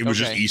was like, it was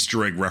just Okay.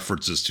 Easter egg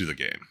references to the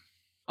game.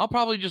 I'll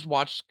probably just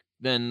watch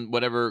then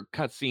whatever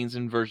cutscenes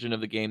and version of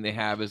the game they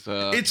have is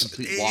a It's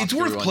complete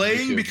worth walkthrough on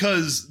playing YouTube.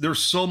 because there's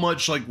so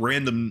much like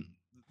random.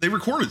 They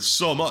recorded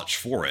so much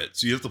for it,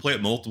 so you have to play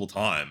it multiple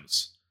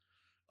times.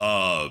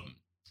 But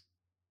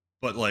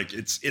like I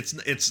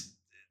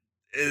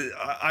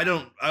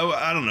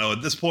don't know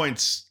at this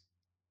point.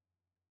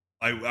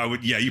 I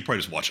would you probably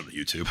just watch it on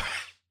YouTube.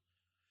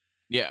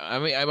 Yeah, I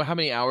mean, how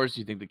many hours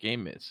do you think the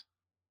game is?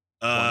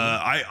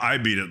 I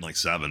beat it in like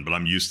 7, but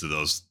I'm used to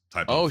those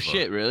type of. Oh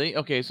shit, really?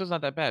 Okay, so it's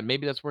not that bad.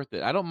 Maybe that's worth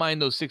it. I don't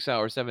mind those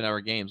 6-hour,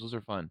 7-hour games. Those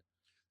are fun.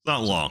 It's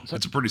not long. So-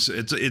 It's pretty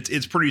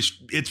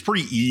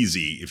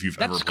easy if you've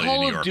ever That's played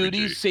Call any of RPG.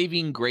 Duty's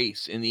saving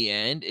grace in the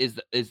end is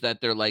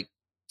that they're like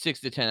 6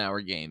 to 10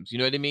 hour games. You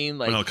know what I mean?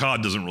 Like Well, no,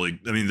 COD doesn't really.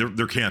 I mean,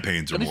 their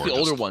campaigns are at least more. the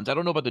older just- ones. I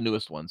don't know about the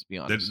newest ones. To be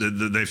honest.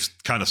 They've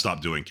kind of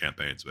stopped doing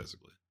campaigns,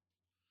 basically.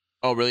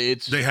 Oh, really?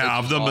 They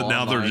have them, but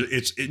now online.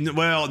 it's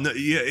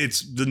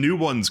the new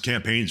ones.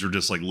 Campaigns are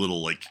just like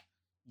little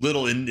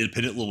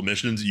independent little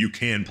missions you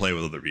can play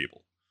with other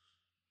people.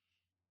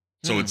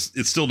 So it's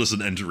still just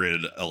an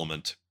integrated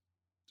element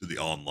to the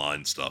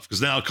online stuff,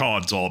 because now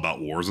COD's all about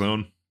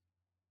Warzone.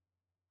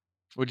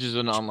 Which is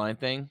an online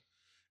thing.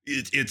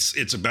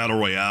 It's a battle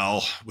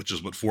royale, which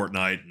is what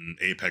Fortnite and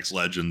Apex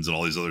Legends and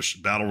all these other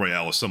battle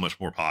royale is so much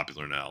more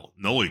popular now.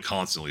 Noli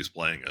constantly is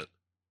playing it.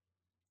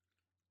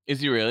 Is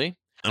he really?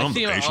 I don't I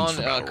see have the him patience on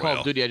for battle Call royale.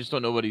 of Duty. I just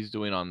don't know what he's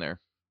doing on there.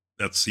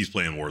 He's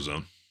playing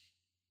Warzone.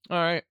 All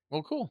right.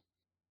 Well, cool.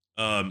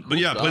 But Cool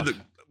yeah, I played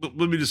stuff.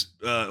 let me just.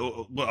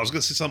 Well, I was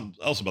gonna say something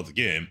else about the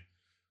game,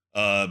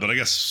 but I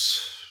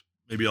guess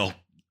maybe I'll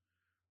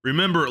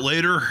remember it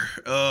later.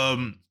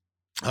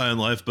 High on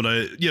Life, but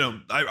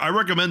I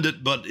recommend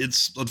it, but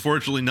it's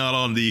unfortunately not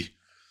on the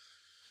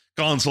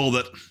console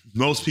that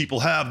most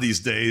people have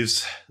these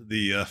days,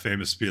 the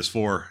famous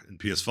PS4 and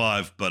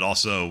PS5. But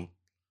also,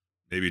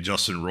 maybe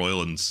Justin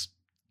Roiland's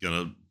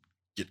gonna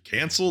get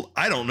canceled.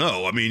 I don't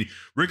know. I mean,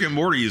 Rick and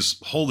Morty is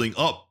holding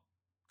up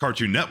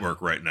Cartoon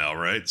Network right now,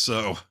 right?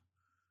 So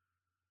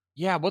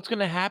Yeah, what's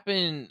gonna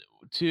happen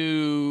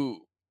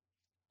to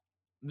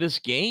this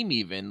game?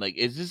 Even like,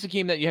 is this a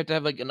game that you have to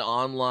have like an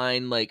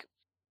online like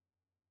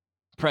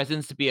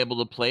presence to be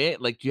able to play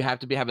it? Like, do you have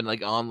to be having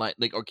like online,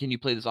 like, or can you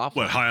play this offline?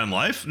 what? High on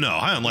Life? No,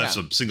 High on Life's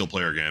Yeah. a single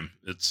player game.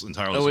 It's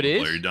entirely Oh, it single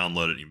is? player. You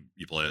download it, and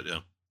you play it. Yeah.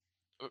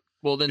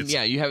 Well, then,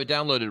 yeah, you have it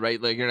downloaded,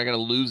 right? Like, you're not going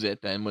to lose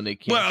it then when they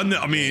can't. Well,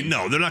 no, I mean,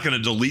 no, they're not going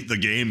to delete the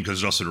game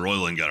because Justin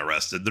Roiland got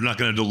arrested. They're not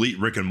going to delete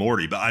Rick and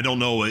Morty, but I don't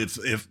know if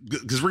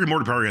because Rick and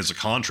Morty probably has a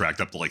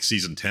contract up to like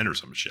season 10 or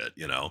some shit,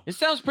 you know? It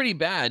sounds pretty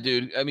bad,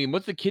 dude. I mean,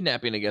 what's the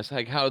kidnapping, I guess?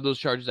 Like, how do those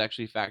charges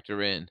actually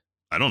factor in?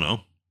 I don't know.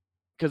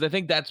 Because I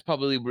think that's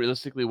probably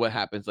realistically what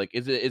happens. Like,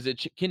 is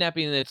it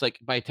kidnapping that's like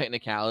by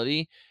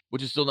technicality,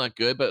 which is still not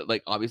good, but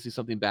like obviously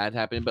something bad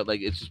happened, but like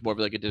it's just more of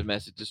like a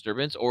domestic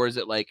disturbance? Or is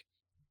it like,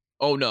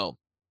 oh no,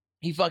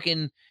 he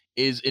fucking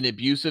is an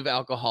abusive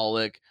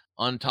alcoholic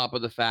on top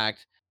of the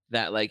fact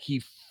that like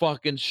he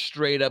fucking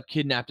straight up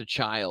kidnapped a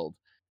child?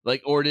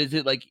 Like, or is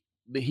it like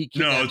he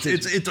kidnapped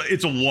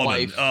it's a woman.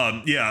 wife?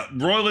 Yeah,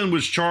 Roiland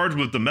was charged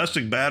with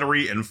domestic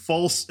battery and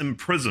false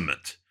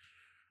imprisonment.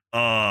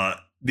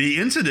 The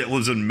incident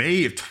was in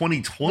May of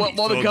 2020.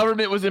 While the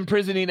government was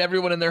imprisoning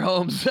everyone in their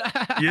homes.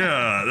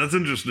 Yeah, that's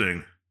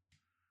interesting.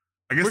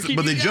 I guess, Where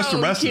but they can you just go?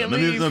 You arrested can't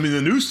him. leave. I mean,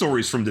 the news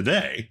stories from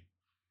today.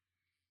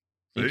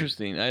 See?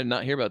 Interesting. I did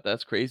not hear about that.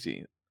 That's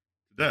crazy.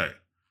 Today.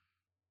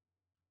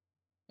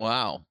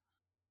 Wow.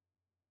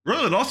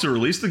 Roiland also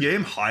released the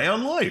game High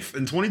on Life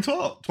in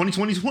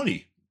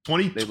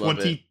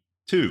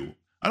 2022.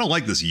 I don't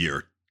like this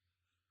year.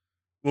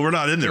 Well, we're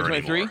not in there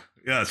 2023? anymore.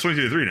 Yeah, it's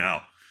 2023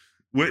 now.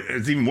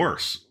 It's even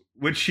worse.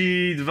 Which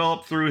he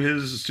developed through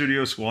his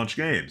studio Squanch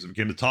Games. It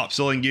became the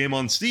top-selling game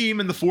on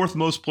Steam and the fourth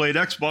most-played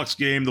Xbox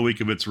game the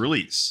week of its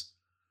release.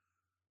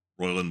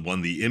 Roiland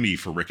won the Emmy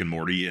for Rick and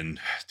Morty in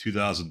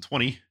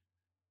 2020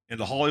 and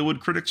the Hollywood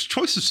Critics'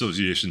 Choice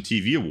Association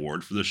TV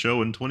Award for the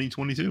show in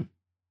 2022.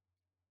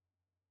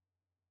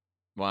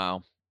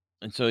 Wow.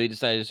 And so he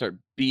decided to start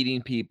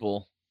beating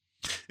people.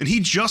 And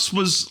he just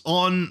was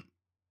on,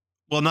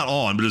 well, not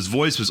on, but his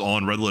voice was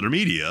on Red Letter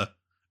Media.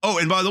 Oh,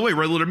 and by the way,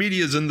 Red Letter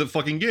Media is in the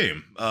fucking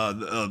game.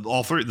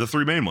 The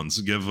three main ones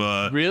give.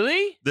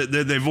 Really?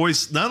 They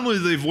voice, not only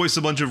do they voice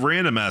a bunch of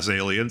random ass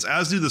aliens,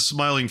 as do the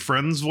Smiling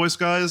Friends voice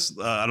guys.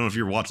 I don't know if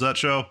you ever watched that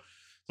show.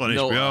 It's on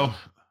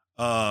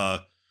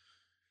HBO.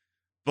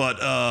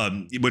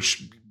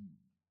 Which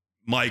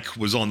Mike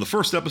was on the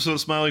first episode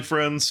of Smiling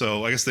Friends,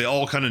 so I guess they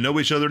all kind of know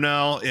each other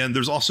now. And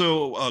there's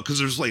also because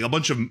there's like a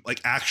bunch of like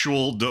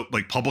actual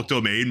like public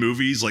domain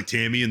movies, like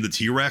Tammy and the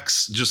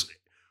T-Rex, just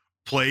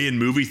play in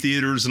movie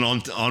theaters and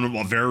on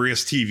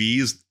various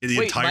TVs in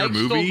the entire Mike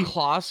movie.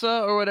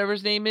 Klasa or whatever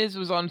his name is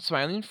was on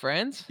Smiling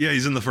Friends. Yeah,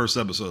 he's in the first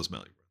episode of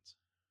Smiling Friends.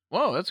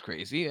 Whoa, that's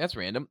crazy. That's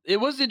random. It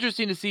was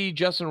interesting to see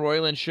Justin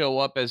Roiland show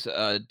up as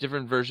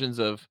different versions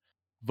of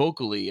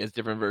vocally as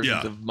different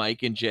versions of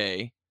Mike and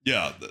Jay.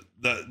 Yeah,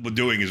 that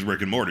doing his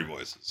Rick and Morty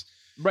voices.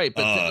 Right,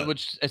 but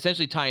which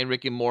essentially tying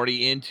Rick and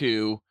Morty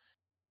into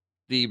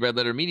the Red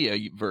Letter Media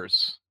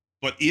verse.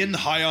 But in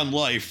High on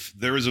Life,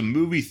 there is a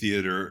movie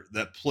theater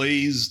that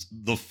plays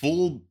the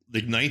full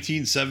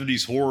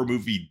 1970s horror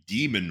movie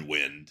Demon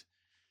Wind.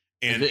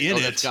 And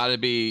it's got to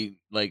be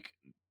like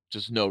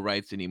just no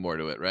rights anymore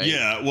to it, right?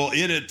 Yeah, well,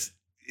 in it,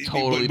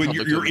 totally. When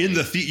you're in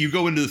you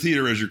go into the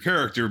theater as your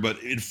character, but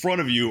in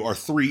front of you are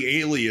three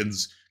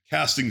aliens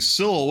casting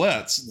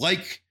silhouettes,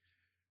 like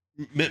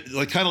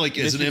kind of like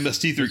as an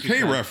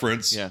MST3K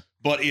reference. Yeah.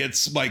 But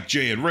it's Mike,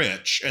 Jay, and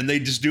Rich, and they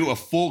just do a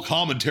full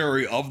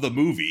commentary of the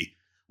movie,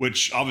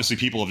 which obviously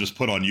people have just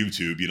put on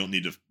YouTube. You don't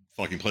need to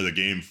fucking play the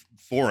game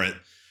for it.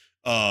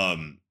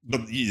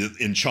 But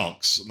in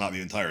chunks, not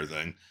the entire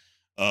thing.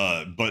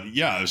 But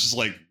yeah, it's just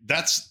like,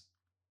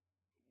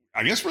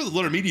 I guess Red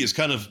Letter Media has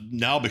kind of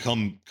now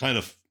become kind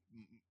of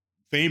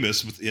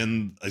famous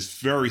within a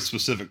very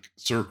specific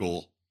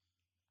circle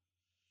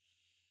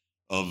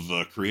of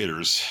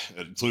creators,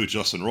 including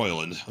Justin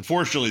Roiland.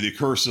 Unfortunately, the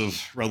curse of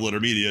Red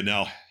Letter Media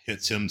now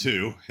hits him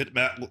too. Hit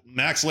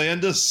Max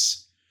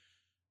Landis.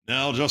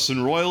 Now Justin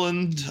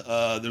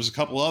Roiland. There's a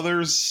couple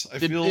others.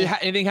 Did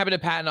anything happen to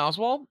Patton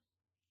Oswalt?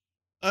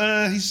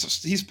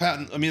 He's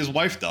Patton. I mean, his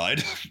wife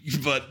died,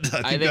 but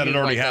I think that had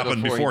already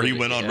happened before he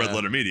went on Red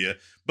Letter Media.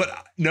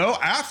 But no,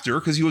 after,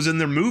 because he was in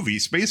their movie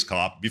Space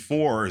Cop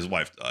before his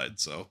wife died.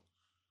 So,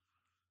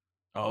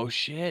 oh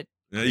shit!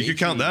 Yeah, you could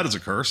count that as a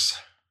curse.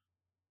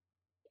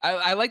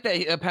 I like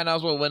that Patton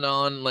Oswalt went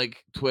on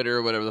like Twitter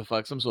or whatever the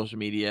fuck, some social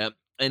media,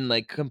 and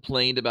like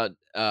complained about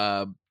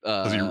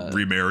because he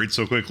remarried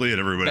so quickly, and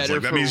everybody's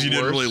like, that means you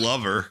didn't really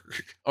love her.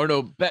 Or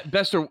no,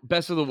 best of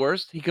the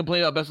worst. He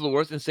complained about Best of the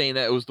Worst and saying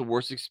that it was the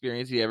worst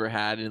experience he ever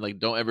had, and like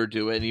don't ever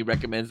do it. And he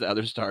recommends the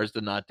other stars to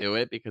not do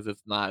it because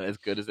it's not as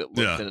good as it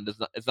looks, and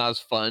it's not as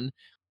fun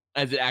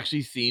as it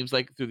actually seems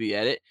like through the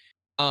edit.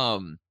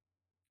 And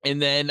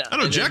then I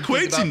don't know, Jack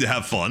Quaid seemed to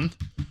have fun.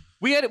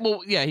 We had it.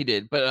 Well, yeah, he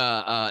did.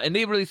 But and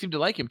they really seemed to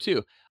like him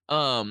too.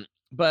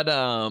 But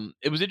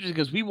it was interesting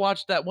because we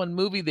watched that one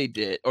movie they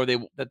did, or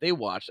they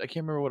watched. I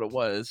can't remember what it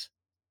was.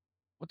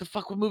 What the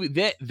fuck? What movie?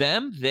 They.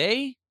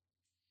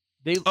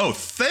 Oh,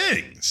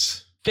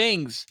 Things.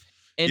 And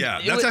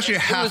yeah, that's actually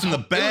half in the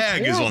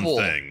bag is on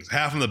Things.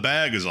 Half in the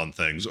bag is on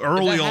Things.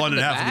 Early on,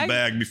 and half in the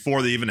bag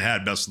before they even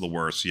had Best of the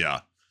Worst.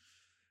 Yeah,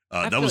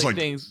 that was like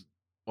Things.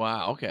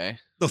 Wow. Okay.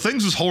 The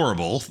Things was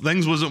horrible.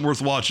 Things wasn't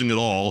worth watching at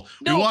all.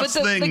 No, we watched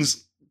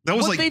Things That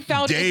was What like they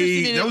found day.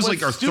 interesting in That it was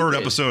like our third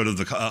stupid. episode of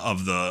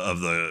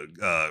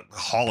the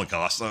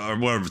Holocaust or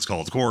whatever it's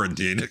called,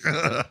 quarantine.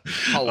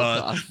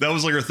 Holocaust. That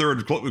was like our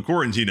third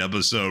quarantine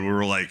episode. We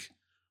were like,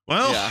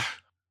 well, Yeah.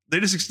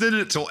 they just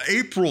extended it till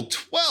April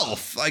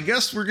 12th. I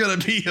guess we're gonna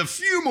be a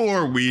few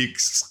more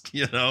weeks.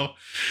 You know,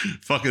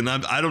 fucking.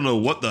 I don't know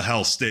what the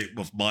hell state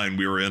of mind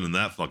we were in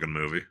that fucking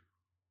movie.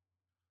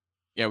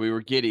 Yeah, we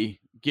were giddy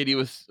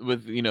with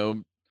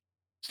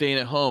staying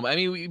at home. I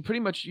mean, we pretty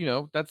much,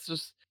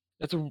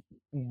 that's a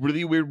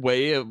really weird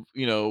way of,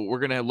 we're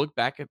gonna look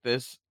back at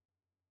this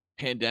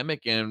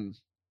pandemic, and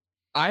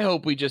I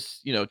hope we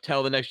just,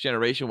 tell the next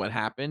generation what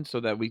happened so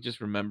that we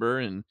just remember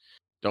and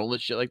don't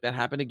let shit like that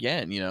happen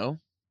again.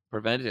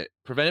 Prevent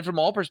it from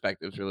all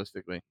perspectives,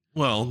 realistically.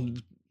 Well,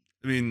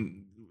 I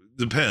mean,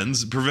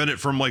 depends. Prevent it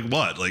from like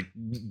what? Like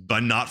by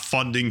not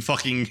funding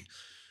fucking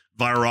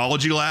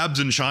virology labs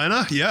in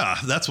China? Yeah,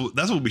 that's what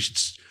we should.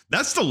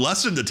 That's the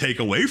lesson to take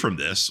away from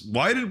this.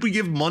 Why did we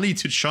give money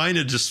to China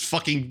to just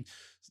fucking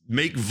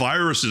make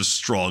viruses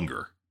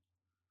stronger?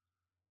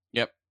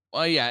 Yep.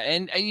 Well, yeah,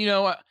 and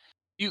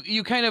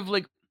you kind of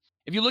like,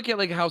 if you look at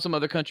like how some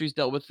other countries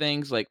dealt with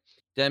things, like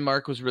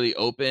Denmark was really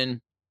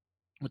open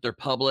with their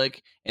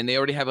public, and they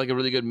already have like a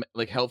really good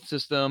like health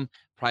system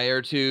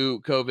prior to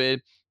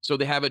COVID. So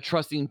they have a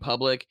trusting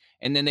public,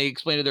 and then they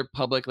explain to their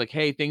public like,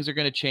 hey, things are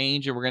going to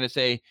change, and we're going to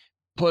say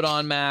put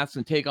on masks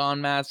and take on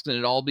masks, and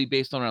it all be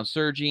based on around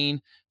surging.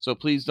 So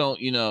please don't,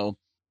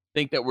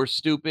 think that we're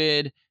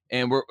stupid,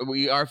 and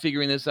we are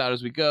figuring this out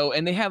as we go.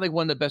 And they had like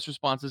one of the best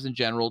responses in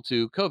general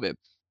to COVID.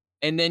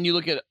 And then you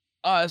look at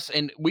us,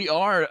 and we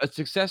are a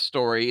success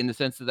story in the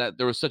sense that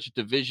there was such a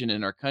division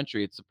in our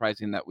country. It's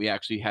surprising that we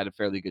actually had a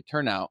fairly good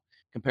turnout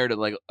compared to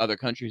like other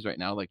countries right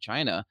now, like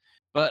China.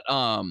 But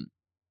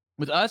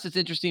with us, it's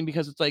interesting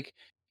because it's like,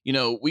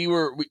 we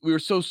were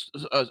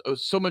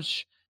so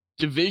much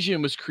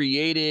division was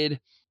created,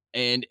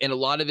 and a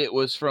lot of it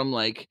was from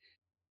like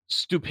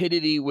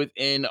stupidity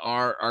within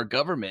our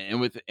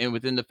government and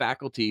within the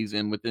faculties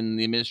and within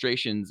the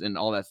administrations and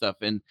all that stuff,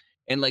 and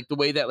like the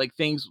way that like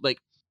things like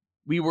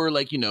we were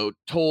like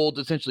told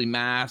essentially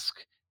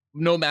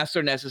no masks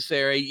are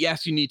necessary.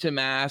 Yes, you need to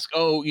mask.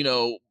 Oh,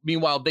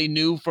 meanwhile they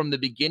knew from the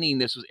beginning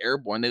this was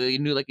airborne. They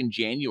knew like in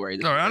January.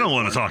 All right, I don't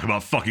want to talk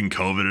about fucking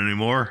COVID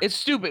anymore. It's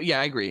stupid. Yeah,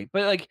 I agree,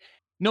 but like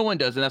no one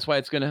does, and that's why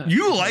it's gonna.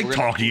 You like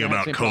talking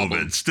about COVID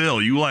problem.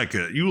 still. You like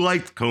it. You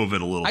liked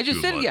COVID a little. I just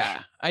too said much.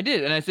 yeah, I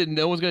did, and I said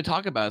no one's gonna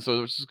talk about it,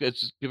 so it's just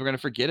people are gonna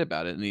forget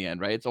about it in the end,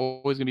 right? It's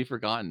always gonna be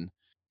forgotten.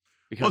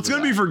 Well, it's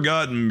going to be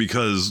forgotten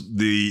because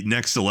the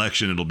next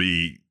election it'll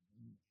be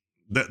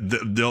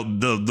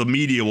the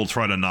media will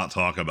try to not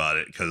talk about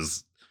it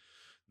because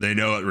they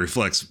know it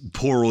reflects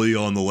poorly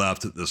on the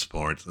left at this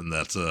point, and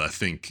that's I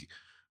think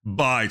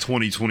by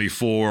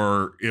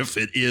 2024, if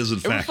it is in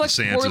fact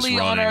DeSantis poorly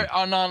running,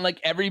 on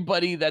like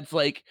everybody that's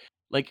like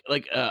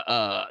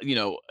a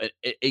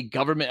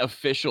government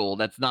official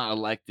that's not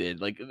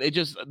elected. Like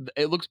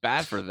it looks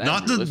bad for them.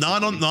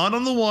 not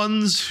on the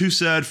ones who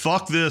said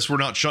fuck this, we're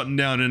not shutting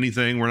down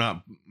anything, we're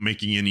not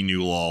making any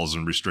new laws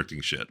and restricting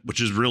shit, which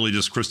is really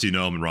just Kristi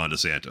Noem and Ron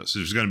DeSantis.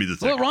 It's going to be the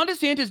thing. Well, Ron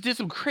DeSantis did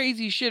some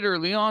crazy shit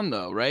early on,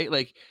 though, right?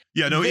 Like,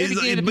 yeah, no,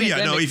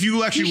 if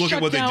you actually look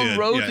at what they did,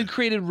 roads yeah. and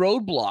created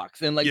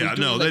roadblocks and like Yeah, was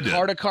doing, no, like, they did.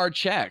 car-to-car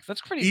checks.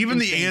 That's pretty. Even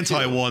the insane,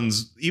 anti too.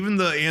 ones, even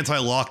the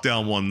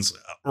anti-lockdown ones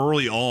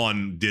early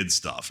on did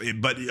stuff.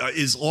 But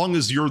as long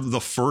as you're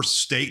the first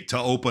state to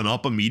open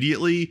up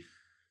immediately,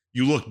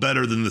 you look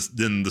better than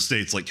the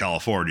states like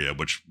California,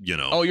 which,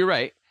 Oh, you're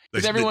right.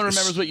 Because everyone it's-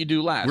 remembers what you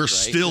do last. We're right?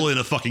 still in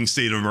a fucking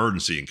state of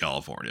emergency in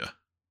California.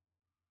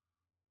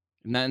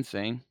 Isn't that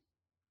insane?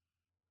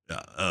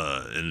 Yeah,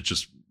 and it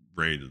just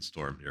rained and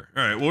stormed here.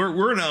 All right,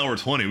 we're an hour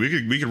 20.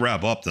 We could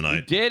wrap up We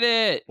tonight, did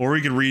it. or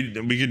we could read.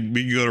 We could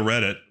go to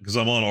Reddit because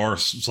I'm on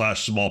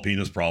r/small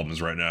penis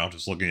problems right now,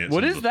 just looking at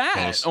What some is of the that?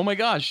 posts. Oh my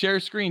gosh! Share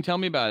screen. Tell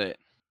me about it.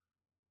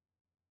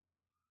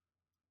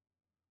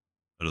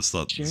 I just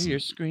thought Share your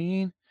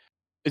screen.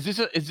 Is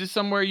this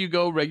somewhere you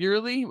go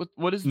regularly?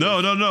 What is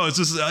No, this? no. It's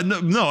just I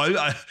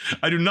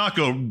do not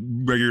go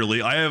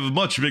regularly. I have a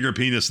much bigger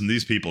penis than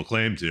these people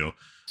claim to.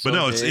 But So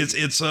no, big. it's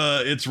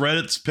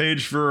Reddit's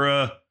page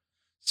for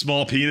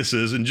small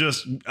penises, and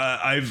just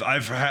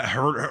I've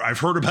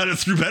heard about it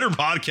through better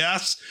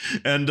podcasts,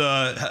 and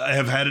I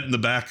have had it in the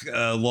back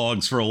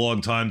logs for a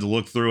long time to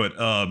look through it.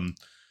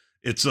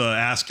 It's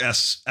ask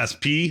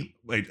SPP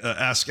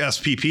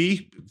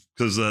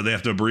because they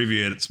have to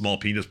abbreviate it small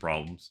penis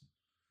problems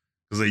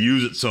because they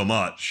use it so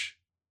much.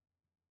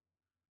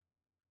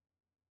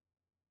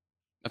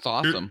 That's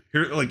awesome.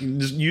 Here, like you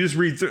just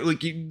read through.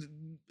 Like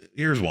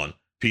here's one: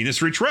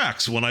 penis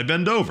retracts when I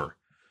bend over.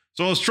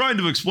 So I was trying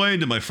to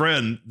explain to my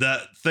friend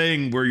that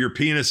thing where your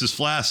penis is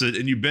flaccid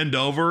and you bend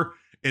over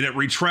and it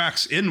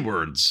retracts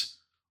inwards,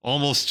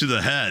 almost to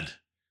the head,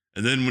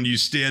 and then when you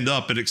stand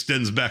up, it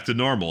extends back to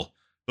normal.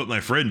 But my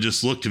friend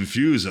just looked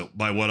confused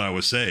by what I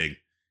was saying.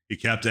 He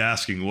kept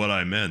asking what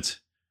I meant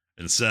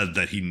and said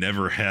that he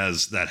never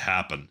has that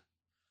happen.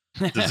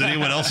 Does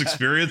anyone else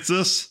experience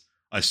this?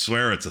 I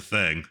swear it's a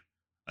thing.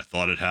 I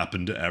thought it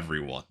happened to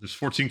everyone. There's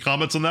 14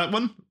 comments on that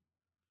one.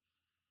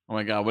 Oh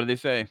my god, what did they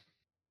say?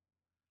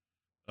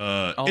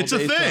 It's a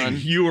day, thing. son.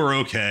 You are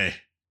okay.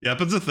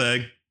 Yep, it's a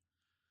thing.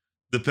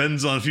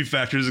 Depends on a few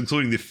factors,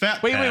 including the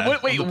fat. Wait, pad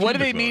what on the do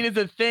they pubic mean bone. is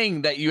a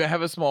thing that you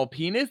have a small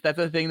penis? That's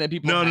a thing that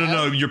people No,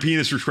 have? your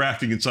penis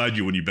retracting inside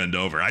you when you bend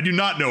over. I do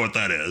not know what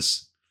that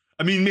is.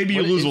 I mean, maybe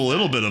you What lose is a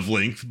little that? bit of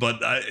length, but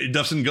it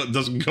doesn't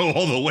go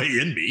all the way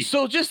in me.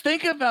 So just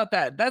think about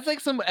that. That's like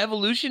some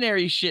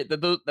evolutionary shit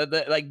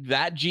that like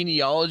that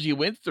genealogy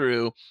went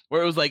through,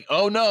 where it was like,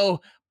 oh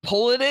no,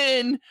 pull it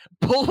in.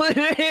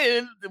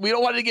 We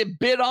don't want to get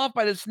bit off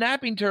by the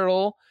snapping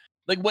turtle.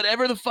 Like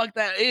whatever the fuck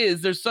that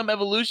is, there's some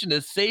evolution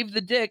to save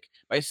the dick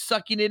by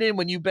sucking it in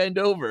when you bend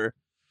over.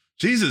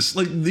 Jesus,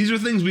 like these are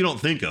things we don't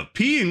think of.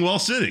 Peeing while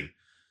sitting.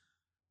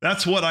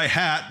 That's what I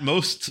hat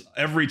most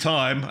every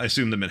time. I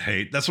assume they meant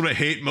hate. That's what I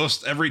hate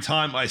most every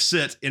time I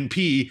sit and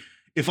pee.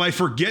 If I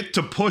forget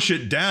to push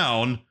it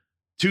down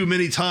too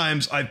many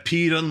times, I've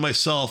peed on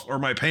myself or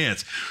my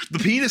pants. The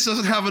penis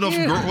doesn't have enough,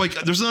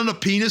 there's not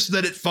enough penis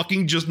that it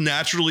fucking just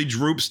naturally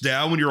droops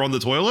down when you're on the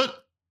toilet.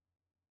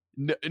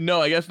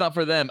 No, I guess not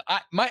for them.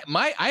 I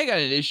got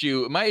an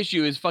issue. My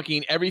issue is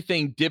fucking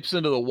everything dips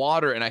into the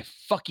water and I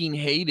fucking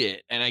hate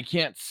it and I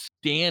can't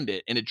stand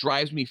it and it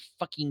drives me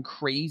fucking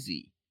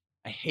crazy.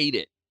 I hate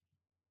it.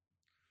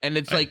 And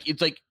it's like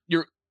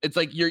you're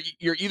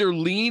either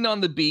lean on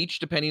the beach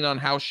depending on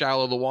how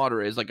shallow the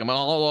water is. Like I'm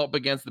all up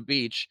against the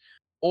beach,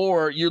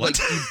 or you're What?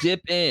 like you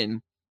dip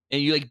in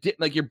and you like dip,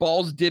 like your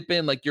balls dip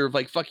in like you're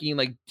like fucking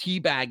like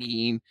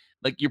teabagging,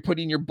 like you're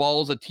putting your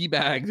balls a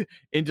teabag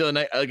into a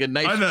nice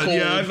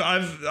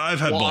I've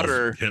had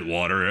water. both hit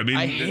water. I mean,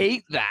 I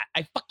hate that.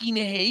 I fucking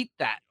hate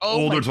that.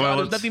 Oh Older my god, toilets.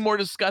 there's nothing more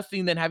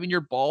disgusting than having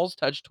your balls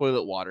touch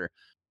toilet water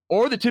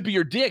or the tip of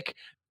your dick.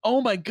 Oh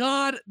my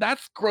god,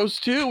 that's gross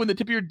too. When the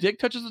tip of your dick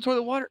touches the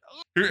toilet water.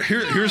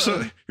 Here's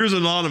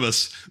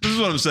anonymous. This is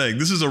what I'm saying.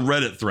 This is a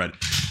Reddit thread.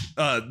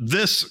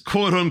 This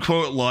quote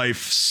unquote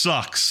life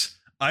sucks.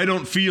 I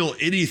don't feel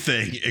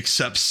anything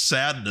except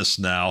sadness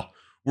now.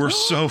 We're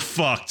so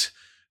fucked.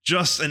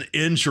 Just an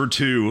inch or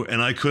two,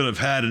 and I could have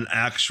had an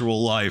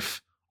actual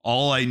life.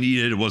 All I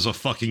needed was a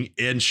fucking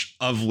inch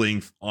of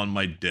length on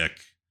my dick.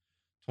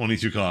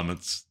 22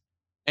 comments.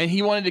 And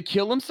he wanted to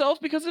kill himself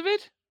because of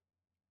it?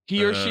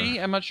 He or she?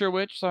 I'm not sure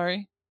which.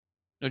 Sorry.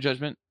 No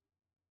judgment.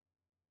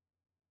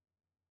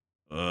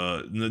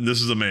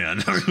 This is a man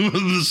with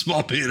a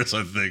small penis,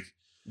 I think.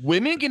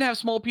 Women can have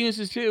small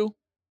penises too.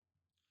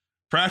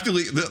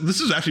 Practically,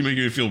 this is actually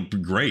making me feel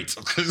great.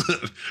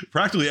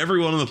 Practically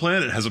everyone on the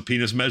planet has a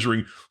penis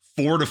measuring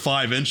 4 to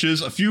 5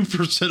 inches. A few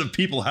 % of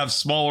people have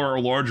smaller or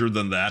larger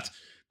than that.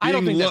 I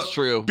don't think that's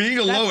true. Being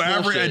a That's low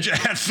bullshit. average at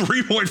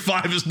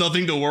 3.5 is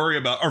nothing to worry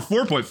about, or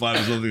 4.5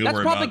 is nothing to That's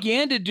worry about.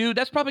 propaganda, dude.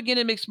 That's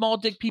propaganda to make small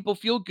dick people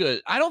feel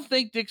good. I don't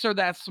think dicks are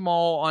that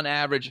small on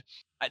average.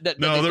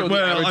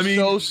 No, I mean,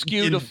 so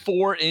skewed to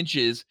 4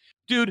 inches.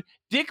 Dude,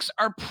 dicks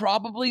are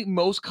probably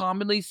most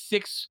commonly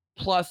 6+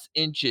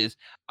 inches.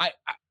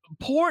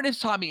 Porn has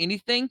taught me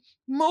anything.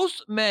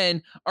 Most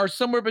men are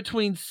somewhere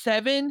between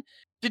 7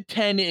 to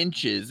 10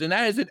 inches, and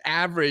that is an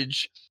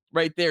average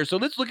right there. So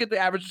let's look at the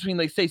average between,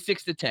 like, say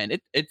 6 to 10.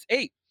 It's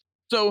 8.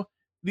 So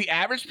the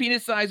average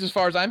penis size, as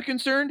far as I'm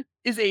concerned,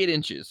 is 8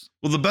 inches.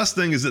 Well, the best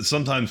thing is that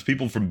sometimes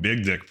people from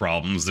big dick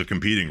problems, the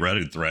competing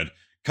Reddit thread,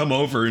 come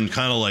over and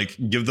kind of like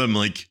give them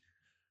like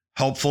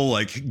helpful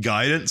like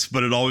guidance,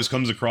 but it always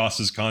comes across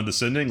as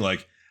condescending.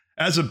 Like,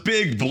 as a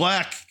big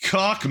black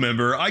cock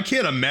member, I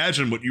can't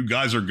imagine what you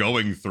guys are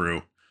going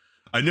through.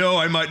 I know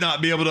I might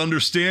not be able to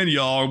understand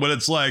y'all or what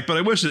it's like, but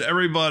I wish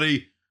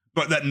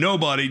that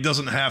nobody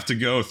doesn't have to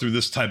go through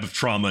this type of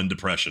trauma and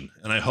depression.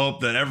 And I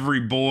hope that every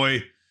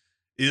boy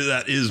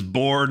that is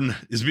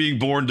being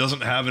born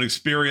doesn't have an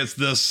experience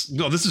this.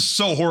 No, this is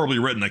so horribly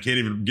written. I can't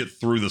even get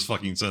through this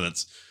fucking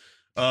sentence.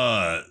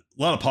 A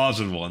lot of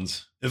positive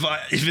ones.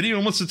 If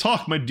anyone wants to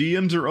talk, my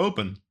DMs are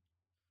open.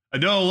 I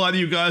know a lot of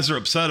you guys are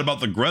upset about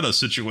the Greta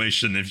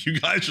situation. If you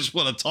guys just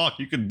want to talk,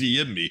 you can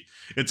DM me.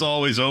 It's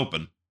always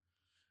open.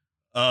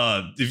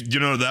 If you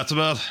know what that's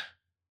about?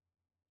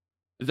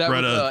 Is that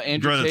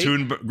Andrew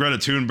Tate? Greta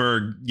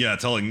Thunberg, yeah,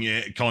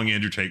 calling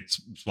Andrew Tate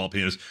small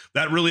penis.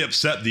 That really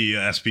upset the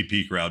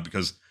SPP crowd,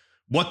 because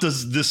what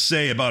does this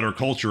say about our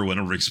culture when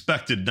a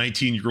respected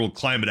 19-year-old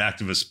climate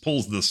activist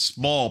pulls the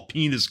small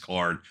penis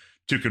card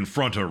to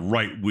confront a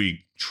right-wing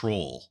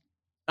troll?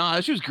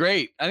 She was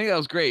great. I think that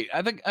was great.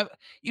 I think,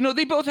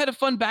 they both had a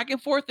fun back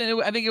and forth,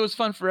 and I think it was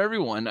fun for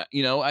everyone.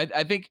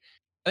 I think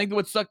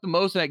what sucked the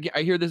most, and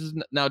I hear this has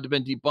now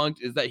been debunked,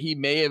 is that he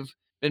may have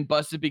been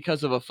busted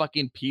because of a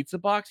fucking pizza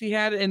box he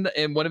had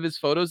in one of his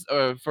photos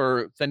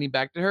for sending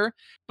back to her.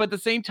 But at the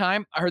same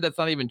time, I heard that's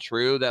not even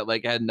true. That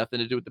like had nothing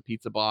to do with the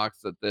pizza box.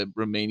 That the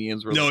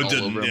Romanians were. No, like, it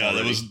didn't. Yeah,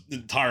 that was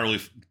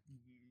entirely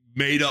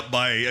made up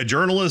by a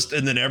journalist,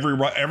 and then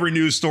every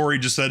news story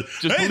just said,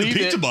 "Hey, the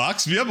pizza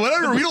box." Yeah,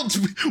 whatever. We're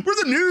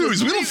the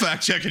news. We don't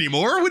fact check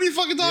anymore. What are you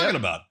fucking talking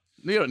about?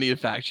 You don't need to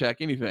fact check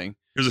anything.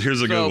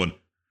 Here's a good one.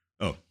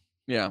 Oh,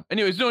 Yeah.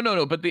 Anyways,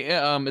 no. But the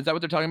is that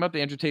what they're talking about?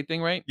 The Andrew Tate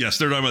thing, right? Yes,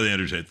 they're talking about the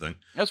Andrew Tate thing.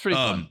 That's pretty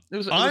fun. It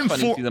was I'm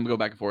funny to see them go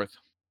back and forth.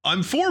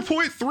 I'm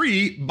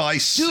 4.3 by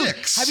Dude,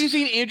 6. have you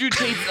seen Andrew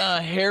Tate's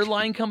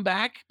hairline come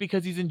back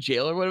because he's in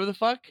jail or whatever the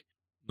fuck?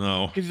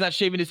 No. Because he's not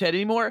shaving his head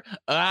anymore.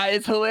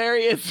 It's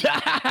hilarious.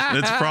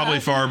 It's probably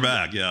far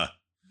back. Yeah.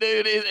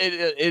 Dude,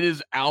 it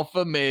is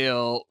alpha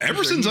male.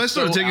 Ever since I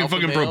started taking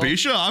fucking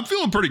Propecia, I'm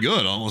feeling pretty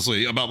good,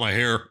 honestly, about my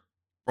hair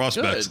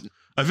prospects. Good.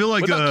 I feel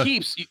like what about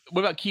Keeps?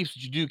 What about Keeps?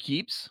 Did you do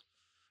Keeps?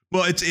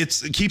 Well,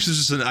 it's Keeps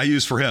is just I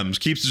use for him.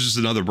 Keeps is just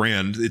another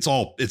brand. It's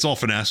all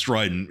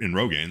finasteride and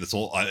Rogaine. That's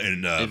all.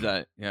 And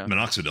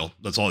minoxidil.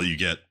 That's all you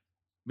get.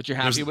 But you're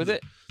happy with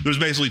it? There's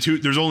basically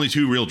there's only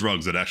 2 real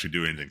drugs that actually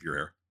do anything for your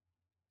hair.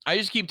 I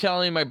just keep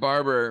telling my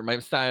barber, my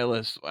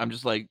stylist, I'm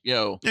just like,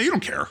 yo. Yeah, you don't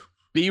care.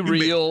 Be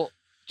real.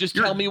 Just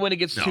tell me when it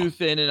gets too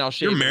thin and I'll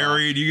shave it. You're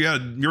married.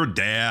 You're a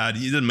dad.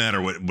 It doesn't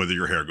matter whether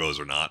your hair goes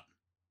or not.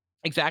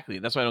 Exactly.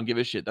 That's why I don't give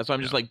a shit. That's why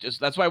I'm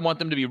that's why I want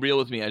them to be real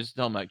with me. I just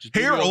tell them like, just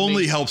hair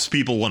only helps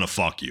people want to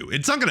fuck you.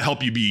 It's not going to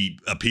help you be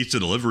a pizza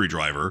delivery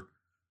driver,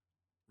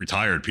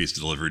 retired pizza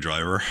delivery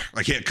driver.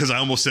 I can't, because I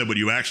almost said what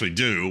you actually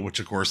do, which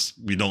of course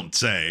we don't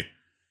say,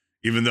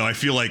 even though I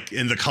feel like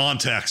in the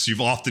context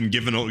you've often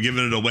given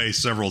it away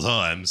several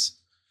times.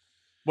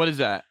 What is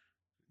that?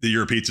 That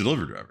you're a pizza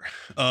delivery driver.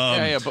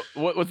 Yeah. But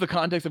what's the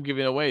context of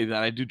giving it away?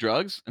 That I do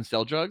drugs and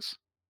sell drugs?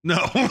 No,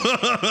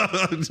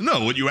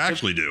 no, what you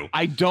actually do.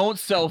 I don't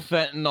sell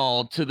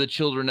fentanyl to the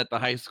children at the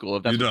high school.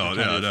 If that's what you're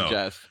trying to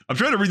suggest. I'm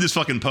trying to read this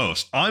fucking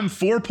post. I'm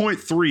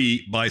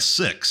 4.3 by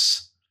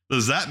 6.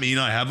 Does that mean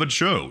I have a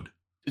chode?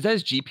 Is that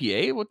his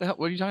GPA? What the hell?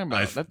 What are you talking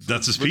about?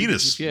 That's his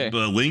penis, the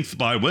length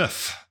by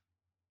width,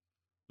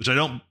 which I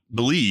don't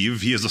believe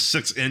he has a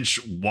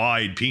 6-inch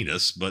wide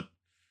penis, but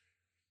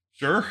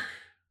sure.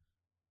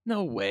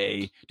 No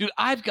way, dude.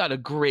 I've got a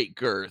great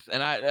girth,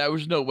 and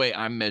there's no way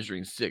I'm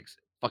measuring 6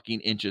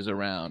 fucking inches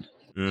around.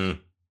 Yeah.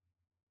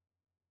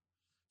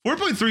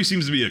 4.3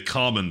 seems to be a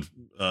common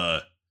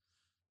I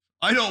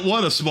don't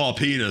want a small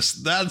penis.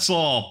 That's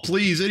all.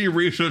 Please, any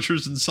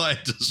researchers and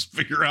scientists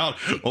figure out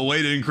a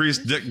way to increase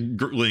dick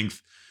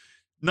length.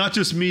 Not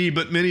just me,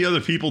 but many other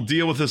people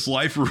deal with this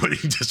life-ruining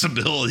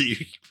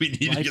disability. We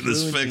need to get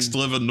this fixed to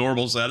live a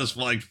normal,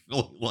 satisfying,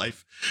 fulfilling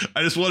life.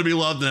 I just want to be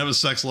loved and have a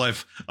sex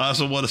life. I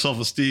also want a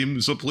self-esteem.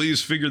 So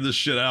please figure this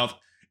shit out,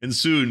 and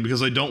soon,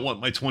 because I don't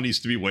want my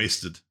 20s to be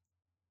wasted.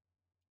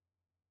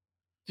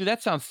 Dude,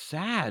 that sounds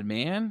sad,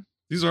 man.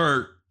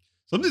 Some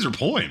of these are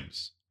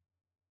poems.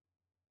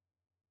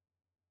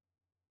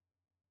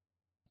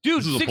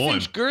 Dude,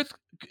 6-inch girth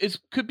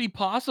could be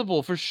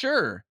possible for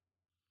sure.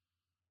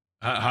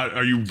 How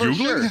are you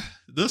Googling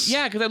this?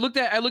 Yeah, because I looked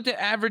at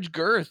average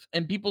girth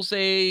and people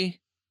say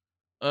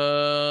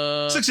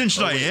 6-inch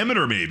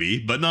diameter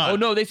maybe, but not. Oh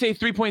no, they say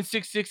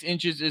 3.66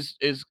 inches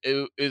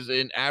is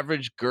an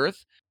average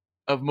girth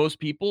of most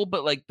people,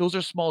 but like those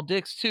are small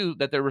dicks too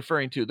that they're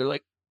referring to. They're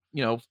like,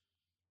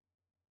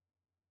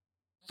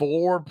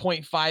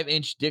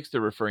 4.5-inch dicks they're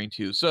referring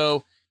to.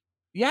 So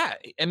yeah,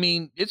 I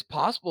mean, it's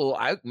possible.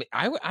 I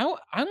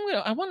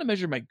want to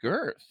measure my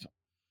girth.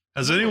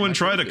 Has anyone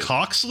tried a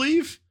cock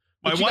sleeve?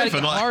 My wife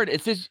and I. Hard.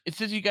 It says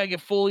you gotta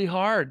get fully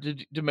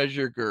hard to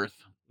measure your girth.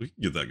 We can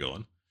get that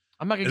going.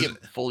 I'm not gonna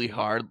get fully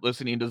hard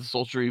listening to the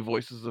sultry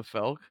voices of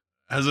Felk.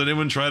 Has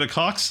anyone tried a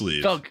cock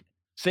sleeve? Felk,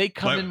 say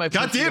come in my pussy.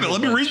 God damn it, let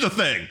me read the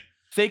thing.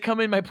 Say come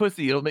in my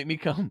pussy. It'll make me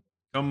come.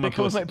 Come in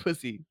my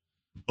pussy.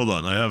 Hold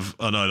on, I have.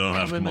 Oh no, I don't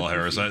have Kamala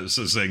Harris. I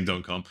was saying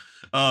don't come.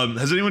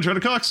 Has anyone tried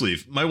a cock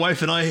sleeve? My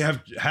wife and I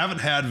haven't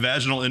had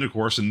vaginal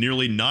intercourse in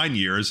nearly 9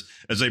 years,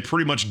 as I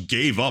pretty much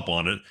gave up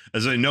on it,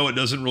 as I know it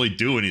doesn't really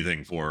do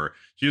anything for her.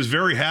 She is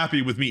very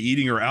happy with me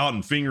eating her out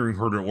and fingering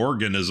her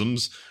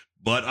organisms,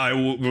 but I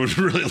would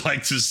really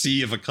like to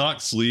see if a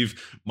cock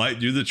sleeve might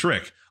do the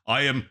trick.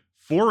 I am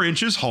 4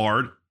 inches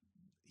hard.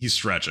 He's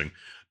stretching,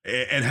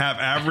 and have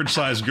average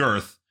size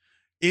girth.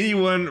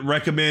 Anyone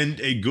recommend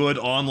a good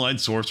online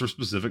source or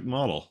specific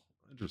model?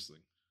 Interesting.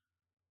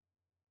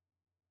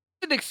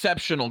 An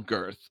exceptional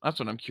girth. That's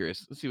what I'm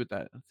curious. Let's see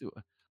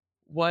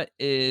what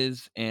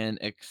is an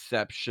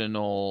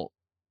exceptional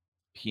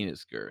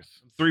penis girth?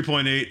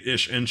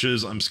 3.8-ish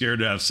inches. I'm scared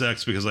to have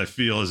sex because I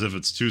feel as if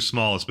it's too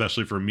small,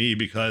 especially for me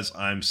because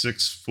I'm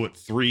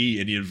 6'3".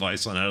 Any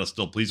advice on how to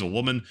still please a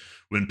woman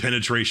when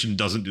penetration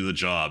doesn't do the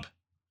job?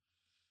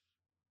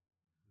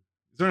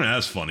 These aren't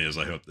as funny as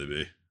I hope they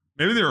be.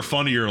 Maybe they were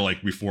funnier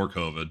like before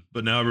COVID,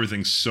 but now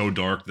everything's so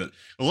dark that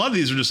a lot of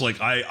these are just like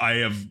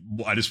I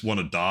just want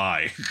to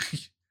die.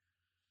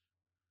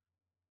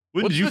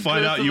 When did you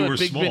find out you were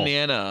big small?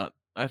 Banana.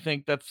 I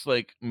think that's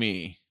like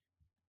me.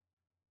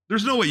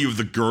 There's no way you have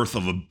the girth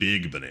of a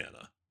big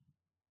banana.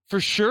 For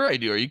sure I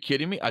do. Are you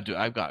kidding me? I do.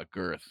 I've got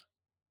girth.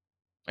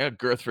 I got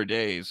girth for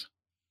days.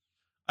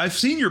 I've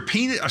seen your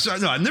penis.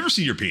 No, I've never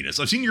seen your penis.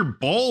 I've seen your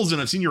balls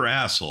and I've seen your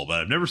asshole,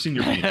 but I've never seen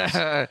your penis.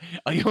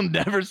 You'll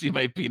never see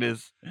my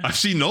penis. I've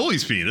seen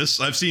Noli's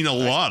penis. I've seen a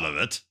lot of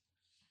it.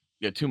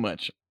 Yeah, too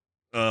much.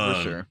 For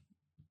sure.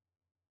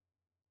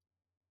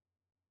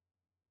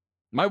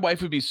 My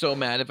wife would be so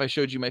mad if I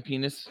showed you my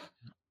penis.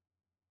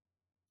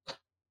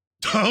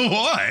 Oh,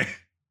 why?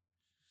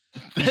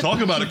 You talk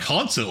about it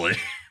constantly.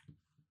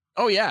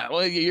 Oh yeah,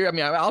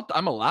 well,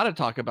 I'm allowed to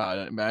talk about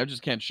it, but I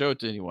just can't show it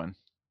to anyone.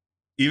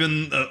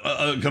 Even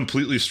a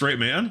completely straight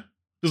man?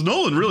 Because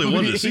Nolan really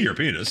wanted to see your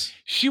penis.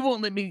 She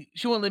won't let me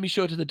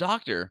show it to the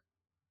doctor.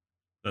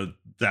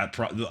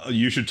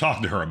 You should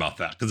talk to her about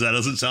that because that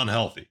doesn't sound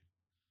healthy.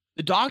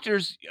 The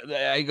doctors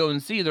I go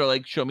and see, they're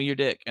like, "Show me your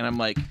dick," and I'm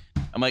like,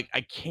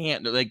 I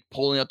can't. They're like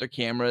pulling out their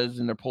cameras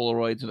and their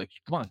Polaroids. They're like,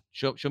 "Come on,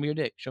 show me your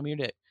dick. Show me your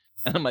dick."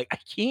 And I'm like, I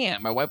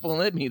can't. My wife won't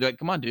let me. They're like,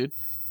 "Come on, dude,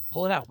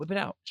 pull it out, whip it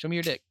out. Show me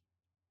your dick.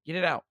 Get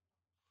it out."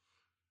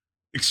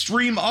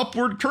 Extreme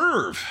upward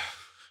curve.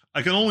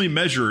 I can only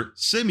measure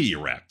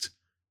semi-erect.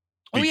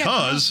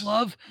 Because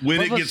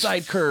when it gets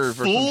side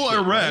curve or full shit,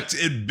 erect,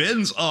 right? it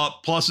bends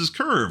up plus is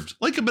curved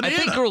like a banana. I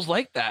think girls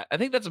like that. I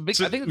think that's a big.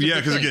 So, I think that's yeah,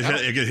 because it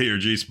can hit your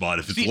G spot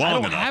if it's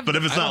long enough. But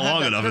if it's not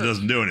long enough, it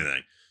doesn't do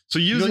anything. So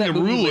using a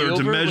ruler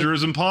to measure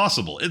is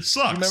impossible. It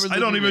sucks. I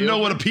don't even know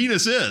what a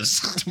penis is.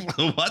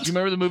 What? Do you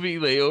remember the movie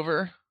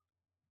Layover?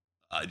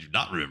 I do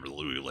not remember the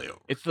movie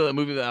Layover. It's the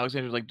movie that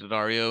Alexander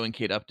Daddario and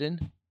Kate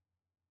Upton.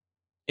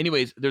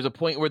 Anyways, there's a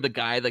point where the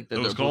guy like it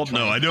was called.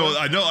 No, I know.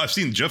 I've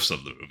seen gifs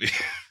of the movie.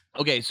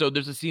 Okay, so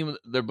there's a scene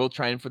they're both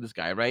trying for this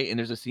guy, right? And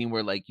there's a scene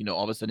where like, you know,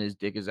 all of a sudden his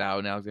dick is out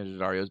and Alexander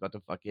Daddario is about to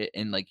fuck it,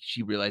 and like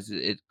she realizes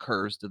it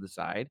curves to the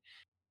side.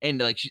 And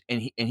like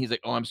he's like,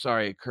 "Oh, I'm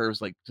sorry, it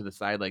curves like to the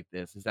side like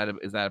this. Is that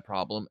a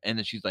problem?" And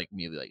then she's like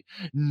immediately like,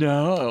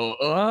 "No,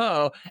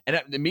 oh." And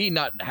me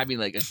not having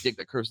like a dick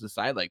that curves to the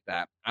side like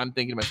that, I'm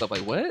thinking to myself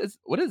like, what is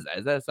that?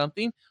 Is that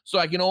something? So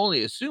I can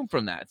only assume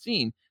from that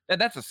scene that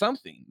that's a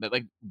something that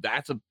like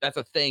that's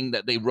a thing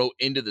that they wrote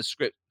into the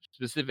script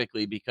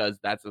specifically because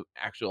that's an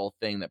actual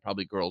thing that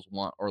probably girls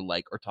want or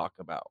like or talk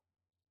about.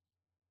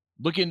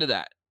 Look into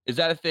that. Is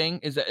that a thing?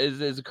 Is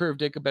a curved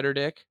dick a better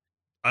dick?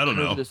 I don't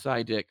know. The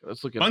side dick.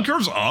 Let's look at mine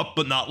curves up,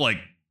 but not like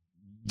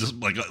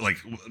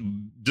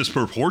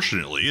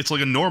disproportionately. It's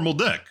like a normal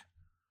dick.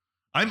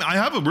 I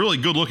have a really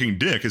good looking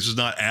dick. It's just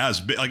not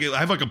as big. Like I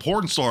have like a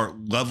porn star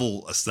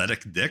level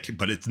aesthetic dick,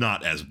 but it's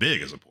not as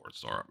big as a porn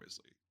star.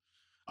 Obviously,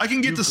 I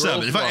can get to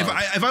 7. If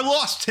I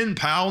lost 10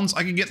 pounds,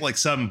 I can get like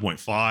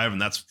 7.5,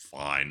 and that's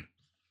fine.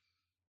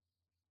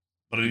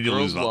 But I need to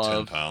lose about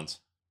 10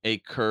 pounds. A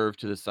curve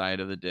to the side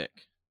of the dick.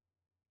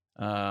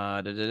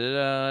 I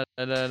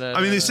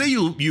mean, they say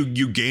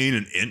you gain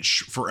an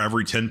inch for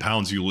every 10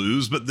 pounds you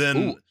lose, but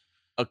then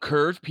a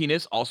curved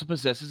penis also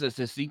possesses a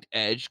distinct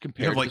edge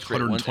compared to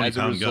straight ones. As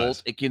a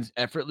result, it can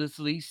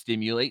effortlessly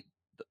stimulate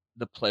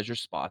the pleasure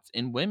spots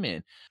in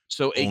women.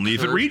 So only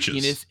if it reaches.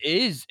 Penis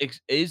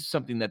is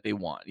something that they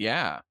want.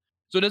 Yeah.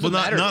 So it doesn't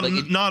matter.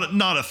 Not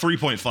a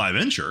 3.5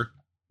 incher.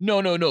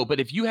 No.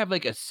 But if you have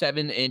like a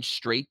 7-inch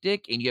straight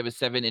dick and you have a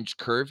 7-inch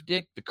curved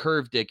dick, the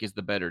curved dick is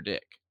the better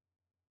dick.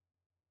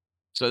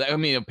 So that, I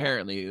mean,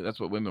 apparently that's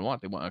what women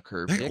want. They want a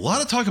curved dick. A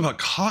lot of talk about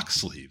cock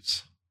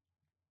sleeves.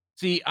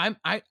 See, I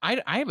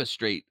have a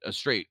straight,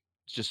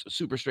 just a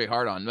super straight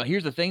hard on. Now,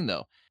 here's the thing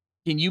though.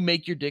 Can you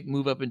make your dick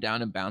move up and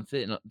down and bounce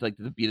it and like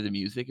the beat of the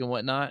music and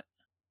whatnot?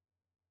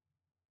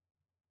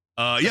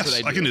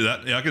 Yes, I can do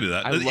that. Yeah, I can do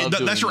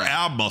that. That's your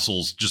ab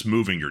muscles just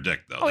moving your dick,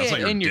 though. Oh, that's yeah,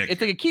 not your dick. It's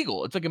like a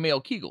Kegel. It's like a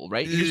male Kegel,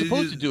 right? You're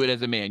supposed to do it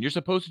as a man. You're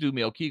supposed to do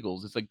male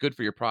Kegels. It's like good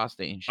for your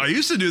prostate and shit. I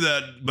used to do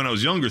that when I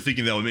was younger,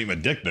 thinking that would make my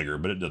dick bigger,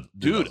 but it doesn't.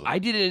 Dude, I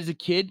did it as a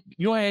kid.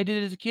 You know why I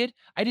did it as a kid?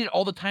 I did it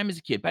all the time as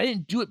a kid, but I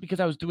didn't do it because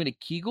I was doing a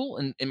Kegel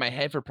in my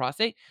head for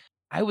prostate.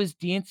 I was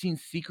dancing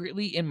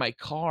secretly in my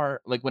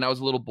car, like when I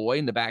was a little boy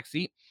in the back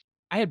seat.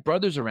 I had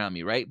brothers around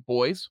me, right?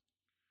 Boys.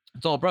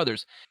 It's all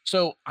brothers.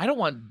 So I don't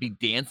want to be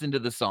dancing to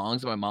the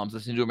songs that my mom's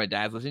listening to or my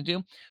dad's listening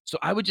to. So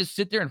I would just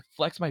sit there and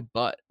flex my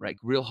butt, right?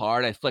 Real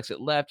hard. I flex it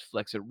left,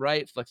 flex it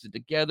right, flex it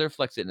together,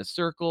 flex it in a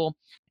circle.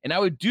 And I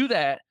would do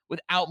that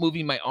without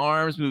moving my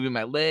arms, moving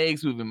my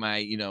legs, moving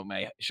my,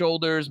 my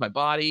shoulders, my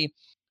body,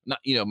 not,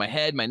 my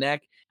head, my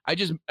neck. I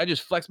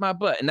just flex my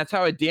butt. And that's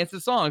how I dance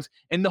the songs.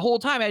 And the whole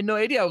time I had no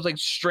idea. I was like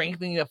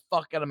strengthening the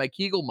fuck out of my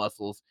Kegel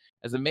muscles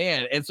as a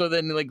man. And so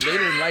then like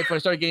later in life, when I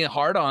started getting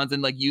hard-ons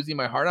and like using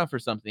my hard-on for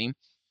something,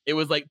 it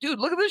was like, dude,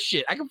 look at this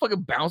shit. I can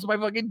fucking bounce my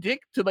fucking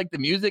dick to like the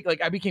music.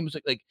 Like I became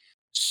like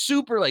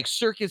super like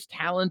circus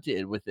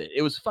talented with it.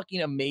 It was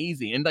fucking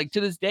amazing. And like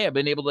to this day, I've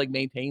been able to like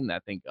maintain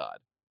that. Thank God.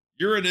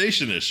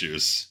 Urination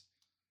issues.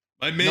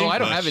 My main No, I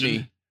don't have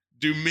any.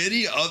 Do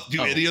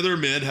any other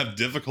men have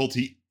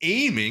difficulty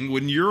aiming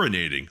when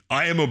urinating?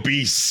 I am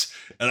obese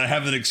and I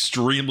have an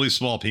extremely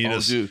small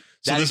penis. Oh, dude,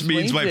 so this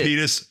means my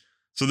penis.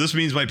 So this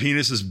means my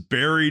penis is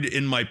buried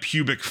in my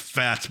pubic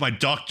fat. My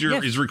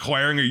doctor is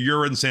requiring a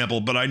urine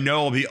sample, but I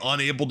know I'll be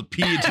unable to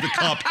pee into the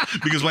cup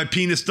because my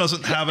penis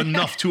doesn't have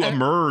enough to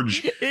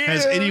emerge. Ew.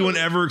 Has anyone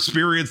ever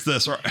experienced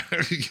this? Or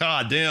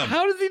God damn.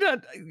 How does he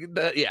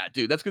not? Yeah,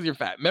 dude, that's because you're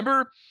fat.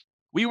 Remember,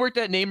 we worked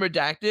at Name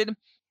Redacted,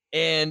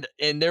 and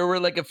there were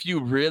like a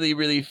few really,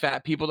 really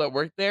fat people that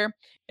worked there.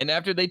 And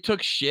after they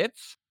took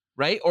shits,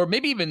 right? Or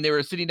maybe even they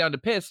were sitting down to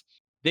piss,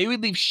 they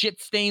would leave shit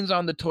stains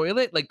on the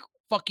toilet, like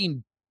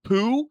fucking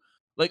poo,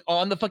 like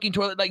on the fucking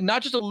toilet, like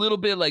not just a little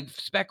bit like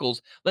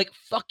speckles, like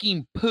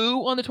fucking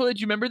poo on the toilet.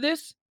 Do you remember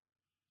this?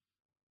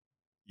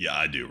 Yeah,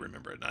 I do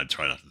remember it. And I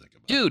try not to think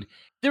about it. Dude,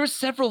 there were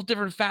several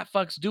different fat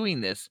fucks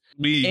doing this.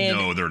 We and-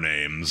 know their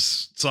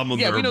names. Some of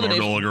Yeah, them we know are their no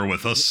names. longer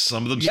with us.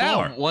 Some of them still Yeah,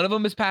 are. one of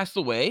them has passed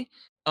away.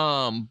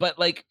 But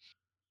like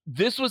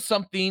this was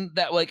something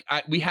that like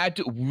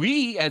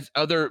we as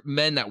other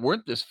men that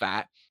weren't this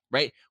fat,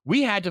 right?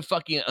 We had to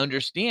fucking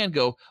understand,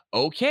 go,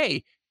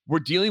 okay, we're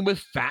dealing with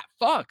fat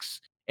fucks.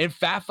 And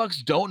fat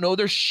fucks don't know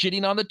they're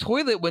shitting on the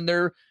toilet when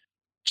they're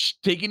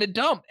taking a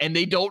dump, and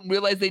they don't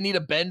realize they need to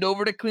bend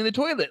over to clean the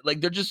toilet.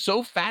 Like they're just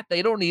so fat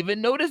they don't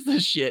even notice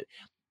this shit.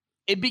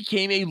 It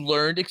became a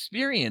learned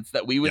experience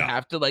that we would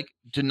have to like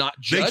to not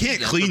They judge. can't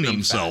them for clean being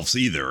themselves fat.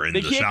 either in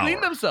They the can't shower.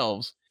 clean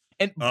themselves,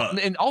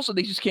 and also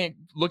they just can't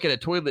look at a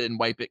toilet and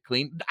wipe it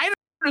clean. I never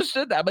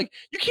understood that. I'm like,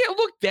 you can't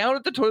look down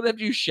at the toilet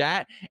after you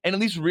shat and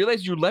at least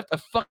realize you left a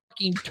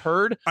fucking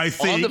turd. I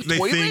think on the they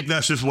toilet? think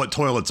that's just what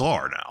toilets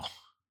are now.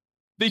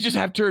 They just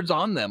have turds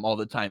on them all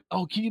the time.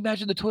 Oh, can you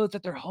imagine the toilets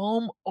at their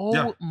home? Oh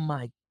Yeah.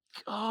 my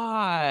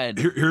god.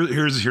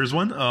 Here's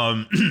one.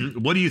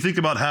 What do you think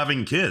about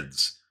having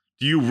kids?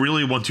 Do you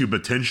really want to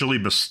potentially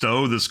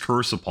bestow this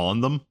curse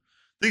upon them?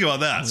 Think about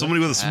that. Oh, Somebody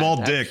with a that's small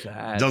sad. dick That's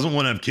sad. doesn't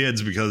want to have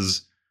kids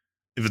because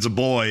if it's a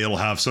boy, it'll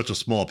have such a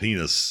small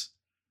penis.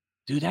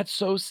 Dude, that's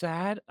so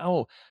sad.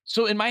 Oh,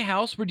 so in my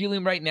house, we're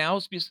dealing right now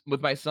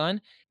with my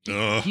son.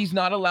 Ugh. He's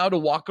not allowed to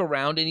walk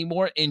around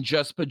anymore in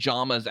just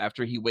pajamas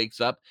after he wakes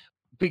up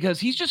because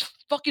he's just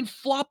fucking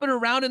flopping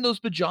around in those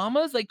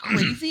pajamas like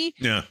crazy.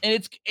 Yeah.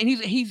 And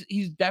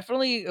he's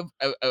definitely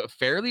a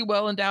fairly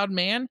well endowed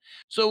man.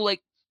 So like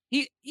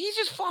he's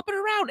just flopping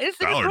around. And it's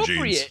Fowler jeans.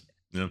 inappropriate.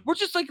 Yeah. We're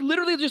just like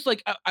literally just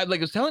like I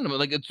was telling him,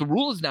 like it's the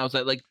rules now is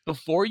that like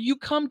before you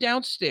come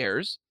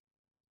downstairs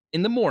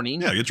in the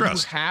morning, Yeah, get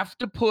dressed. you have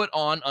to put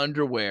on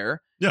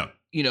underwear. Yeah.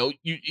 You know,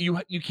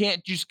 you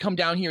can't just come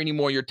down here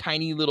anymore. Your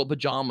tiny little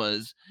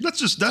pajamas. That's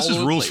just all over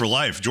the rules for place.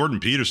 life.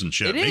 Jordan Peterson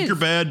shit. It Make your is.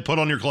 bed, put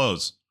on your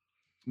clothes.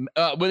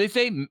 What they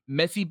say,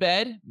 messy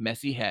bed,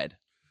 messy head.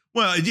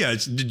 Well, yeah,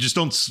 just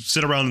don't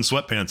sit around in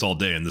sweatpants all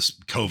day in this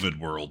COVID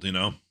world, you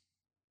know?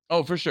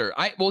 Oh, for sure.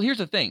 Well, here's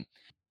the thing.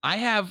 I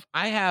have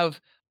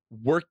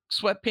work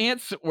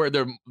sweatpants where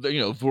they're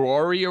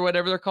Vuori or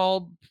whatever they're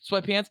called,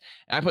 sweatpants.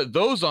 And I put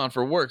those on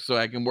for work so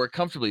I can work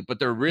comfortably, but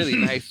they're really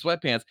nice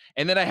sweatpants.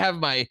 And then I have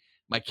my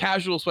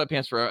casual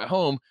sweatpants for at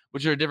home,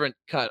 which are a different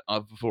cut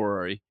of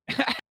Vuori.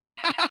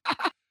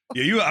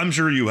 Yeah, I'm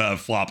sure you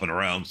have flopping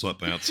around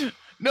sweatpants.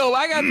 No,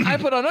 I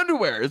put on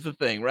underwear is the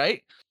thing,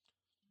 right?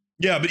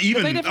 Yeah, but they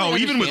even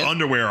definitely even with understand.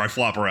 underwear, I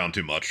flop around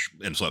too much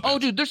in sweatpants. Oh,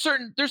 dude, there's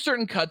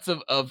certain cuts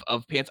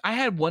of pants. I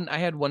had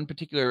one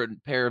particular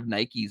pair of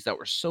Nikes that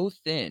were so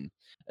thin.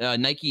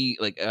 Nike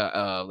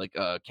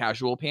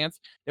casual pants.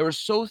 They were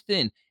so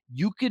thin.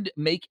 You could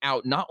make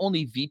out not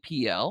only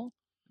VPL,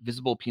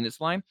 visible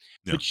penis line,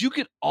 Yeah. but you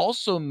could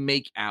also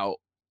make out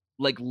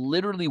like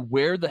literally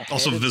where the head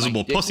Also of my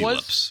visible dick pussy was,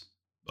 lips.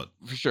 But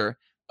for sure,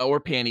 or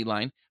panty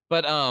line.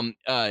 But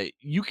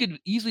you could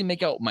easily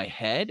make out my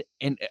head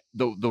and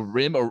the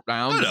rim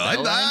around.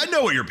 I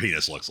know what your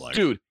penis looks like.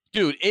 Dude,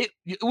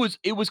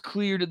 it was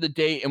clear to the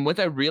day. And once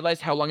I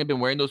realized how long I've been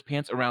wearing those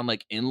pants around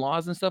like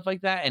in-laws and stuff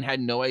like that, and had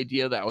no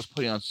idea that I was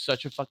putting on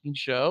such a fucking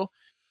show,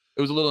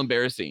 it was a little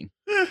embarrassing.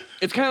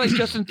 It's kind of like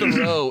Justin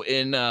Theroux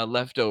in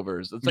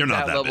Leftovers. It's like You're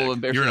not that level big. of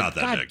embarrassing. You're not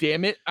that God big.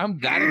 damn it, I'm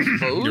that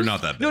exposed. You're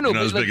not that big. No, You're not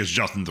but as like, big as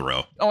Justin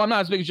Theroux. oh, I'm not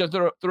as big as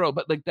Justin Theroux,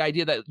 but like the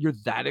idea that you're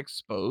that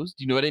exposed,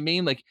 you know what I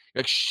mean? Like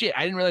shit,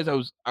 I didn't realize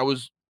I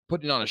was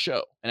putting on a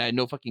show, and I had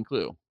no fucking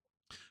clue.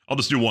 I'll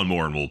just do one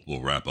more and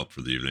we'll wrap up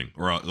for the evening,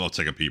 or I'll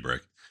take a pee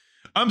break.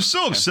 I'm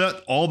so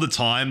upset all the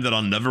time that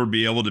I'll never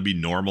be able to be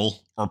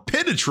normal or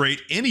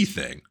penetrate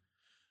anything.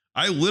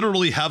 I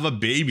literally have a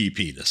baby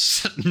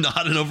penis,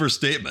 not an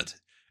overstatement.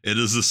 It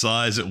is the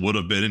size it would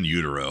have been in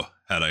utero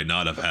had I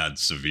not have had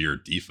severe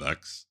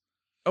defects.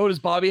 Oh, does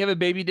Bobby have a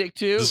baby dick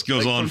too? This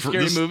goes Like on from for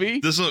Scary this Movie.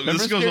 This Remember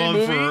goes Scary on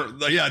Movie?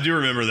 for yeah. I do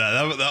remember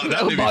that.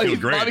 That Oh, made me Bobby, feel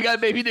great. Bobby got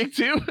a baby dick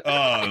too.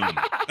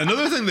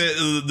 Another thing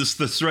that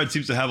this thread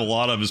seems to have a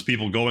lot of is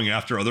people going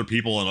after other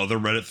people on other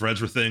Reddit threads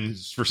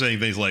for saying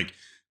things like,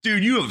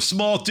 "Dude, you have a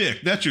small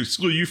dick. That should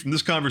exclude you from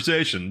this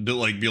conversation."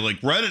 To be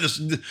like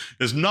Reddit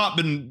has not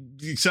been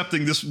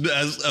accepting this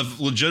as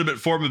a legitimate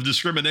form of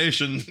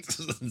discrimination.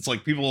 It's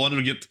like people wanted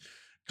to get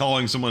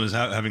calling someone as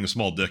having a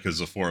small dick as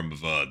a form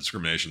of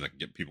discrimination that can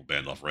get people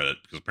banned off Reddit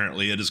because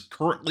apparently it is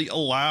currently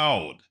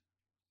allowed.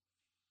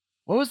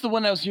 What was the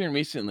one I was hearing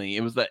recently?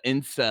 It was that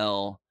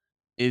incel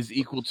is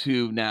equal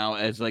to now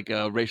as like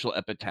a racial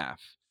epitaph.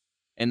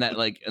 And that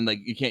like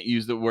you can't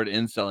use the word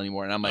incel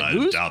anymore. And I'm like, I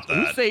who's doubt that.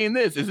 who's saying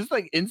this? Is this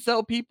like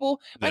incel people?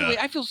 By the Yeah. way,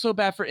 I feel so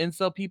bad for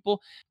incel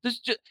people. There's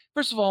just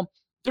first of all,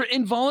 they're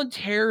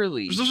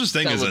involuntarily. There's no such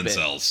thing celibate. as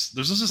incels.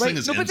 There's no such Right? thing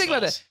as No, incels. but think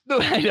about that. No,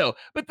 I know.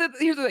 But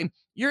here's the thing: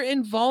 you're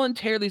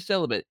involuntarily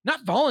celibate,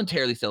 not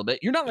voluntarily celibate.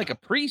 You're not like a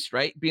priest,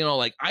 right? Being all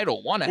like, I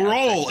don't want to. We're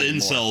all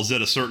incels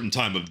at a certain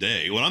time of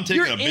day. When I'm taking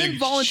You're a big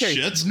involuntary.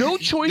 shit, No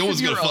choice no one's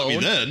of gonna your fuck me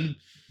own. then.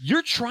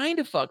 You're trying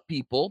to fuck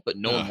people, but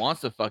no one Ugh.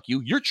 wants to fuck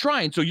you. You're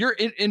trying, so you're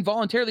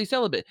involuntarily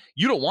celibate.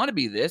 You don't want to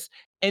be this.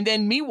 And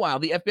then meanwhile,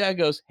 the FBI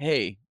goes,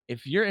 hey,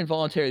 if you're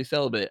involuntarily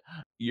celibate,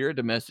 you're a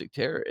domestic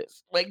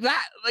terrorist. Like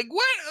that. Like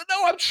what?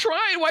 No, I'm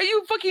trying. Why are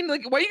you fucking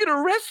like? Why are you gonna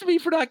arrest me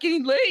for not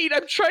getting laid?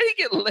 I'm trying to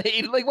get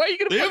laid. Like why are you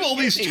gonna? They have all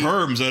these me?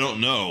 terms I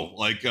don't know.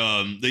 Like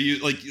they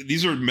use like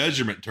these are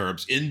measurement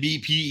terms.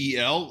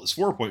 NBPEL is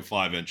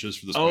 4.5 inches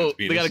for this man's Oh,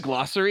 penis. they got a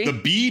glossary. The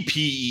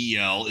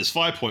BPEL is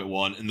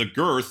 5.1, and the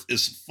girth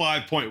is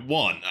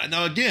 5.1.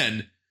 Now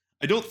again,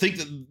 I don't think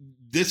that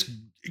this.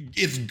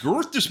 If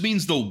girth just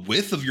means the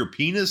width of your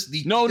penis,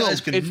 the No, guys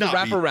it's the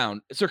cannot be- wraparound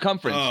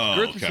circumference. Oh,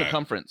 Girth is okay.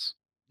 circumference.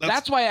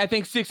 That's why I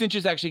think 6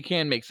 inches actually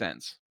can make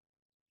sense.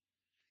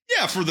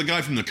 Yeah, for the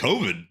guy from the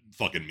COVID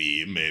fucking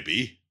meme,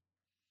 maybe.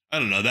 I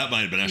don't know. That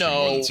might have been actually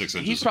more No, than 6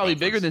 inches. he's probably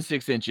bigger than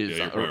circumference. 6 inches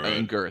Yeah, you're probably in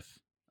right. girth.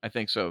 I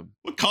think so.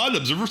 What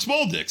condoms are for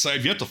small dicks? I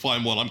have yet to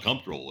find one I'm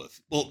comfortable with.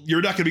 Well, you're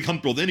not going to be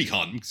comfortable with any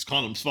condom because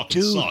condoms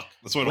fucking Dude, suck.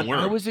 That's why I don't When wear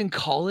I them. was in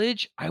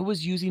college, I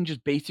was using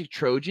just basic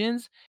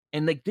Trojans,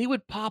 and like they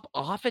would pop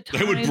off at times.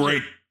 They would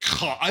break.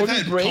 I've they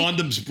had break?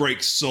 condoms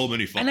break so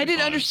many fucking and I didn't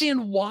times.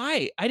 understand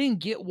why. I didn't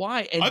get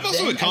why. And I've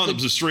also then had as a-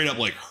 condoms that straight up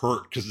like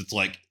hurt because it's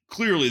like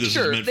clearly this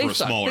Sure, is meant they for a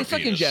suck. smaller They suck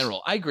in penis.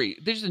 general. I agree.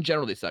 They just in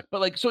general they suck. But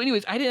like so,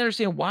 anyways, I didn't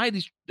understand why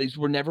these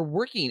were never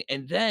working.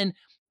 And then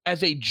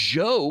as a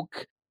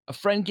joke, a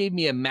friend gave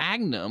me a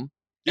Magnum,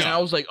 and Yeah. I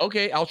was like,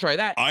 okay, I'll try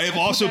that. I have put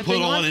also that put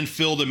thing on and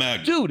filled a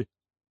Magnum. dude.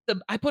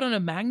 I put on a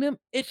Magnum.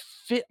 It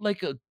fit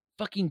like a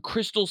fucking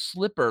crystal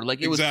slipper.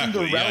 Like it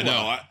Exactly. was Cinderella. Yeah, no.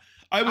 I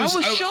I was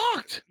was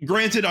shocked.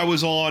 granted, I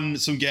was on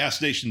some gas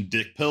station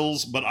dick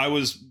pills, but I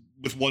was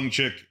with one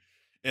chick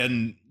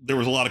and there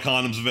was a lot of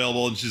condoms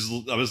available.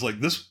 And I was like,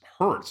 this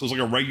hurts. It was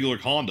like a regular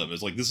condom.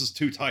 It's like, this is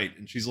too tight.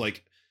 And she's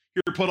like,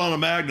 here, put on a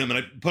Magnum. And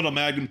I put a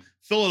Magnum,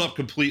 fill it up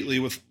completely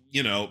with,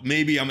 you know,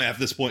 maybe I'm at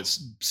this point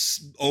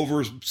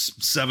over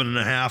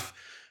 7.5,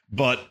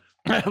 but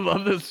I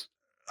love this.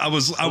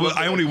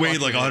 I only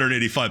weighed like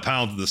 185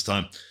 pounds at this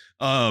time.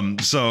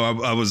 So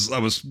I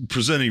was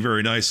presenting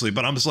very nicely,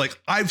 but I'm just like,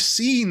 I've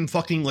seen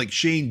fucking like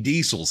Shane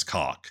Diesel's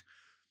cock.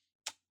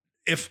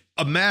 If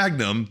a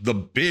Magnum, the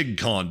big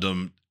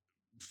condom,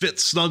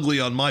 fits snugly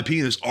on my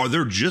penis, are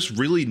there just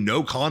really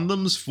no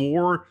condoms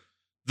for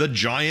the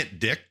giant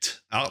dick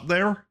out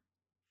there?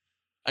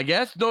 I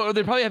guess no,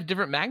 they probably have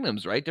different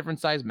Magnums, right? Different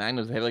size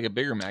Magnums. They have like a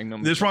bigger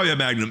Magnum. There's probably a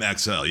Magnum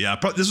XL. Yeah,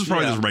 this is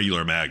probably Yeah. just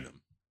regular Magnum.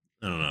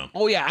 I don't know.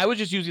 Oh yeah, I was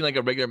just using like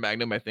a regular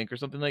Magnum, I think, or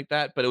something like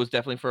that. But it was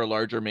definitely for a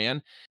larger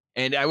man,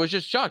 and I was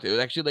just shocked. It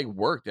actually like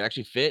worked. It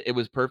actually fit. It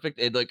was perfect.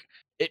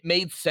 It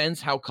made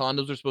sense how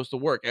condoms are supposed to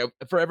work.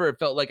 Forever, it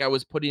felt like I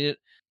was putting it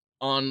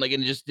on like,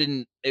 and it just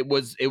didn't. It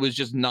was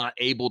just not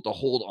able to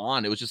hold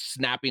on. It was just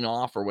snapping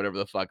off or whatever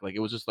the fuck. Like it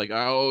was just like,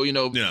 oh, you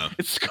know, Yeah.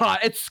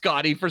 it's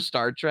Scotty for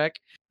Star Trek.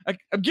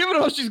 I'm giving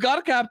her. She's got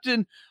a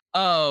captain.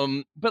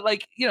 But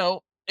like you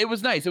know. It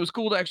was nice. It was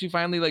cool to actually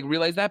finally like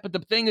realize that. But the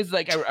thing is,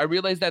 like, I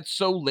realized that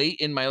so late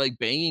in my like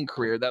banging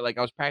career that like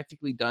I was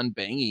practically done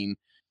banging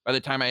by the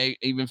time I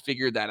even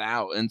figured that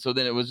out. And so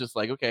then it was just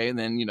like, okay. And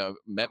then, you know,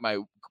 met my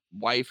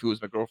wife, who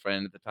was my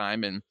girlfriend at the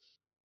time, and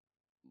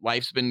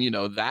life's been, you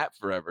know, that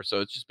forever.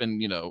 So it's just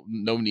been, you know,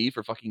 no need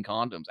for fucking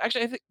condoms.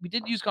 Actually, I think we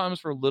did use condoms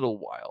for a little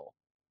while,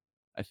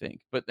 I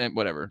think. But then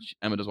whatever.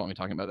 Emma doesn't want me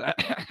talking about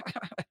that.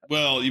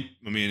 Well,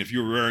 I mean, if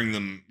you're wearing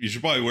them, you should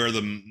probably wear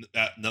them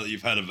now that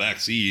you've had a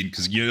vaccine,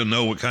 because you don't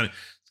know what kind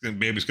of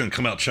baby's going to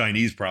come out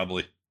Chinese,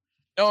 probably.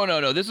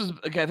 No. This was,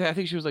 I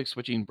think she was like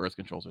switching birth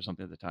controls or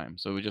something at the time.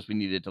 So we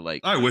needed to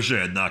like I wish I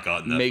had not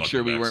gotten that. make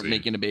sure we fucking weren't vaccine.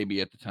 making a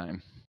baby at the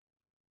time.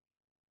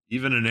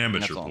 Even in amateur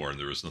That's all. porn,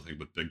 there was nothing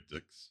but big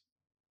dicks.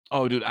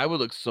 Oh, dude, I would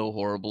look so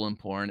horrible in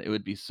porn. It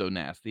would be so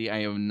nasty.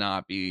 I'd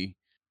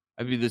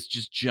be this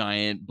just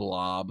giant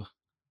blob,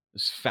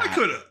 this fat, I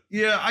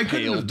couldn't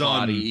pale have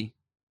done body.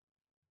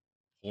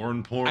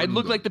 porn. I'd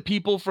look like the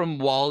people from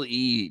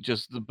Wall-E,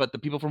 but the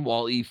people from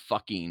Wall-E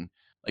fucking.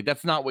 Like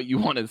that's not what you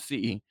want to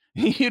see.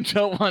 You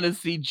don't want to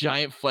see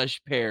giant flesh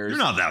pears. You're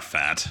not that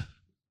fat.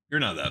 You're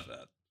not that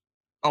fat.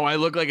 Oh, I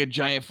look like a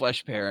giant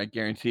flesh pear. I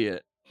guarantee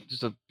it.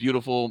 Just a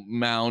beautiful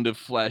mound of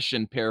flesh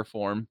in pear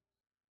form.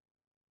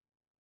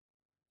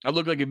 I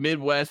look like a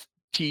Midwest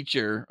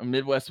teacher, a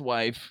Midwest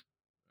wife.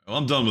 Well,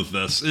 I'm done with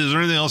this. Is there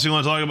anything else you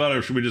want to talk about,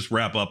 or should we just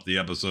wrap up the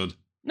episode?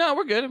 No,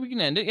 we're good. We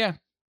can end it. Yeah.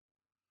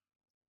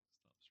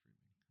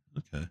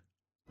 Okay.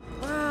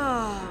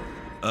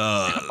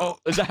 Ah. Oh,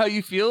 is that how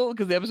you feel?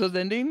 Because the episode's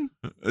ending?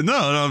 No,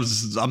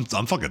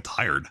 I'm fucking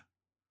tired.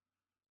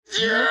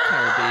 You look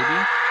tired,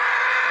 baby.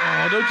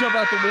 Oh, don't jump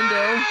out the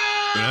window.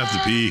 Gonna have to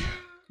pee.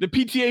 The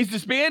PTA's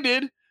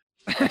disbanded.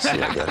 See,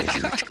 I got a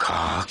huge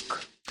cock.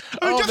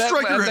 I mean, Oh, Jeff that-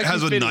 Stryker that's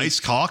has a fitting. nice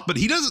cock, but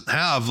he doesn't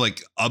have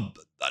like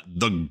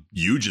the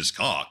hugest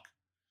cock.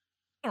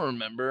 I don't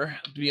remember,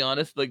 to be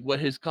honest, like what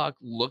his cock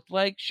looked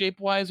like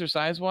shape-wise or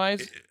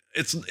size-wise.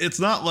 It's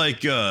not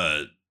like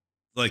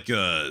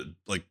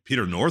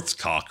Peter North's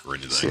cock or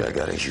anything. See, I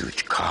got a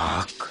huge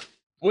cock.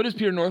 What does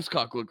Peter North's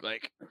cock look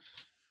like?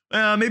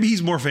 Maybe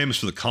he's more famous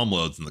for the cum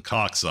loads than the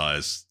cock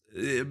size.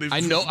 I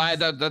know.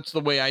 That's the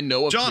way I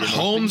know. Of John Peter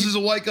Holmes North. is a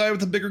white guy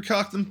with a bigger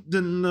cock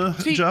than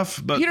See,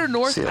 Jeff. But Peter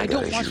North, See, I I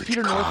got don't a watch huge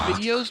Peter North cock.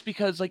 videos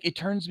because like it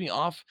turns me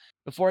off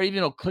before I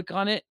even click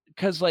on it.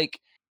 Because like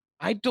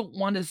I don't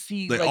want to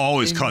see. They like,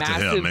 always a cut to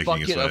him massive making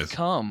his bucket of face.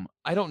 cum.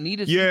 I don't need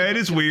to. See yeah, the it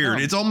is bucket of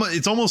weird. cum.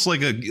 It's almost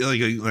like a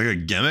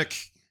gimmick.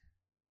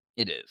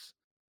 It is.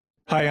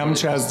 Hi, I'm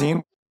Chaz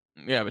Dean.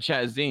 Yeah, but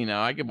Chaz Dean,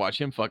 now I could watch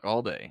him fuck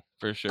all day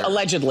for sure.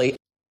 Allegedly.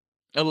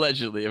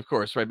 Allegedly, of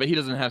course, right? But he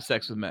doesn't have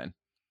sex with men.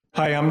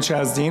 Hi, I'm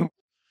Chaz Dean.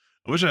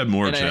 I wish I had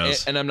more and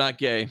Chaz. and I'm not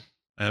gay.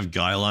 I have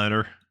guy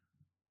liner.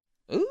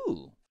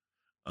 Ooh.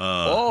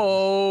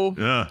 Oh.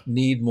 Yeah.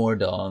 Need more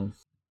dong.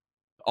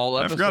 All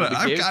I episode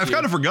forgot. we gave I've you.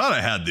 kind of forgot I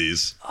had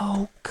these.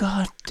 Oh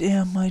god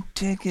damn, my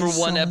dick is For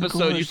one so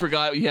episode, you good.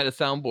 forgot you had a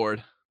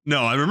soundboard.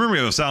 No, I remember we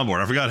have a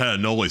soundboard. I forgot I had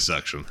a Noli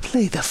section.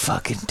 Play the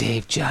fucking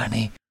tape,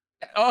 Johnny.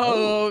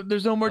 Oh,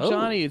 there's no more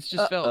Johnny. It's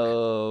just Felk.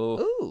 Oh.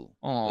 Ooh.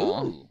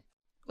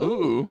 Aw.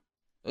 Ooh.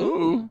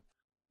 Ooh.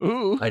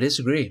 Ooh. I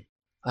disagree.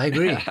 I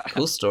agree.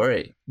 Cool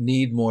story.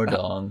 Need more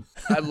dong.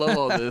 I love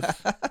all this.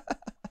 That's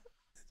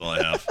all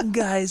I have.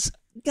 guys.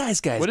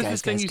 What is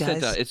this thing you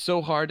sent out? It's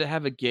so hard to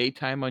have a gay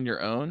time on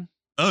your own.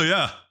 Oh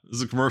yeah, this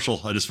is a commercial.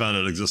 I just found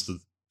it existed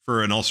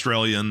for an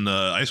Australian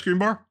ice cream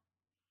bar.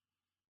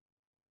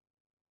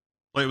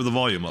 Play it with the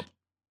volume up.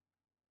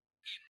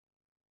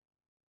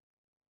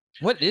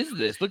 What is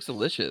this? Looks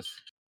delicious.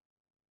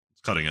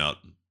 It's cutting out.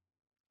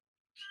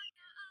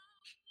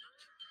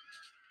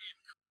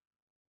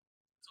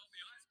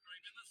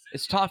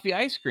 It's toffee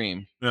ice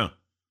cream. Yeah.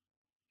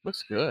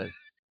 Looks good.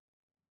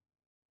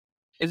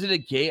 Is it a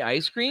gay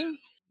ice cream?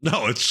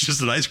 No, it's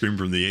just an ice cream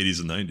from the 80s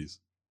and 90s.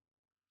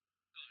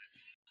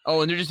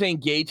 Oh, and they're just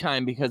saying gay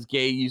time because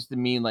gay used to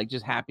mean like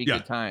just happy Yeah.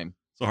 good time.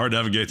 So hard to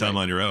have a gay time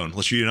on your own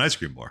unless you eat an ice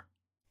cream bar.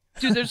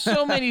 Dude, there's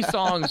so many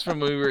songs from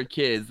when we were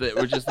kids that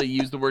were just they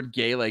use the word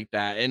gay like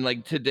that. And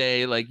like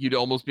today, like you'd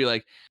almost be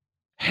like,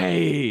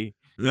 hey,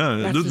 Yeah,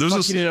 that's there's fucking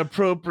this.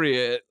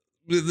 inappropriate.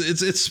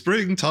 It's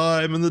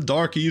springtime and the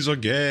darkies are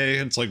gay.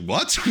 And it's like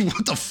what?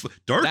 What the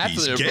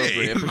darkies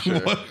gay? inappropriate for sure.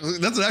 What?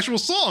 That's an actual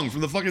song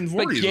from the fucking 40s.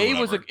 But gay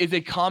or is a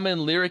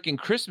common lyric in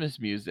Christmas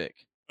music.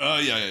 Oh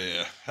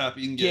yeah.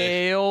 Happy and gay.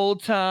 Gay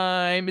old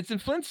time. It's in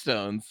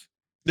Flintstones.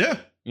 Yeah.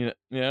 You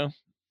know,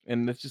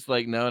 and it's just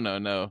like no.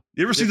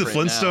 You ever see the Different now.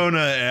 Flintstone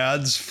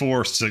ads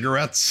for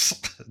cigarettes?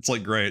 It's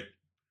like great.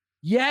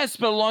 Yes,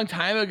 but a long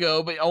time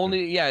ago. But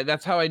only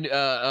that's how I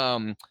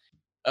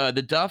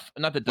the Duff,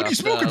 not the Duff. What are you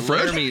smoking,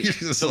 Fred? Laramie,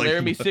 It's the like-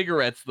 Laramie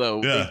cigarettes,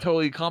 though. Yeah. They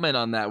totally comment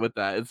on that with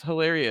that. It's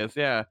hilarious.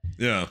 Yeah,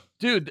 Yeah.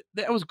 dude,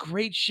 that was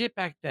great shit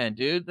back then,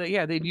 dude.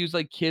 Yeah, they'd use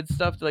like kids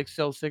stuff to like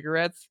sell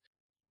cigarettes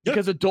Yep.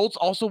 because adults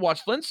also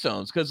watch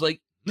Flintstones because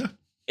like Yeah.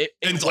 it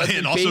And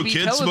wasn't also baby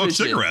kids smoke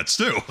television. cigarettes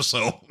too.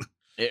 So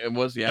It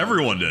was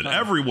everyone did. Huh.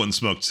 Everyone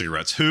smoked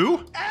cigarettes.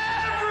 Who?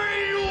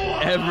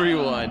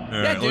 Everyone. All Yeah,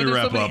 right, let dude, me there's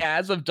wrap so many up.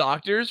 ads of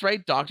doctors,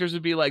 right? Doctors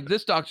would be like,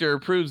 this doctor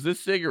approves this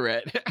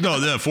cigarette. No,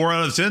 the 4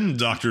 out of 10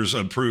 doctors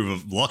approve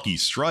of Lucky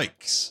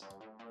Strikes.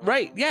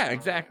 Right. Yeah,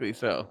 exactly.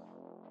 So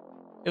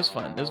it was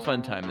fun. It was a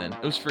fun time then.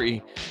 It was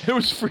free. It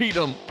was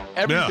freedom.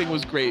 Everything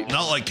was great.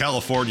 Not like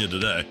California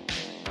today.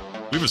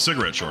 We have a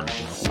cigarette shortage.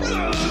 Is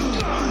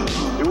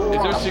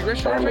there a cigarette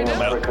shortage right now?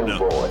 American No.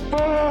 boy.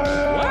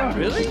 What?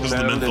 Really? Because of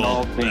the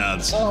menthol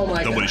ads. Oh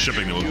my Nobody's God.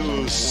 shipping them.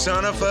 You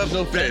son of a There's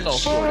no fentanyl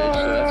bitch. shortage. So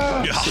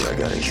that's Yeah. See, I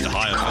got a It's huge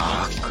high up.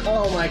 cock.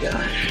 Oh my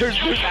god. there's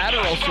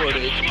Adderall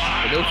shortage.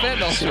 But no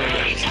fentanyl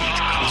shortage.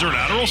 Is there an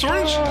Adderall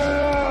shortage?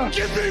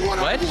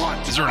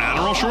 What? Is there an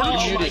Adderall Are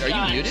shortage? you muted?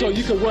 Are you muted? So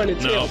you can run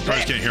and No, tell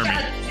Price can't hear me.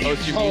 Oh,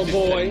 it's your Oh, music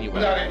boy. setting you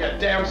up. You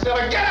damn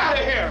silly. Get out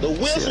of here.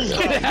 See,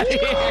 I Get out of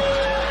here.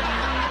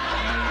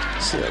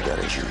 See, I got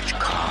a huge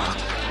cock.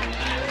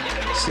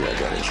 See, I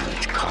got a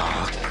huge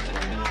cock.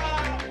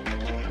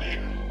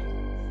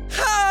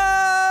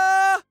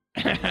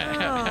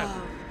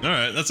 All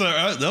right, that's all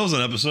right. That was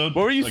an episode.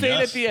 What were you I saying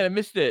guess. at the end? I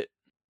missed it.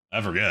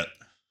 I forget.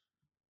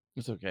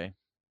 It's okay.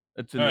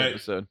 It's in All the right.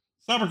 episode.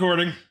 Stop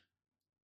recording.